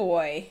bad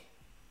boy.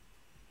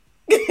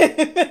 P.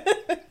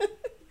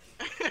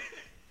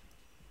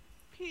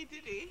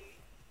 Diddy.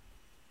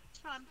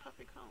 Sean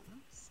Puffy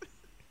Combs.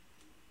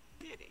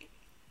 Diddy.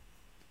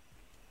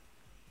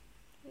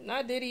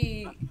 Not did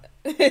he.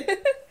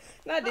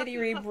 Not did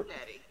he Puff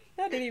Daddy.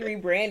 Not did he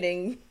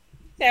rebranding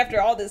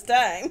after all this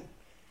time.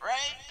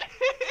 Right?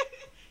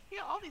 He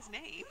had all these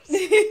names.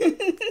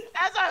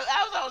 As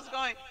I was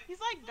going, he's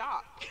like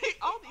Doc.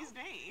 All these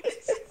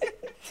names.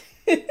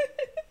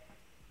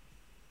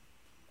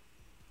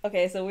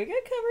 Okay, so we're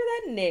gonna cover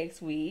that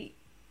next week.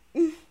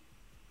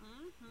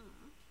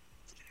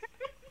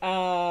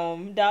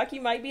 Doc,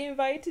 you might be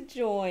invited to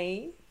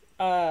join.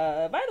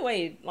 By the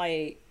way,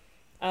 like,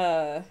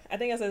 I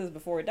think I said this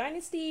before.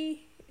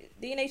 Dynasty,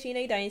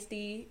 DNHNA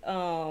Dynasty,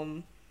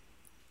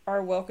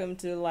 are welcome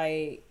to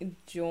like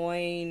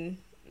join.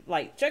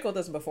 Like, check with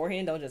us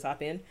beforehand. Don't just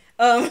hop in.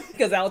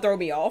 Because that'll throw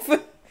me off.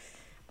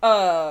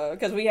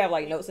 Because we have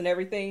like notes and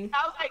everything.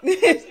 I was like, we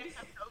actually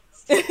have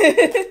notes.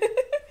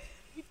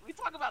 We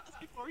talk about this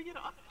before we get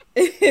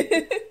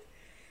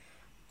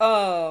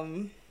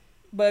on.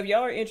 But if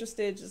y'all are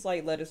interested, just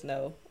like let us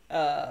know.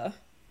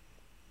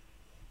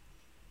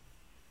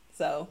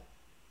 So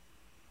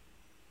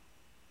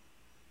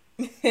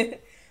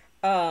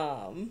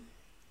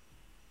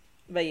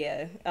but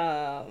yeah,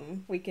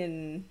 we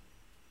can.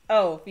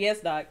 Oh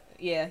yes, Doc.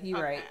 Yeah, you're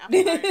Okay, right. I'm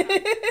sorry,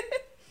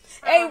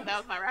 Hey, that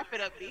was my wrap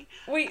it up, B.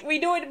 we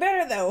doing it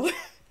better though.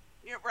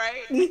 You're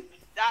right.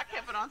 Doc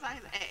kept it on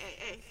time.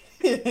 Hey.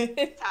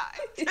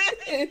 Time.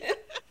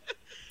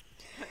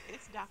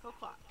 It's Doc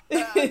o'clock.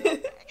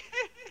 Okay.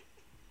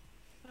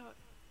 So,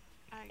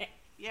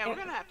 yeah, we're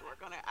gonna have to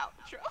work on an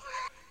outro.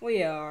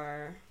 We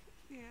are.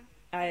 Yeah.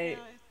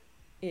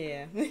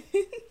 Yeah.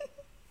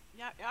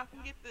 Y'all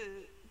can get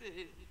the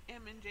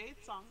M and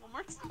Jade song one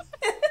more time.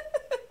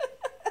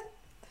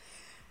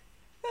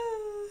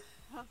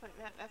 I was like,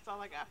 that's all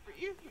I got for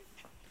you.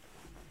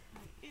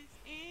 It's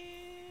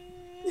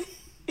M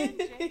and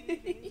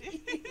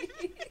Jade.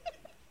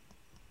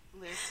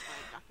 Lyrics by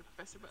Dr.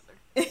 Professor Butler.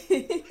 And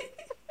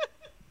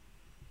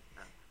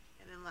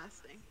then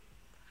last thing,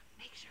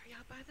 make sure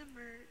y'all buy the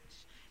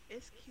merch.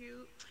 It's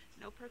cute.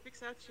 No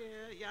perfects out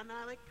here. Y'all know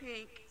I like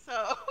pink,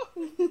 so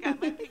got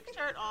my pink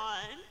shirt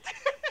on.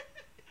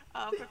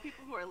 For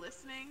people who are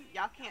listening,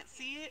 y'all can't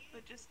see it,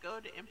 but just go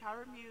to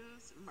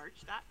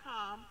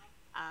empowermusemerch.com.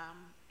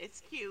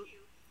 It's cute.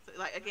 So,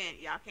 like, again,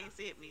 y'all can't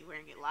see it me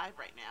wearing it live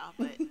right now,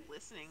 but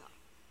listening,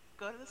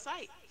 go to the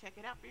site, check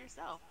it out for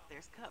yourself.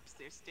 There's cups,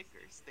 there's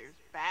stickers, there's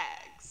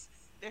bags.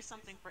 There's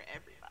something for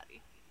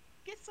everybody.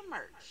 Get some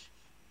merch.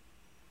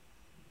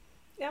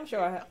 Yeah, I'm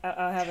sure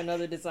I'll have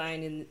another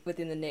design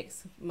within the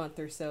next month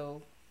or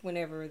so,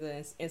 whenever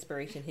the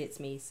inspiration hits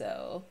me.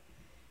 So,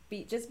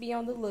 just be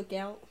on the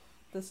lookout.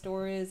 The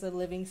store is a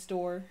living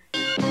store.